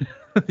mean,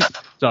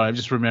 sorry, I'm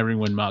just remembering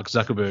when Mark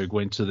Zuckerberg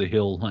went to the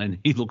Hill and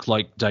he looked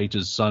like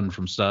Data's son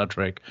from Star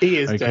Trek. He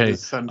is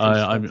Data's son from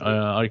Star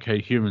Trek.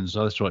 Okay, humans.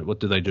 Oh, that's right. What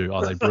do they do?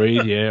 Oh, they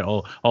breathe. Yeah.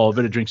 I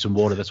better drink some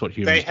water. That's what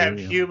humans do. They have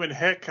human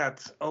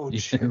haircuts. Oh,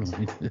 shit.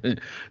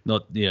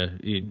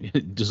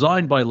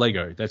 Designed by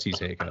Lego. That's his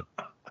haircut.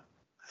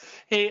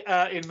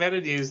 In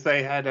Meta News,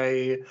 they had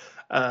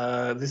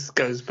this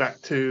goes back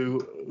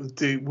to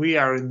we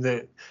are in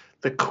the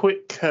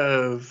quick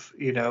curve,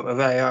 of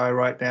AI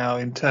right now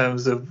in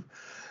terms of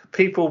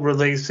people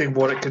releasing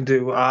what it can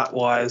do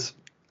art-wise.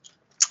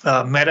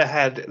 Meta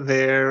had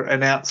their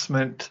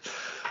announcement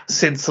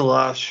since the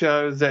last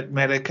show that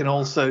Meta can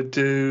also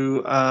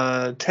do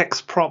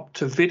text prompt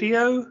to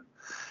video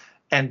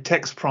and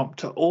text prompt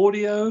to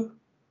audio,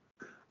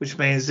 which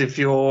means if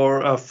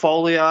you're a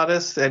Foley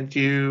artist and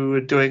you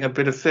are doing a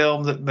bit of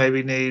film that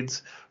maybe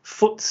needs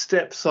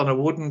footsteps on a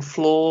wooden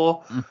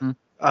floor,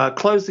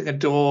 closing a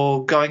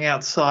door, going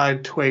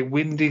outside to a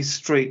windy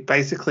street,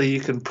 basically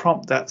you can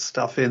prompt that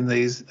stuff in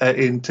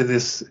into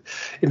this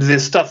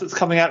stuff that's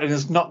coming out, and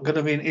it's not going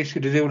to be an issue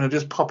to do, and it'll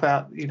just pop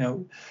out,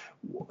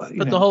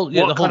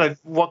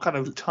 what kind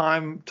of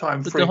time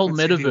but the whole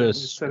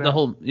metaverse, the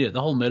whole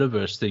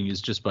metaverse thing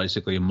is just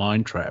basically a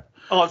mind trap.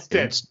 Oh, it's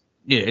dead.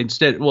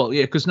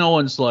 Because no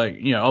one's like,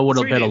 I want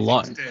a better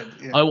life.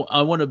 Yeah.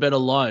 I want a better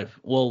life.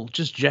 Well,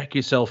 just jack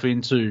yourself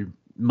into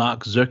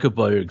Mark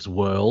Zuckerberg's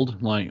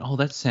world. Like, oh,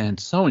 that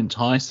sounds so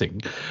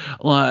enticing.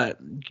 Like,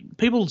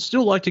 people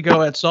still like to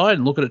go outside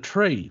and look at a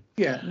tree.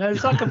 Yeah, no,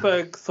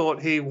 Zuckerberg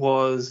thought he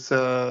was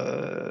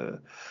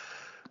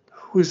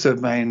who's the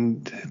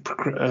main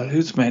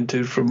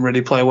dude from Ready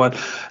Player One?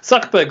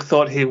 Zuckerberg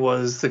thought he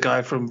was the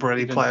guy from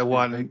Ready Player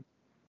One.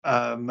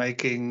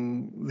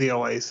 Making the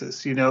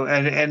Oasis,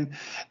 and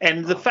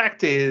the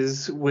fact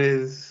is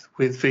with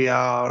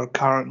VR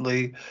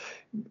currently,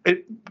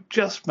 it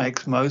just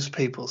makes most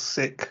people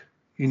sick.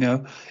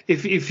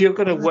 If you're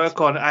going to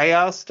work on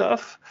AR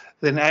stuff,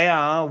 then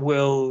AR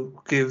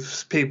will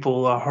give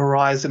people a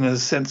horizon and a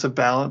sense of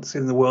balance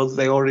in the world that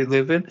they already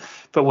live in.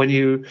 But when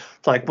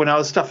I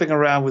was stuffing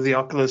around with the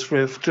Oculus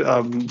Rift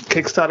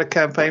Kickstarter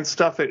campaign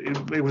stuff,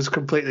 it was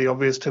completely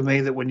obvious to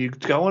me that when you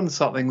go on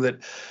something that,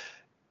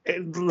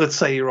 let's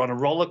say you're on a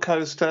roller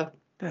coaster,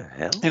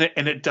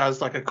 and it does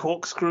like a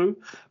corkscrew,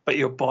 but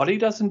your body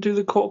doesn't do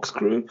the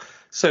corkscrew.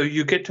 So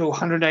you get to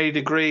 180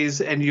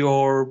 degrees, and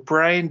your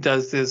brain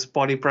does this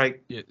body break.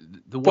 Yeah,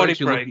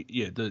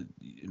 the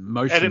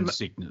motion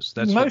sickness.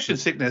 That's motion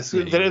sickness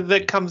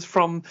that comes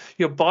from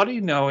your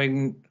body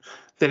knowing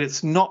that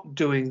it's not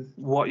doing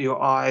what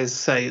your eyes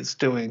say it's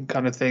doing,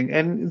 kind of thing.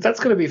 And that's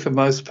going to be for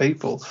most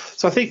people.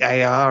 So I think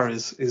AR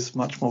is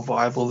much more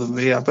viable than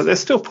VR, but they're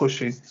still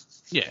pushing.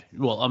 Yeah,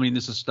 well, I mean,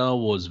 there's a Star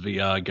Wars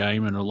VR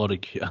game, and a lot of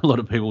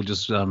people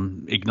just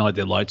ignite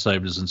their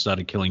lightsabers and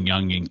started killing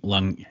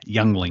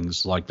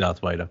younglings like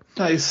Darth Vader.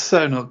 That is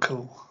so not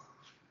cool.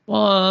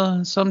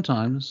 Well,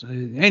 sometimes.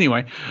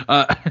 Anyway,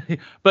 but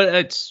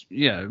it's,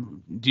 do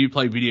you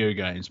play video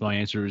games? My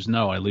answer is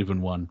no, I live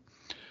in one.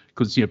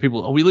 Because,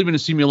 people, we live in a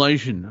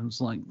simulation. And it's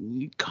like,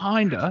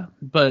 kinda,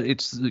 but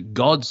it's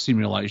God's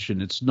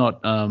simulation. It's not,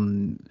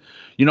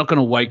 you're not going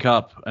to wake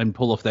up and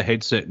pull off the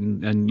headset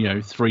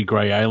and three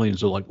grey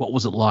aliens are like, what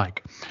was it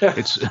like?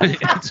 It's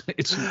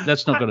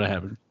that's not going to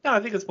happen. No,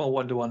 I think it's more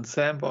one-to-one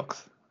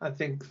sandbox. I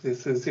think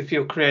this is, if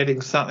you're creating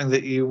something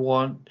that you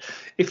want,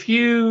 if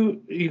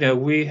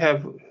we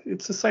have,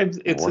 it's the same,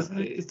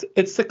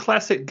 it's the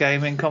classic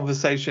gaming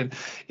conversation.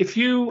 If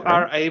you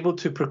are able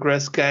to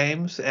progress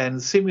games and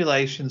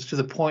simulations to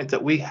the point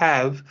that we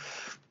have,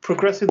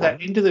 progressing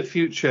that into the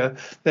future,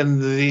 then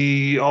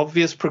the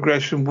obvious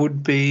progression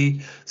would be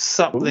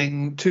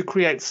to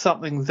create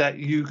something that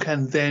you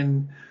can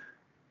then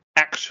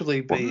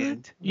actually be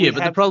in. We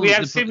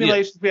have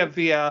simulations, we have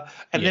VR,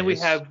 and then we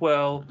have,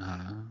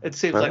 it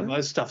seems like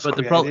most stuff's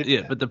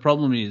created. But the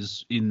problem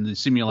is, in the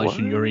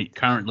simulation you're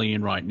currently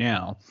in right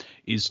now,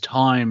 is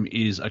time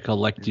is a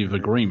collective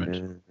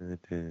agreement.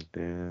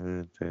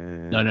 No,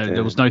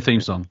 there was no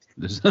theme song.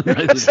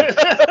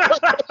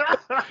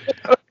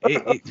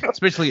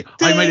 especially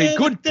I made a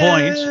good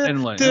point,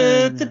 and like,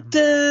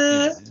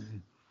 yeah.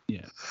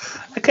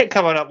 I kept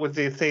coming up with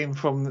the theme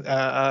from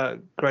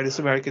Greatest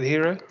American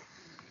Hero.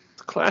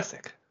 It's a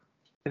classic.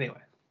 Anyway.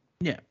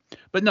 Yeah,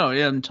 but no,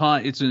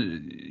 it's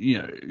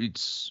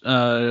it's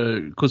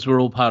because we're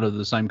all part of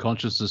the same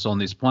consciousness on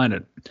this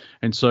planet,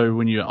 and so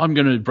when I'm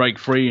going to break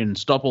free and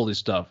stop all this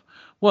stuff,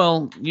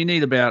 well, you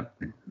need about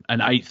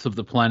an eighth of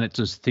the planet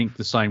to think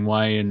the same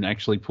way and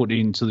actually put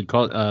into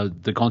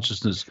the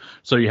consciousness,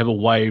 so you have a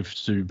wave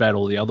to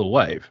battle the other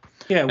wave.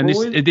 Yeah, and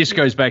this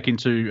goes back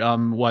into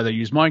why they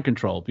use mind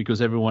control,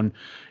 because everyone,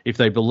 if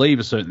they believe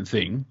a certain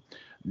thing,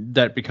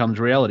 that becomes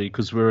reality,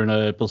 because we're in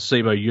a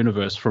placebo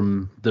universe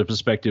from the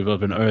perspective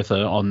of an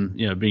earther on,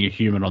 being a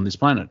human on this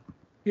planet.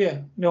 Yeah,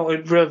 no,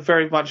 it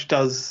very much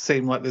does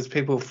seem like there's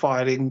people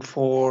fighting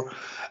for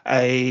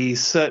a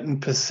certain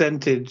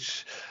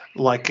percentage,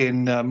 like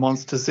in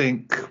Monsters,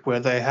 Inc.,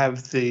 where they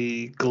have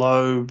the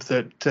globe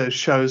that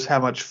shows how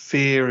much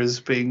fear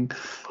is being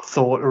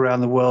thought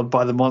around the world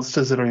by the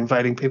monsters that are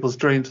invading people's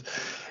dreams.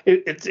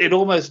 It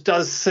almost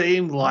does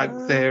seem like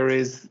there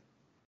is...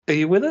 Are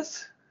you with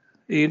us?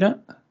 You know,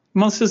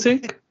 Monsters,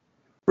 Inc.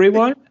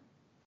 Rewind.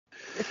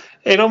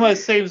 It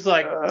almost seems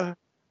like that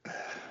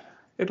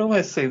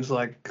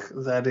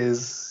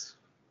is.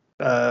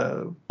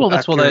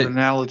 That's what they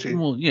analogy.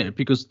 Well, yeah,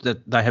 because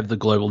they have the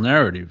global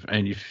narrative,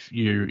 and if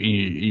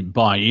you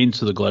buy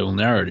into the global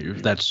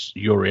narrative, that's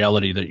your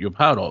reality that you're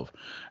part of.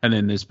 And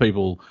then there's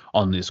people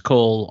on this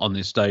call, on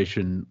this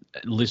station,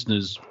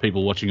 listeners,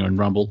 people watching on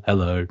Rumble.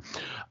 Hello,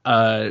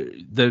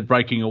 they're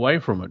breaking away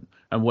from it.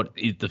 And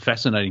the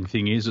fascinating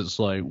thing is, it's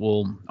like,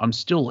 well, I'm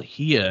still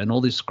here and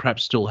all this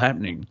crap's still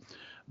happening,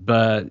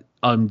 but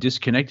I'm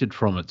disconnected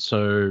from it.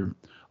 So,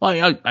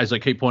 as I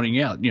keep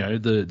pointing out,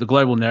 the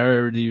global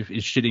narrative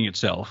is shitting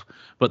itself,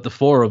 but the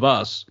four of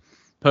us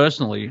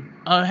personally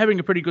are having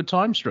a pretty good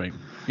time stream.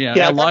 Yeah,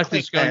 our life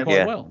is going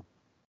quite well.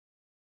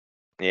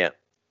 Yeah.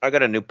 I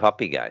got a new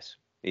puppy, guys.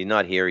 He's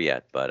not here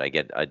yet, but I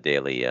get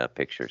daily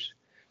pictures.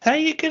 How are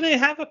you going to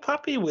have a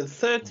puppy with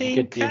 13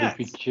 cats? Daily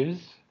pictures?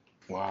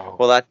 Wow.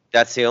 Well,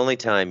 that's the only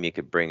time you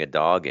could bring a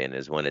dog in,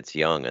 is when it's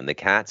young, and the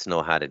cats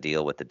know how to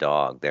deal with the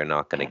dog. They're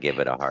not going to give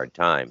it a hard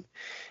time.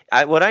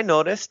 What I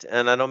noticed,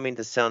 and I don't mean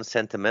to sound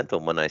sentimental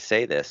when I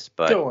say this,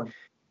 but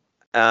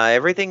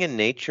everything in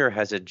nature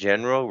has a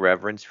general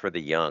reverence for the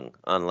young,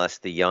 unless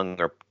the young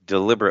are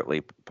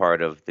deliberately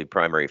part of the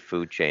primary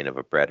food chain of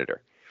a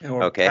predator.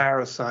 Or a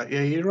parasite.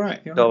 Yeah, you're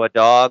right. So a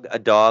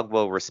dog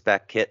will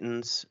respect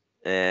kittens,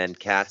 and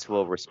cats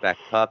will respect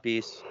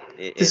puppies.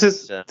 This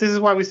is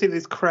why we see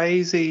this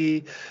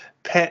crazy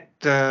pet,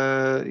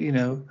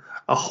 a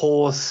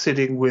horse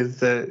sitting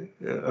with a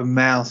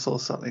mouse or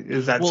something.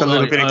 That's a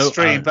little bit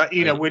extreme, but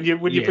when you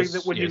bring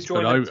that, when you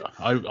join it,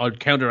 I'd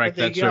counteract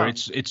that, sir.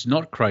 It's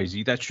not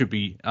crazy. That should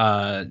be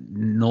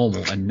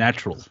normal and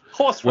natural.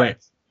 Horse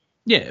race.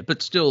 Yeah,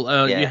 but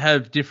still, you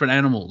have different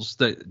animals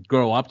that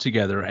grow up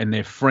together and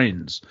they're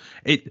friends.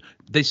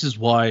 This is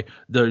why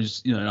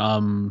those,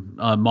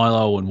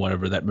 Milo and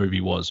whatever that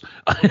movie was,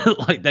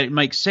 like, that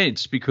makes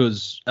sense,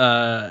 because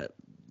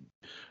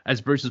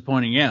as Bruce is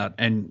pointing out,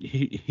 and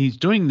he's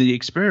doing the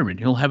experiment.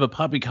 He'll have a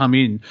puppy come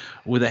in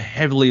with a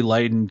heavily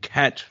laden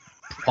cat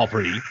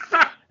property,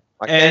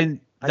 and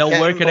they'll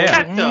work it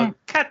out.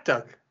 Cat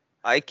dog.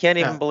 I can't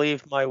even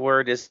believe my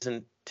word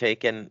isn't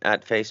taken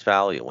at face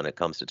value when it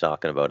comes to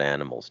talking about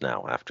animals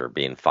now, after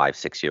being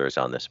 5-6 years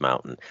on this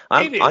mountain.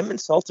 I'm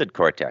insulted,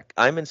 Cortec.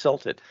 I'm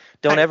insulted.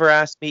 Don't ever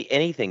ask me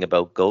anything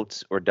about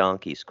goats or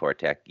donkeys,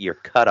 Cortec. You're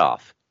cut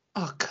off.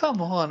 Oh,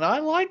 come on. I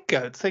like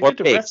goats. They or get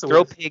to pigs. wrestle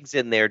Throw with. pigs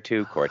in there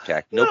too,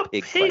 Cortec. No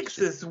pig pigs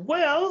questions. as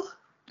well.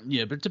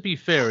 Yeah, but to be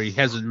fair, he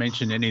hasn't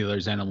mentioned any of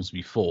those animals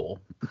before.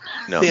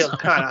 No. Feel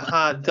kind of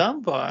hard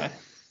done by.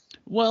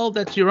 Well,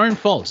 that's your own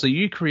fault. So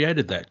you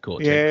created that, Cortec,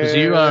 because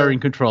you are in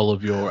control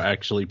of your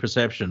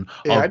perception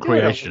of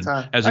creation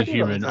as a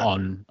human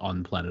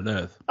on planet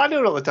Earth. I do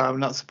it all the time. I'm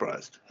not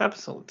surprised.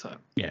 Happens all the time.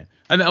 Yeah.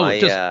 And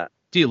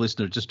dear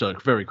listener, just a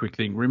very quick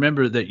thing.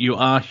 Remember that you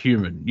are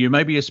human. You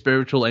may be a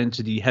spiritual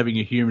entity having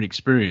a human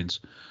experience,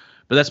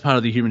 but that's part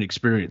of the human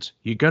experience.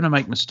 You're going to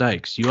make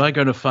mistakes. You are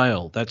going to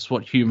fail. That's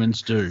what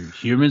humans do.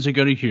 Humans are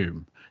going to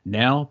hume.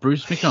 Now,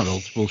 Bruce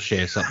McDonald will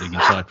share something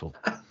insightful.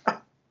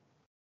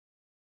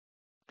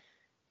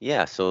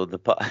 Yeah, so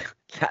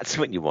that's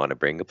when you want to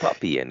bring a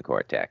puppy in,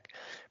 Cortec.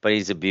 But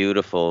he's a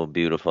beautiful,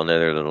 beautiful,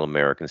 another little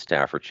American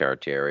Staffordshire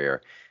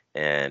Terrier,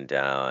 and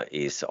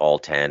he's all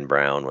tan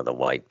brown with a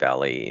white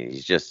belly.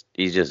 He's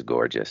just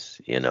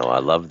gorgeous. I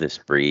love this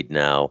breed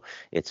now.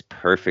 It's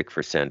perfect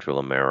for Central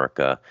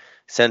America.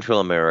 Central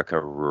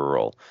America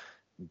rural.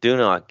 Do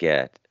not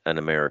get an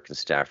American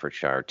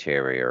Staffordshire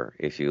Terrier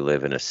if you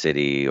live in a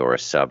city or a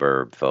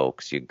suburb,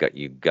 folks. You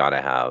got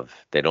to have.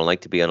 They don't like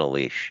to be on a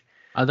leash.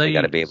 Are they?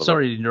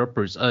 Sorry to interrupt,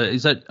 Bruce. Are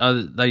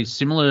they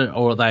similar,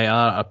 or they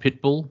are a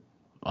pit bull?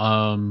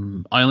 I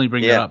only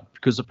bring it up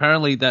because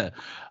apparently that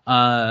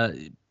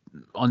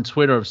on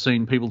Twitter, I've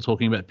seen people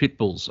talking about pit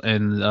bulls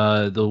and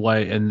the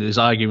way, and there's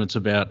arguments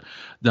about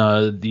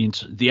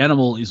the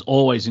animal is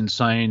always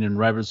insane and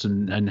ravenous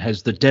and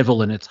has the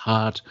devil in its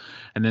heart.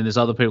 And then there's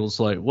other people that's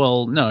like,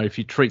 well, no, if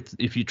you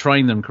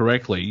train them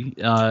correctly,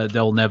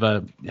 they'll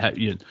never have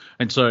you.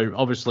 And so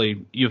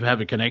obviously you have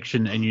a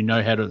connection and you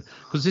know how to,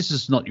 because this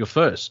is not your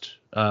first.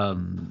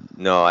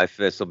 No,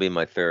 this will be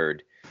my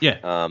third. Yeah.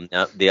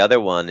 Now the other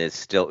one is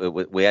still.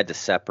 We had to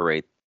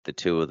separate the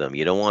two of them.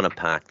 You don't want to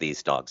pack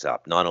these dogs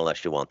up, not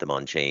unless you want them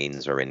on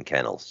chains or in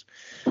kennels.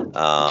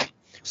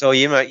 So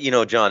you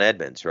know John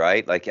Edmonds,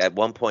 right? Like at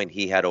one point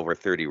he had over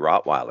 30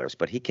 Rottweilers,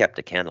 but he kept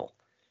a kennel.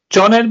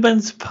 John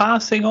Edmonds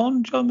passing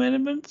on. John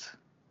Edmonds.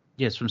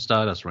 Yes, from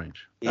Stardust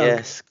Range.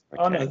 Yes.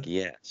 Okay. Oh, no.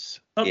 Yes.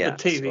 Not yeah, the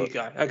TV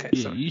guy. Okay,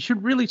 Yeah, sorry. you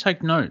should really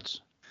take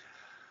notes.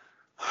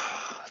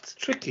 It's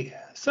tricky.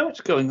 So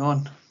much going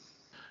on.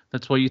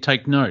 That's why you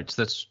take notes.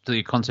 That's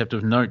the concept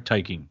of note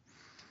taking.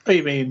 Oh,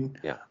 you mean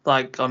Yeah.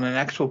 like on an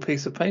actual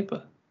piece of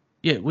paper?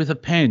 Yeah, with a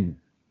pen.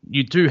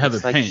 You do have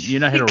It's a like- pen. You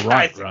know how to You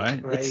write, guys are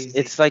right? crazy.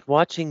 It's like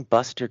watching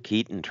Buster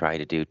Keaton try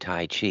to do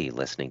Tai Chi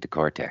listening to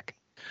Cortec.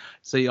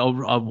 See,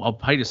 I'll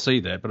pay to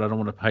see that, but I don't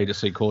want to pay to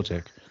see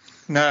Cortec.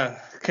 No.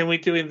 Can we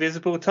do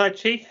invisible Tai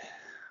Chi?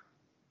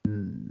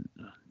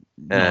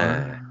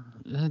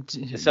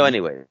 So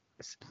anyway,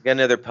 got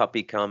another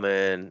puppy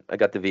coming. I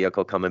got the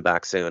vehicle coming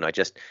back soon. I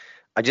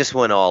just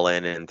went all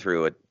in and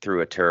threw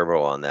a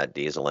turbo on that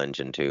diesel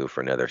engine too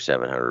for another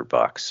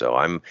 $700. So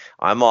I'm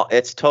all,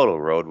 it's total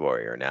road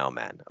warrior now,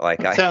 man. Like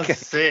That sounds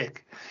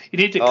sick. You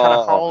need to cut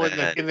a hole in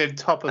the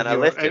top of And I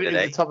your lifted it, in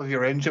eh? the top of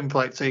your engine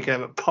plate so you can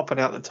have it popping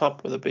out the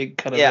top with a big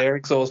kind of Yeah. air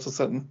exhaust or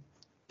something.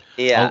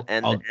 yeah,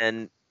 I'll-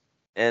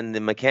 and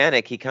the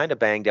mechanic, he kind of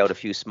banged out a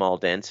few small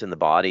dents in the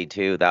body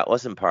too. That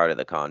wasn't part of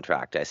the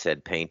contract. I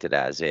said paint it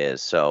as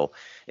is. So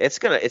it's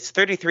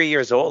 33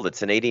 years old.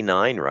 It's an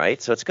 89,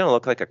 right? So it's gonna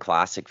look like a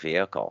classic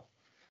vehicle.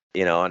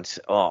 You know, and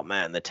oh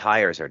man, the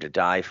tires are to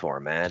die for,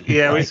 man.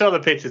 Yeah, we Like, saw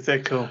the pictures.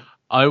 They're cool.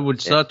 I would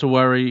start to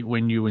worry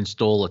when you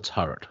install a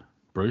turret,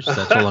 Bruce.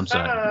 That's all I'm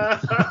saying.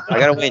 I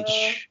got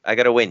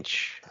a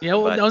winch. Yeah,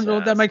 well, But, no,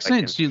 that makes I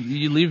can- sense.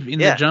 You live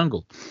in Yeah. the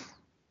jungle.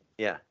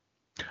 Yeah.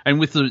 And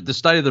with the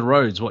state of the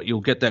roads, you'll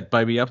get that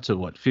baby up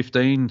to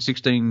 15,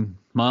 16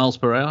 miles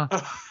per hour?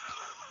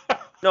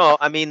 No,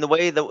 I mean the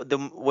way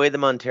the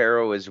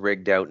Montero is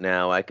rigged out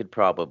now, I could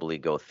probably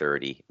go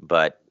 30,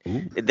 but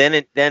Ooh.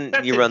 then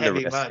That's you in run the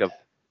heavy risk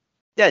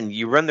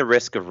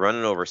mud. of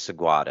running over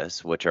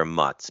saguadas, which are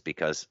mutts,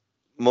 because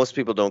most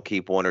people don't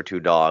keep one or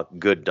two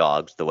good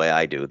dogs the way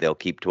I do. They'll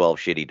keep 12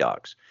 shitty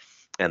dogs,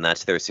 and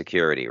that's their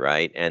security,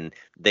 right? And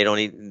they don't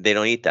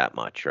eat that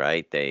much,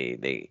 right?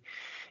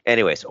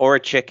 Anyways, or a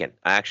chicken.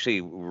 I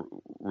actually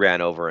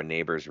ran over a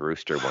neighbor's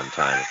rooster one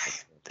time.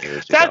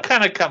 Years ago. That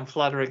kind of come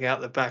fluttering out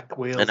the back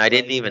wheels. And I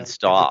didn't there, you even know,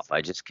 stop.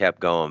 I just kept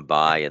going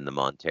by in the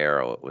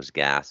Montero. It was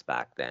gas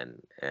back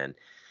then, and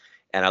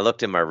I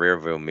looked in my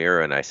rearview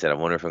mirror and I said, "I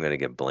wonder if I'm going to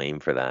get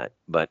blamed for that."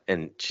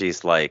 And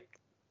she's like,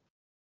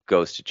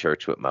 goes to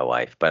church with my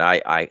wife, but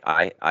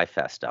I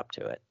fessed up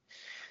to it.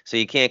 So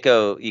you can't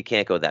go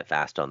that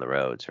fast on the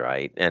roads,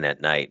 right? And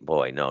at night,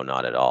 boy, no,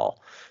 not at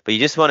all. But you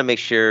just want to make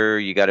sure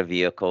you got a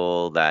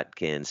vehicle that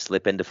can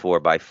slip into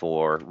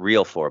 4x4,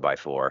 real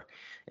 4x4,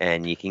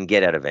 and you can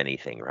get out of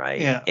anything, right?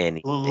 Yeah.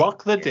 Anything.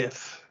 Lock the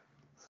diff.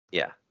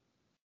 Yeah.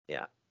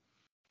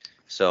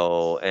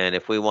 So, and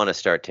if we want to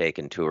start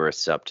taking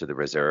tourists up to the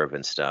reserve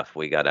and stuff,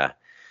 we gotta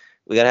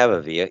have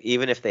a vehicle.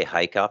 Even if they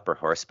hike up or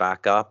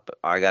horseback up,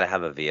 I gotta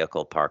have a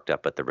vehicle parked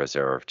up at the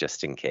reserve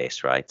just in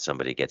case, right?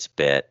 Somebody gets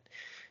bit.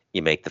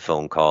 You make the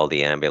phone call,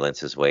 the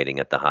ambulance is waiting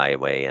at the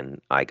highway,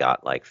 and I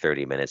got like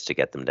 30 minutes to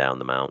get them down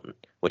the mountain,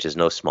 which is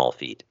no small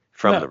feat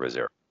from No. the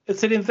reserve.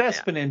 It's an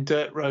investment in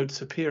dirt road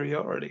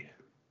superiority,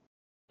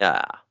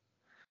 Yeah.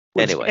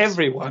 which Anyways.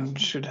 everyone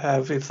should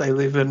have if they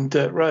live in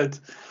dirt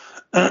roads.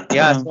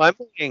 Yeah, so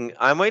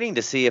I'm waiting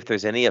to see if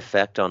there's any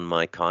effect on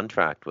my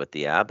contract with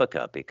the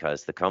Abaca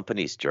because the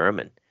company's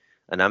German.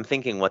 And I'm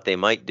thinking what they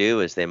might do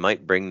is they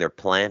might bring their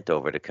plant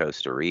over to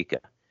Costa Rica.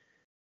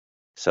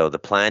 So the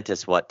plant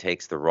is what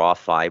takes the raw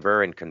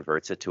fiber and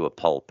converts it to a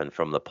pulp, and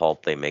from the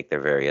pulp they make their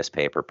various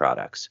paper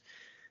products.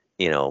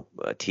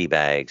 Tea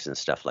bags and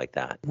stuff like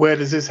that. Where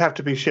does this have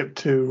to be shipped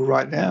to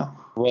right now?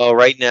 Well,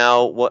 right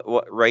now,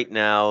 right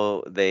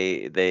now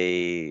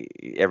they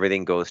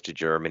everything goes to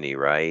Germany,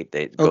 right?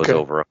 It goes Okay.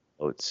 over on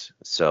boats.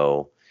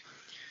 So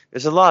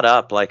there's a lot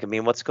up. Like, I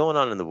mean, what's going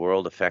on in the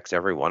world affects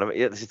everyone. I mean,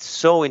 it's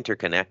so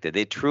interconnected.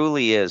 It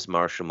truly is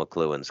Marshall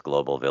McLuhan's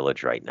global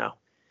village right now.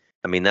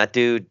 I mean, that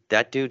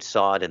dude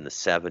saw it in the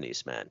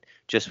 70s, man,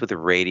 just with the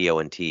radio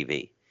and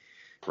TV,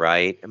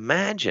 right?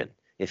 Imagine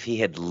if he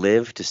had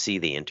lived to see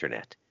the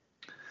internet.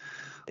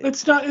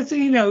 It's not. It's I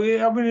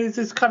mean,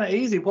 it's kind of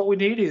easy. What we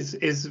need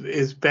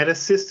is better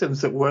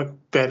systems that work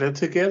better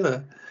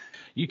together.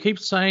 You keep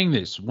saying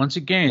this. Once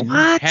again,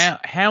 What?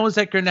 how is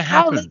that going to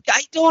happen?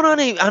 I don't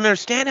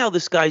understand how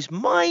this guy's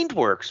mind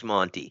works,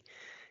 Monty.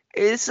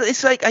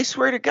 It's like, I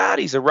swear to God,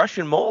 he's a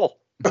Russian mole.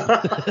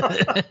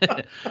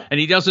 And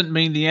he doesn't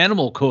mean the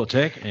animal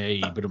Cortec.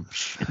 Hey, but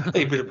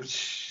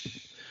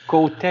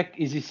Cortec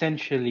is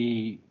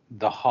essentially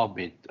the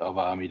Hobbit of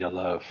our Middle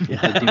Earth.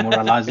 The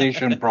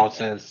demoralization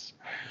process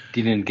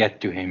didn't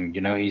get to him.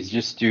 He's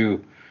just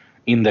too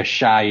in the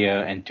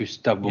Shire and too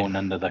stubborn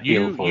under the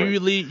hill for you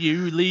it.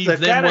 leave So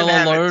them they don't have a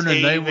well alone,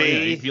 and they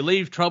TV. if you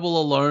leave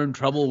trouble alone,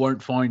 trouble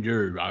won't find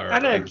you. I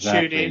don't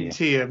Exactly. tune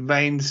into your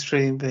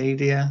mainstream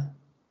media.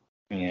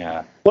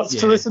 Yeah. What's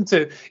to Yeah. listen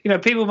to?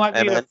 People might be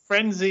in a man.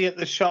 frenzy at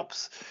the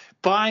shops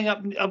buying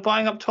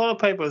up toilet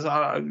papers.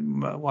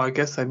 Well, I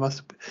guess they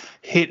must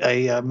hit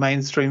a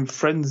mainstream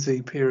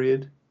frenzy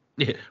period.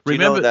 Yeah, Do you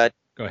remember know that?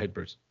 Go ahead,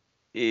 Bruce.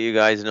 You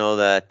guys know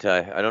that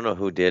I don't know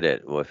who did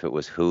it, or if it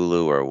was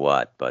Hulu or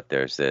what, but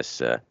there's this.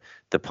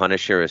 The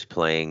Punisher is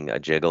playing a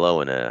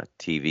gigolo in a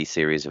TV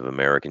series of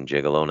American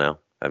Gigolo now.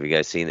 Have you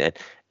guys seen that?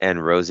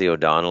 And Rosie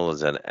O'Donnell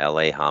is an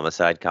LA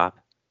homicide cop.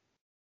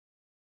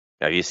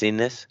 Have you seen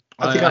this?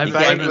 I think I I've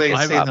haven't- vaguely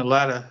I seen haven't- the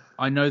latter.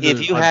 I know that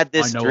If you had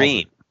this I know of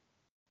dream,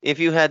 it. if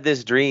you had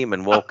this dream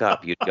and woke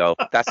up, you'd go,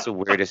 "That's the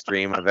weirdest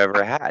dream I've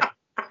ever had."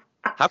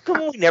 How come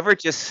we never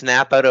just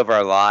snap out of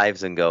our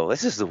lives and go,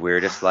 "This is the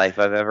weirdest life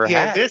I've ever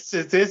Yeah, had"? this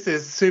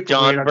is super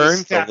John weird. I'm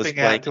just Bernthal was snapping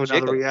playing out to a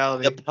another gigolo.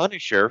 reality. The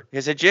Punisher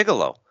is a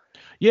gigolo.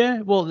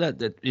 Yeah, well,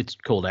 that it's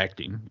called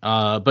acting.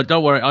 But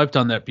don't worry, I've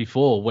done that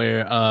before.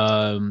 Where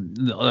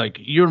like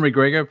Ewan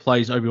McGregor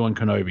plays Obi-Wan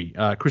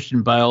Kenobi,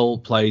 Christian Bale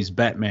plays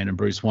Batman and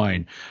Bruce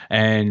Wayne,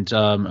 and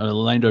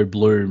Orlando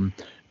Bloom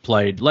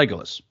played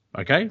Legolas.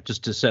 Okay,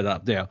 just to set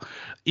up there.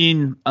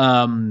 In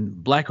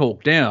Black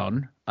Hawk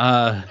Down,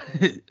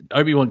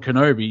 Obi-Wan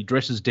Kenobi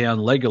dresses down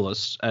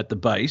Legolas at the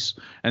base,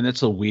 and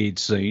that's a weird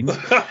scene.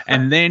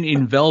 And then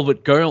in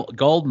Velvet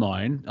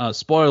Goldmine,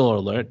 spoiler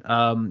alert,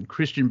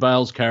 Christian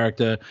Bale's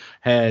character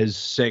has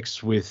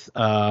sex with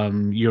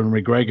Ewan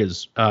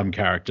McGregor's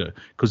character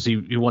because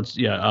he wants.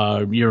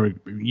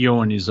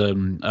 Ewan is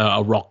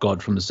a rock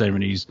god from the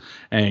 70s,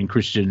 and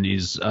Christian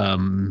is a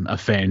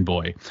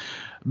fanboy.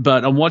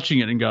 But I'm watching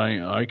it and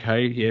going,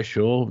 okay, yeah,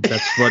 sure,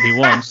 that's what he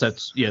wants.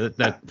 That's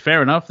that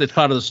fair enough. That's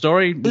part of the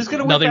story. Who's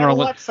gonna Nothing whip out wrong a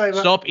with. lightsaber?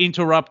 Stop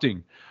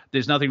interrupting.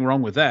 There's nothing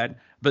wrong with that.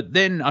 But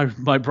then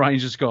my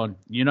brain's just gone.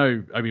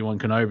 Obi-Wan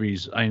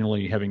Kenobi's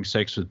anally having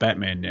sex with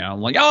Batman now. I'm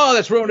like, oh,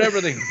 that's ruined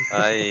everything.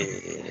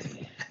 I.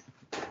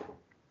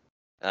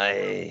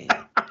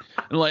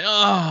 I'm like,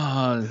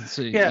 oh,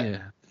 see, yeah.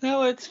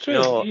 No, it's true.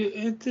 No.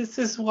 This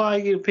is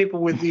why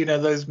people with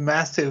those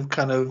massive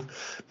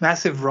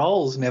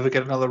roles never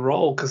get another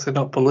role because they're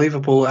not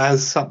believable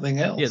as something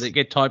else. Yeah, they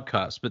get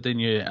typecast, but then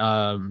you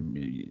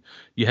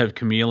have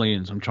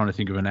chameleons. I'm trying to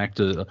think of an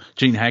actor,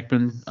 Gene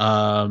Hackman.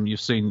 You've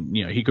seen,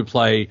 he could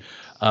play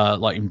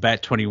like in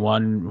Bat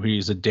 21,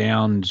 he's a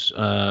downed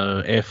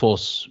Air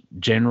Force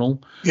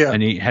general,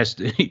 and he has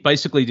to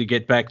basically to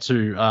get back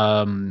to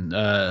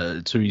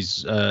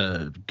his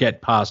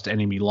get past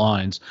enemy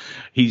lines.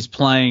 He's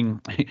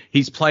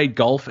played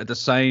golf at the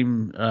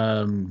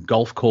same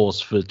golf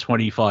course for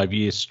 25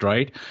 years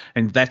straight,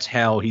 and that's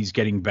how he's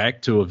getting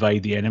back to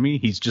evade the enemy.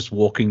 He's just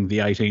walking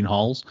the 18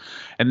 holes.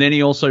 And then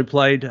he also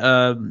played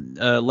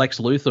Lex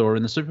Luthor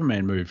in the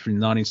Superman movie from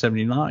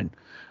 1979.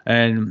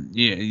 And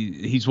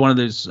he's one of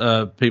those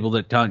people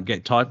that can't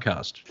get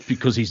typecast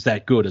because he's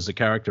that good as a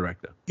character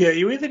actor. Yeah,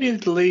 you either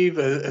need to leave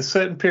a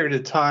certain period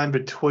of time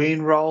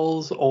between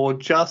roles or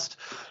just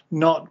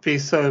not be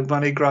so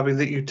money grubbing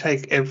that you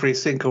take every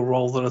single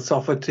role that is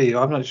offered to you.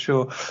 I'm not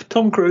sure.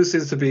 Tom Cruise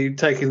seems to be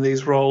taking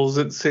these roles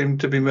that seem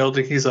to be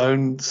melding his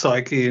own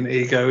psyche and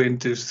ego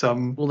into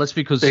some. Well, that's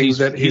because he's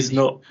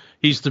not.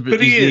 He's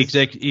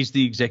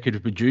the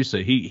executive producer.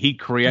 He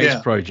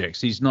creates projects.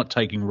 He's not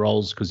taking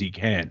roles because he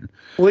can.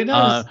 We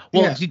know.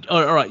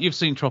 All right. You've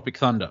seen Tropic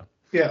Thunder.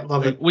 Yeah,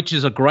 love it. Which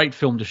is a great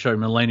film to show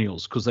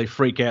millennials because they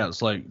freak out.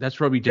 It's like,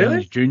 that's Robbie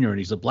Downey Jr. and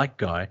he's a black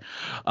guy.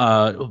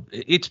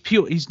 It's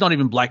pure. He's not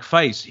even black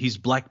face. He's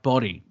black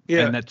body.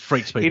 Yeah. And that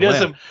freaks people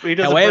out. He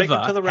doesn't break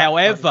into the rap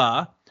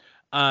however,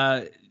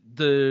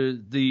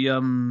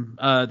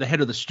 the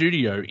head of the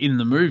studio in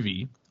the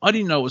movie, I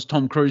didn't know it was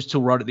Tom Cruise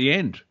till right at the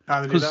end.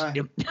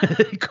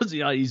 Because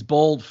he's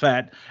bald,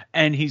 fat,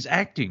 and he's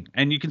acting.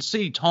 And you can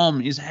see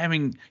Tom he's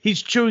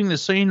chewing the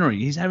scenery.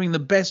 He's having the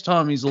best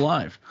time of his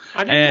life.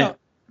 I didn't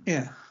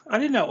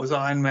know it was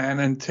Iron Man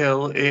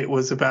until it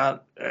was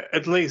about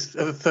at least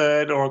a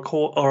third or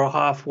a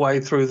halfway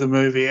through the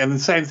movie. And the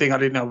same thing I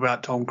didn't know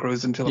about Tom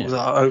Cruise until it was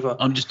over.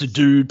 I'm just a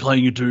dude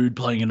playing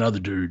another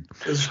dude.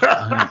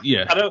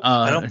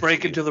 I don't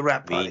break into the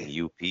rap party.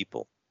 You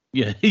people.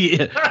 Yeah.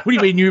 What do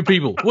you mean, new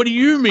people? What do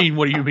you mean,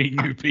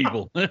 new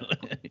people?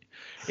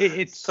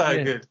 It's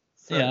so good.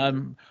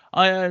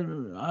 I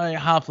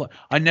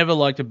never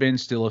liked a Ben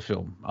Stiller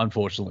film,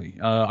 unfortunately.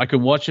 I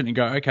can watch it and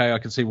go, okay, I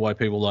can see why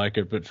people like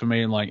it, but for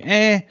me, I'm like,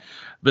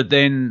 But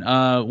then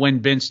when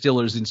Ben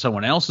Stiller is in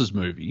someone else's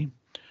movie,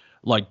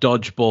 like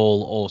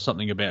Dodgeball or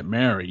something about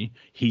Mary,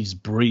 he's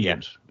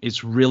brilliant.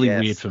 It's really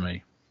weird for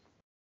me.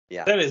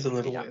 Yeah, that is a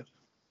little weird.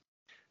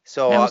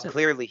 So How is it?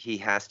 clearly he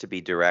has to be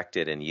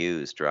directed and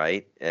used,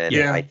 right? And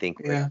Yeah, I think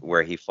yeah.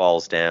 where he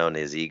falls down,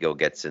 his ego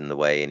gets in the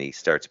way and he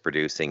starts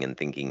producing and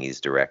thinking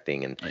he's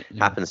directing, and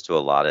Yeah. happens to a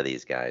lot of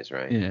these guys,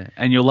 right? Yeah,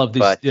 and you'll love this.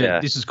 But,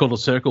 This is called a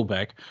circle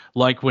back,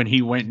 like when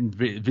he went and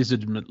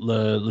visited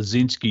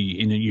Lazinski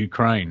in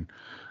Ukraine.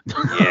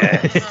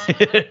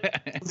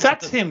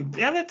 That's him.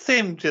 Yeah, that's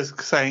him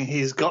just saying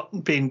he's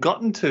been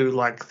gotten to,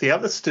 like the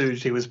other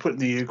stooge he was put in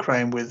the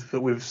Ukraine with,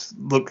 that we've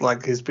looked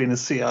like he's been a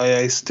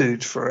CIA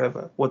stooge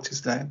forever. What's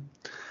his name?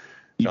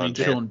 Sean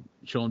Penn.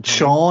 Sean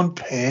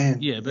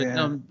Penn. Yeah,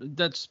 but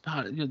that's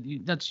part.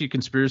 That's your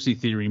conspiracy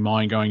theory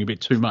mind going a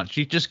bit too much.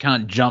 You just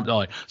can't jump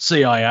like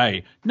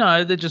CIA.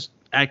 No, they're just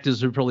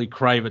actors who probably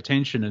crave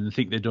attention and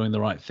think they're doing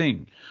the right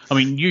thing. I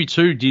mean, you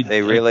two did.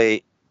 They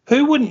really.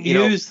 Who wouldn't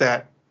use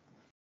that?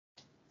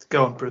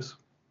 Go on, Bruce.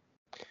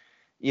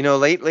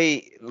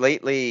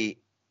 Lately,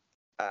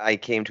 I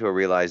came to a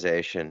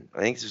realization. I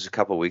think this was a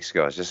couple of weeks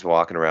ago. I was just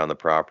walking around the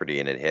property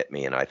and it hit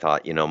me, and I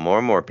thought, more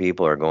and more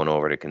people are going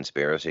over to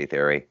conspiracy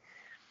theory.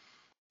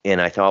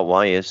 And I thought,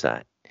 why is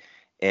that?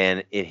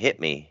 And it hit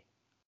me,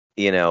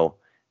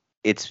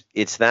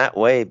 it's that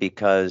way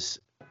because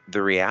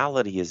the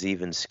reality is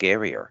even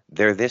scarier.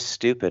 They're this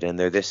stupid and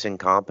they're this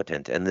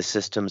incompetent and the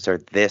systems are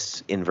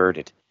this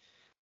inverted.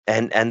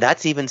 And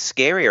that's even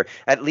scarier.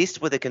 At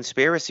least with a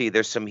conspiracy,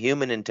 there's some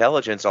human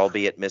intelligence,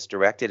 albeit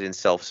misdirected and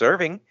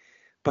self-serving.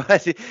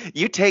 But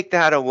you take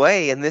that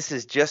away, and this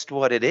is just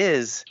what it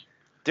is.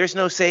 There's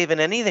no saving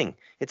anything.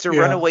 It's a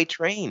runaway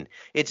train.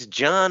 It's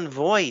John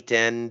Voight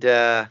and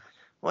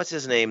what's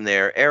his name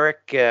there?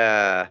 Eric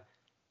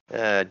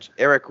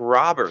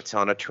Roberts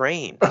on a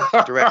train,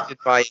 directed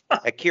by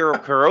Akira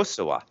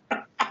Kurosawa.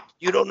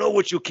 You don't know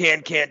what you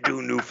can't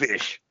do, new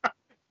fish.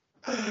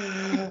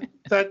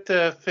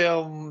 That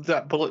film,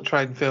 that Bullet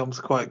Train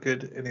film's quite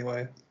good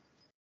anyway.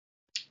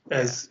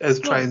 As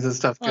trains and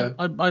stuff go.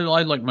 I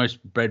like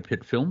most Brad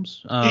Pitt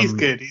films. He's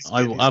good.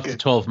 After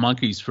 12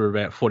 Monkeys, for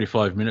about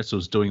 45 minutes, I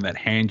was doing that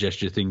hand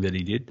gesture thing that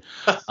he did.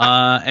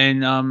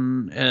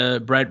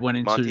 And Brad went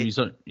into Monty, his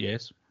own.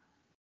 Yes.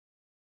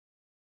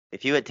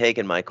 If you had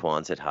taken my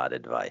Quonset hut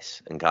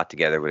advice and got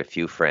together with a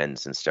few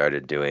friends and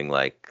started doing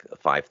like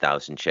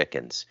 5,000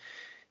 chickens,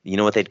 you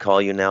know what they'd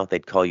call you now?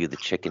 They'd call you the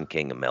Chicken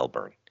King of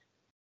Melbourne.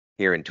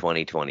 Here in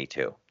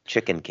 2022,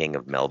 Chicken King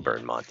of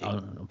Melbourne, Monty.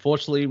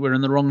 Unfortunately, we're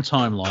in the wrong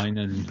timeline,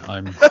 and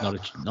I'm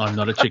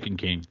not a Chicken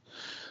King.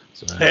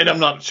 So. And I'm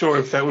not sure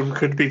if that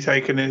could be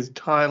taken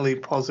entirely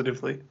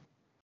positively.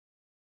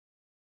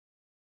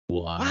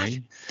 Why? What?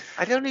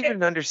 I don't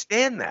even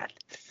understand that.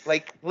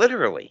 Like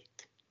literally.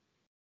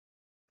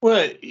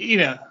 Well, just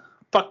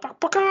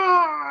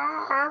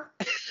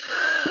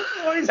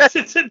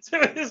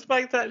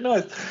make that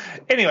noise.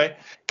 Anyway,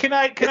 can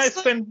I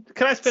spend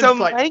some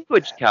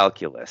language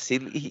calculus? Do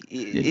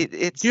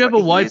you have a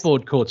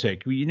whiteboard,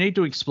 Cortec? You need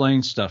to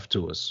explain stuff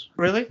to us.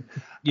 Really?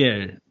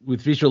 Yeah,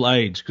 with visual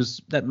aids,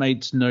 because that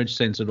makes no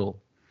sense at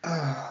all.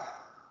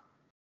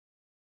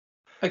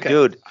 Okay.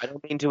 Dude, I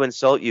don't mean to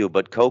insult you,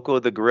 but Coco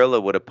the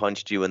gorilla would have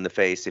punched you in the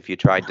face if you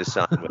tried to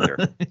sign with her.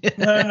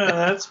 No,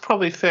 that's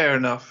probably fair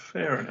enough.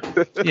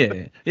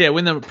 Yeah.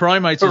 When the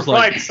primates is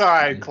right like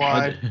side,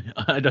 Clyde.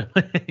 I don't.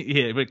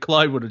 Yeah, but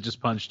Clyde would have just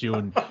punched you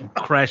and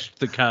crashed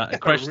the car,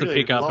 crashed the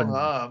pickup, and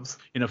arms.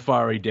 In a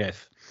fiery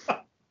death.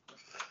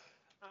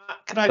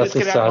 Can I That's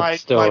just get a out sad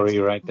story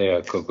right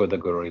there, Coco the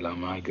gorilla.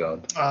 My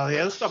God. Oh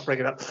yeah, let's not bring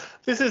it up.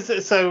 This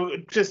is so.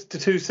 Just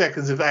 2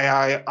 seconds of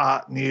AI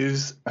art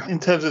news. In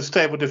terms of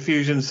Stable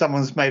Diffusion,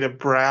 someone's made a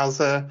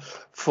browser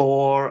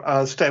for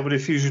Stable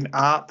Diffusion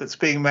art that's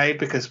being made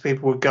because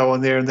people would go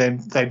on there and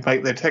then they'd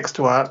make their text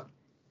to art.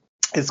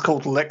 It's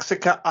called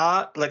Lexica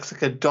Art,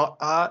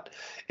 Lexica.art.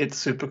 It's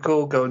super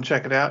cool. Go and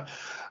check it out.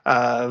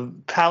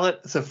 Palette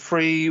is a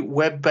free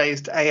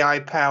web-based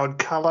AI-powered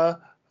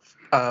color.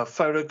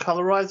 Photo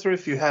colorizer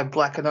if you have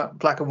black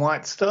and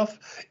white stuff.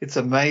 It's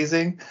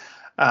amazing.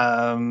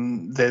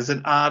 There's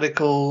an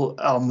article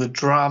on the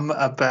Drum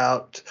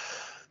about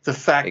the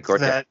fact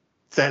that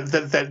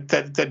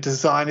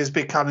design is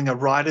becoming a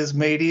writer's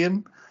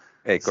medium.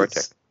 Hey,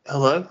 Cortec.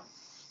 Hello?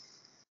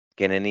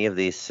 Can any of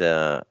these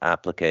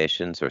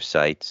applications or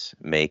sites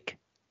make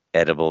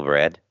edible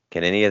bread?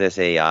 Can any of this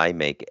AI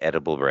make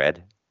edible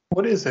bread?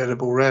 What is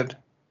edible bread?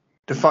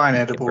 Define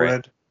edible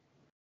bread.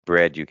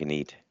 Bread you can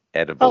eat.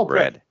 Edible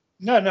bread.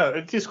 No,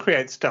 it just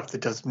creates stuff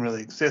that doesn't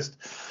really exist.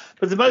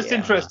 But the most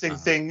interesting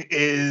thing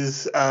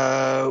is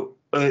the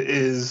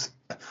most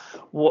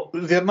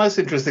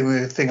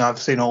interesting thing I've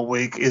seen all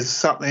week is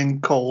something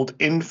called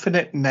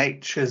Infinite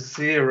Nature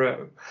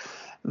Zero.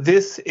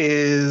 This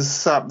is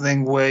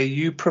something where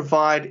you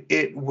provide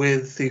it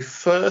with the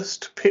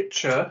first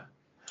picture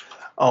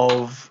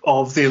of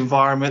the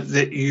environment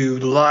that you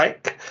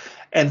like,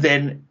 and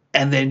then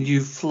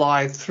you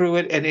fly through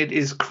it, and it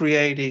is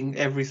creating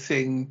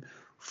everything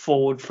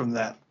forward from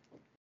that.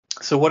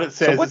 So what it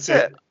says, what's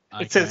a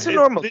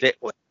normal day?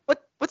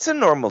 What's a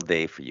normal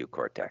day for you,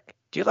 Cortec?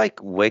 Do you like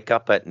wake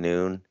up at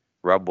noon,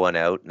 rub one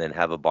out, and then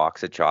have a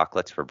box of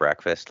chocolates for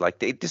breakfast? Like,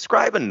 they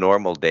describe a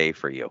normal day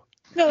for you.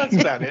 No, that's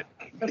about it.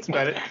 That's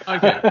about it.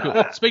 Okay,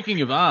 cool.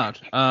 Speaking of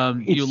art,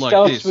 It you like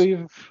starts this.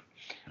 with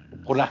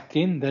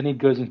prolactin, then it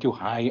goes into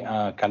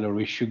high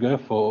calorie sugar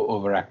for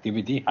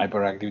overactivity,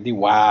 hyperactivity.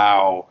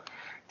 Wow.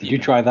 Did you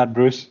try that,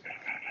 Bruce?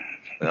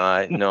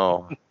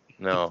 No.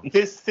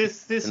 This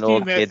An new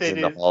old kids method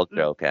in the is hall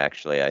joke.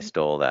 Actually, I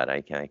stole that.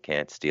 I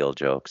can't steal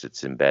jokes.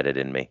 It's embedded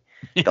in me.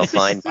 They'll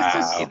find me.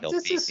 They'll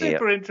this beat is me up.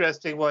 super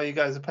interesting. Why you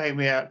guys are paying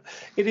me out?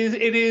 It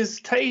is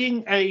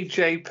taking a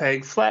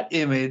JPEG flat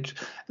image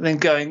and then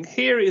going,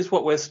 here is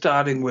what we're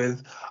starting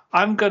with.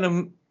 I'm going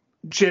to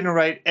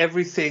generate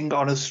everything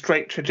on a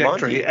straight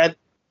trajectory, Monty.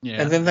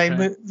 and then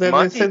they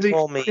Monty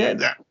told me. create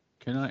that.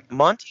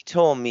 Monty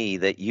told me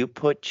that you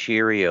put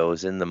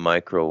Cheerios in the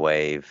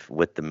microwave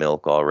with the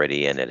milk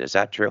already in it. Is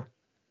that true?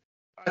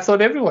 I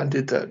thought everyone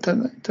did that,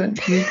 don't they?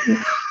 Don't you?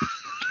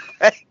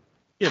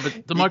 Yeah,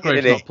 but the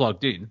microwave's not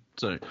plugged in.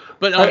 So,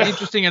 but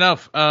interesting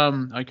enough.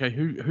 Okay,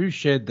 who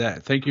shared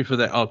that? Thank you for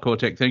that. Oh,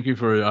 Cortec, thank you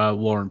for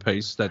War and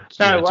Peace. That's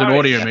it's an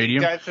audio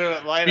medium. Go through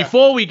it later.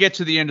 Before we get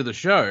to the end of the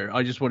show,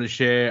 I just want to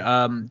share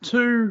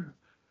two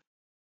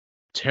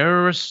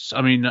terrorists.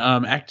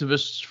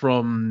 Activists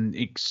from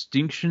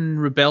Extinction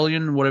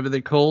Rebellion, whatever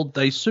they're called.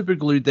 They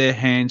superglued their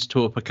hands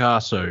to a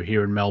Picasso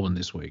here in Melbourne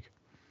this week.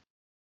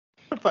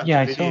 Yeah,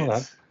 I saw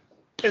that.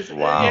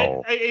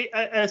 Wow. A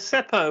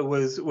Seppo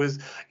was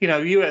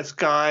US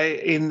guy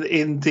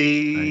in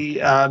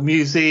the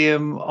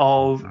museum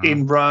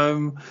in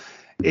Rome,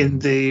 in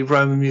the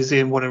Roman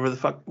Museum,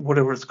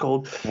 whatever it's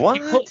called.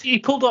 What? He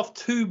pulled off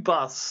 2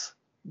 busts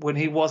when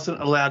he wasn't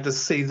allowed to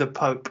see the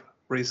Pope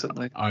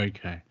recently.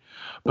 Okay.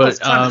 Well,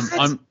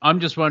 But I'm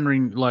just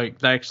wondering, like,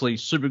 they actually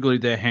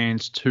superglued their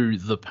hands to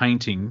the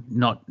painting,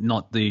 not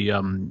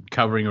the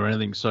covering or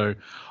anything. So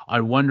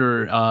I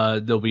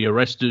wonder they'll be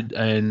arrested,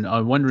 and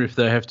I wonder if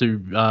they have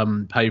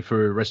to pay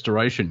for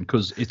restoration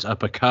because it's a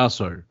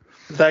Picasso.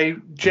 They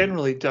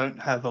generally don't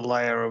have a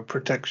layer of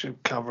protection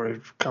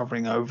covering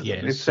over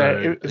them. If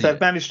they've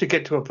managed to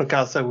get to a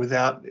Picasso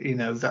without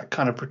that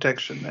kind of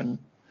protection, then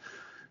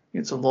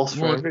it's a loss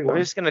for everyone.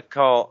 I'm just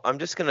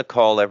gonna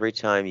call every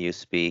time you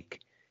speak.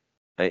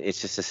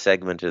 It's just a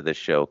segment of the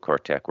show,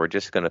 Cortec. We're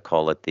just going to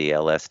call it the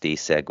LSD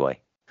segue.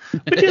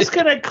 We're just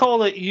going to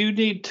call it you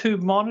need 2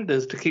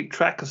 monitors to keep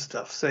track of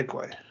stuff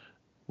segue.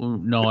 Well,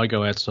 no, I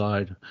go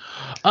outside.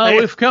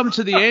 We've come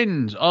to the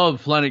end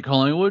of Planet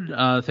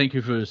Collingwood. Thank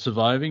you for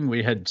surviving.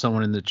 We had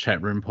someone in the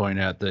chat room point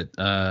out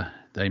that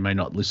they may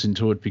not listen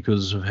to it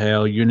because of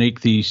how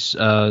unique the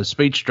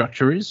speech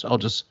structure is. I'll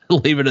just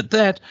leave it at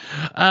that.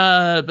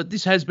 But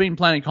this has been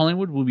Planet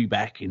Collingwood. We'll be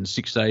back in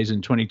 6 days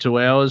and 22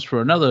 hours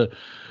for another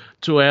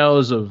 2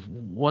 hours of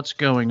what's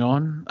going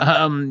on.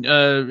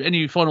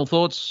 Any final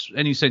thoughts?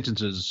 Any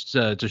sentences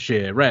to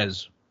share?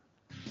 Raz?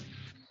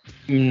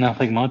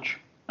 Nothing much.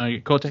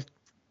 Cortec?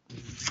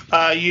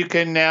 You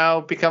can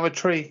now become a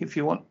tree if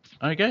you want.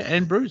 Okay,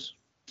 and Bruce?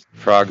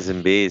 Frogs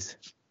and bees.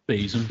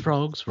 Bees and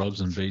frogs,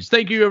 frogs and bees.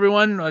 Thank you,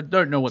 everyone. I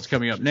don't know what's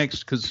coming up next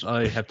because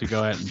I have to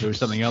go out and do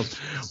something else.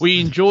 We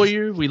enjoy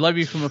you. We love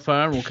you from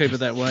afar, and we'll keep it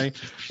that way.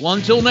 Well,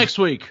 until next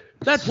week,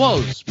 that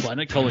was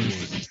Planet Collingwood.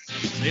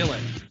 See you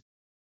later.